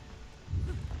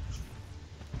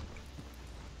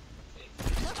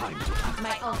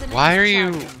 My ultimate Why is are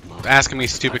you charging. asking me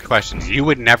stupid questions? You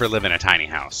would never live in a tiny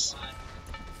house.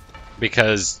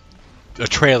 Because a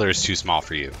trailer is too small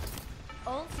for you.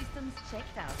 All systems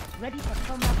checked out. Ready for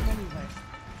combat maneuvers.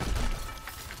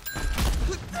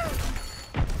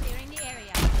 Clearing the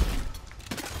area.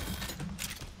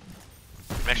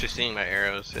 I'm actually seeing my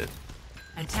arrows hit.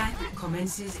 Attack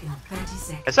commences in 30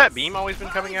 seconds. Has that beam always been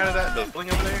coming out of that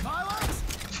building over there?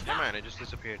 Never mind, it just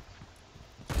disappeared.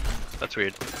 That's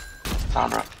weird.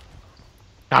 Sombra.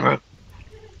 Sombra.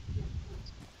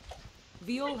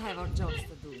 We all have our jobs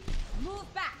to do.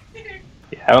 Move back.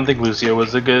 Yeah, I don't think Lucio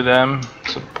was a good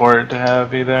support to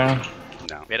have either.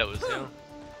 No. Yeah, that was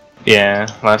Yeah,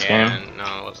 last game.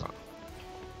 No, it wasn't.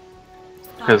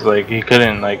 Because like he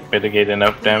couldn't like mitigate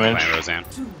enough damage. Playing Roseanne.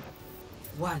 2,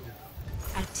 1.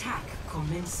 Attack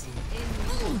commencing.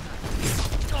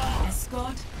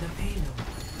 Escort the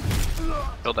payload.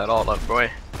 Build that all up, boy.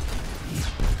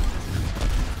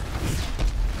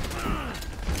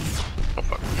 Oh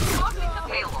fuck.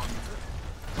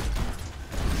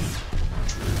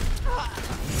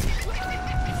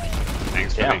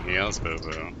 Thanks for Yeah. the heals, boo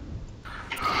boo.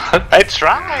 I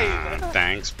tried!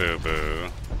 Thanks, boo boo.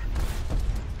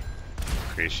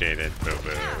 Appreciate it, boo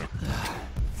boo.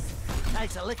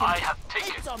 Thanks a licking. I have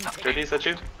taken It's on the Dirty, is that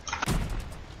you?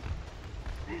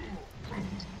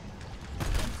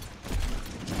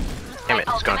 Damn it,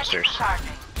 it's going upstairs.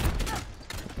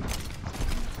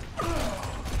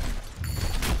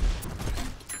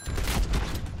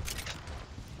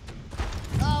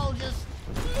 Oh, just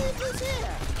leave this here.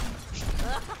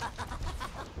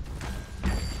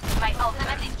 My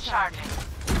ultimate is charging.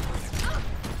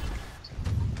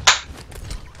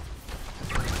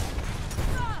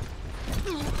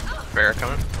 Bear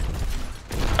coming.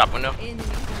 Top window.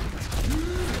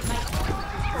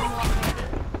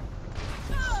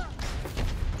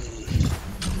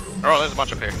 Oh, there's a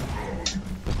bunch up here.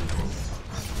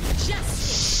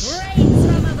 Rains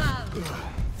from above.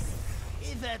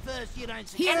 If at first you don't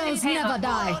Heroes never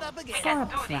die. Load up again. For a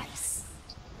price.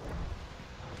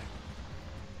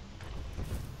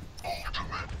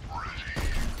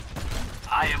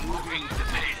 I am moving the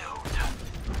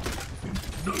payload.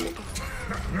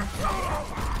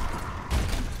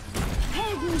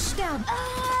 Helden sterben.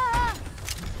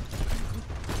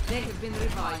 They have been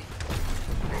revived.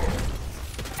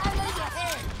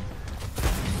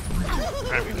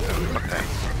 Okay.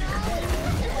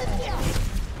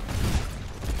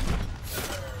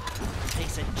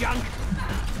 Piece of junk.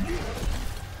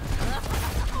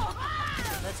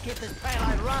 Let's get this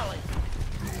payload rolling.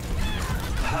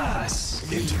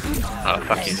 Oh,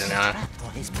 fuck, he's in there.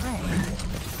 For his prey.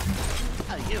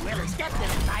 Oh, you really stepped in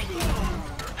it, lady.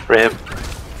 Rip.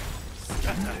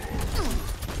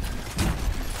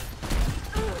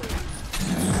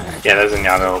 Yeah, there's a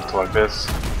Zenyatta looked like this.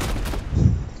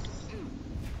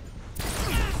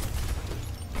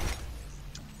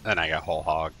 Then I got whole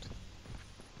hogged.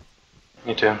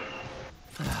 Me too.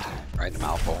 Right in the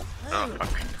mouthful. Oh,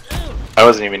 fuck. I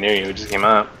wasn't even near you, it just came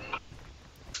up.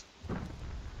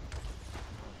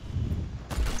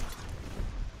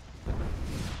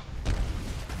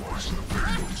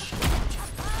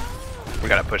 We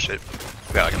gotta push it.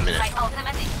 We got like a minute. My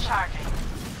ultimate is charging.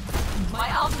 My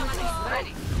ultimate is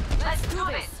ready. Let's do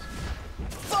this.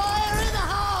 Fire in the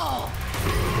hole!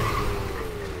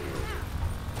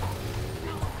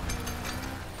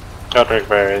 Got wrecked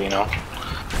by, you know.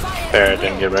 Fair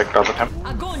didn't get wrecked all the time.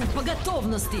 Огонь по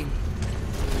готовности.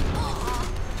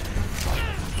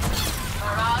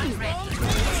 Morale ready.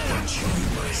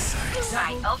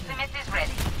 My ultimate is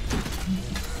ready.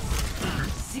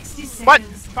 60 seconds. What?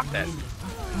 Fuck that.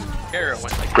 Arrow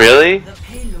went like Really? The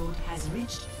payload has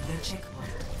reached the checkpoint.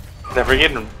 Never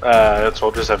getting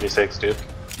Soldier 76, dude.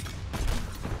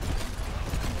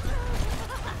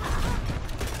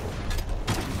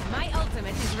 My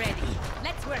ultimate is ready.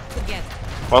 Let's work together.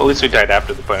 Well, at least we died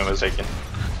after the point was taken.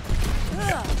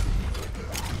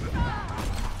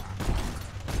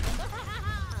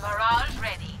 Morale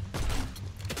ready.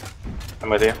 I'm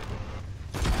with you.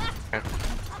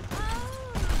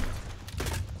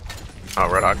 oh,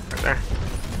 Red Hawk right there.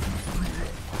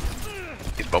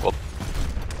 He's bubbled.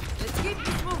 Let's keep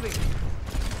this moving.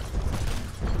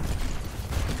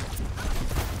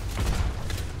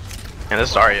 And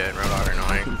this Zarya and Red Hawk are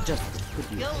annoying.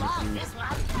 You'll love this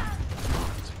one.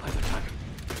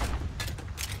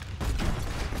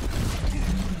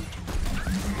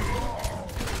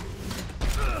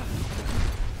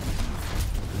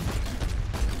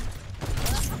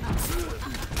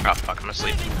 Oh fuck, I'm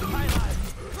asleep.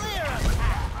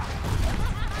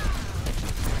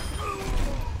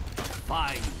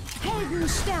 Fine. Helden Hey,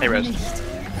 sterben Rez.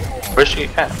 nicht. Where's she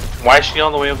at? Why is she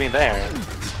all the way over there?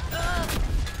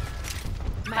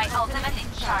 My ultimate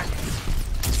is charged.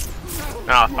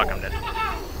 Oh, fuck, I'm dead.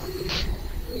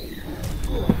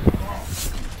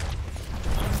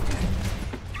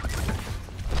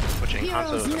 Switching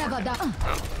Heroes consoles. never die.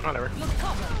 Oh, whatever.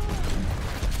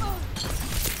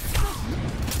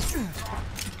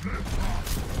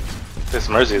 This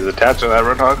Mercy is attached to that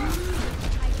Roadhog.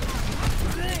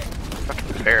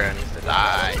 Fucking Pharah needs to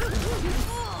die.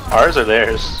 Ours or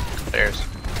theirs? Theirs.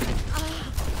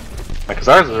 Because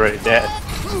ours is already dead.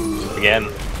 Again.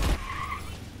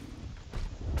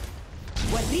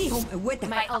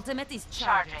 My ultimate is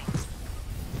charging.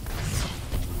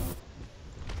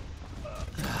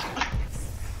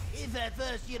 If at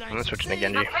first you don't I'm switching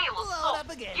again, succeed, G. blow it up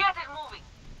again. Get it moving.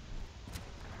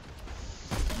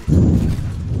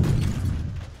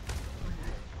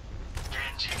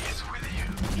 Genji is with you.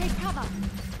 Take cover.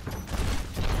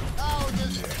 Oh,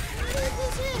 just leave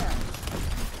this here.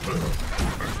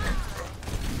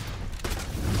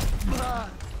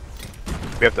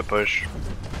 We have to push.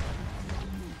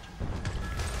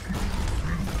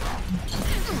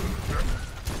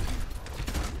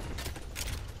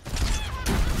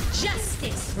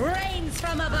 Justice reigns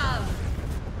from above.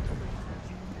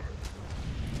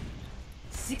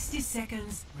 60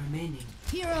 seconds remaining.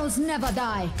 Heroes never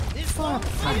die.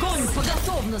 Огонь по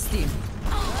готовности.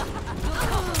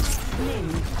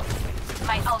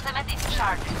 My ultimate is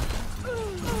charged.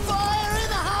 Fire in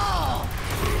the hole!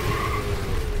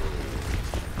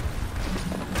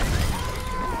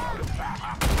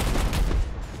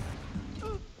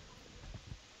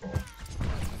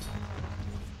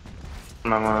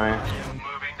 My.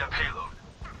 Moving the payload.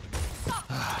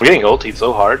 We're getting ultied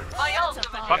so hard. My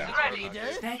ultimate is ready.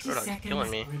 30 Roadhog's seconds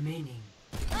killing me. remaining.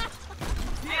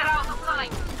 We're out of time.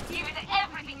 Give it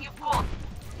everything you've got.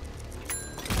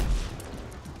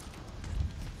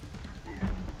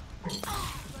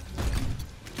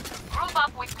 Group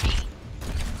up with me.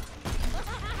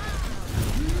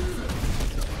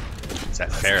 It's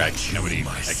that fair. I can't really do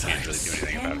anything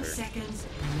 10 about her. seconds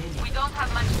remaining. We don't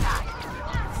have much time.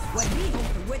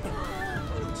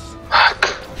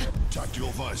 Tactical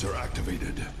visor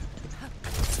activated.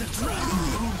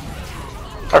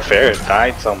 Our Ferret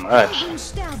died so much.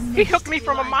 He hooked me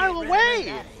from a mile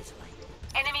away!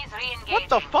 Enemies re-engaging. What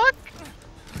the fuck?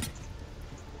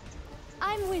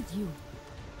 I'm with you.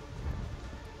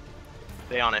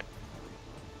 Stay on it.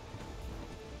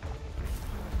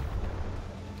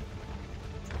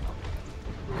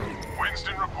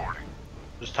 Winston reporting.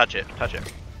 Just touch it. Touch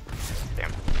it.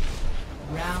 Damn.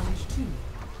 Round 2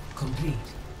 complete.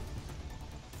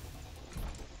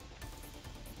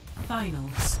 Final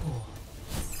score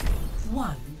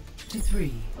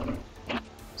 1-3.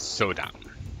 So down.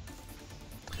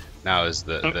 Now is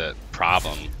the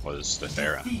problem was the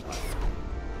Pharaoh. The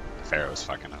Pharaoh was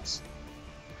fucking us.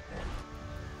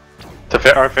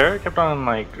 Our Ferret kept on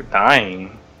like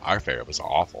dying. Our Pharaoh was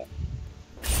awful.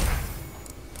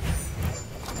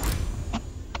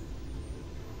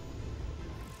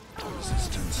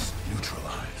 Resistance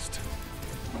neutralized.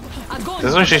 This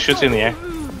is when she shoots you in the air.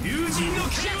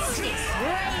 Justice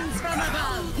reigns from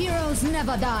above. Heroes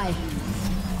never die.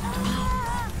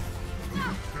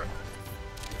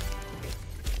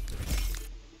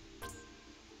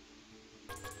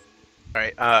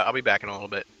 Alright, I'll be back in a little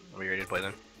bit. I'll be ready to play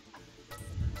then.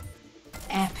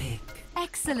 Epic.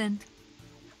 Excellent.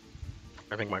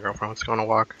 I think my girlfriend wants to go on a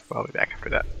walk, but I'll be back after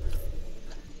that.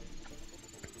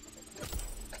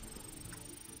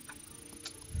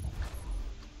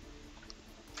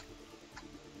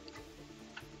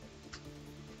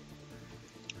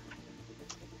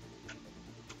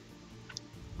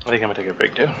 I think I'm gonna take a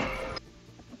break too.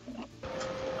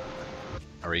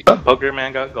 Alright. Oh, Poker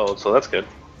Man got gold, so that's good.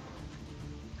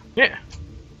 Yeah.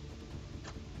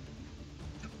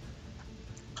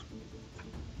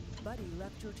 Buddy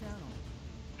left your channel.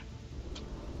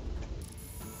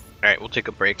 Alright, we'll take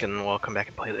a break and we'll come back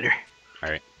and play later.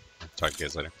 Alright. Talk to you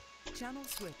guys later. Channel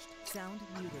switched. Sound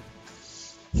muted.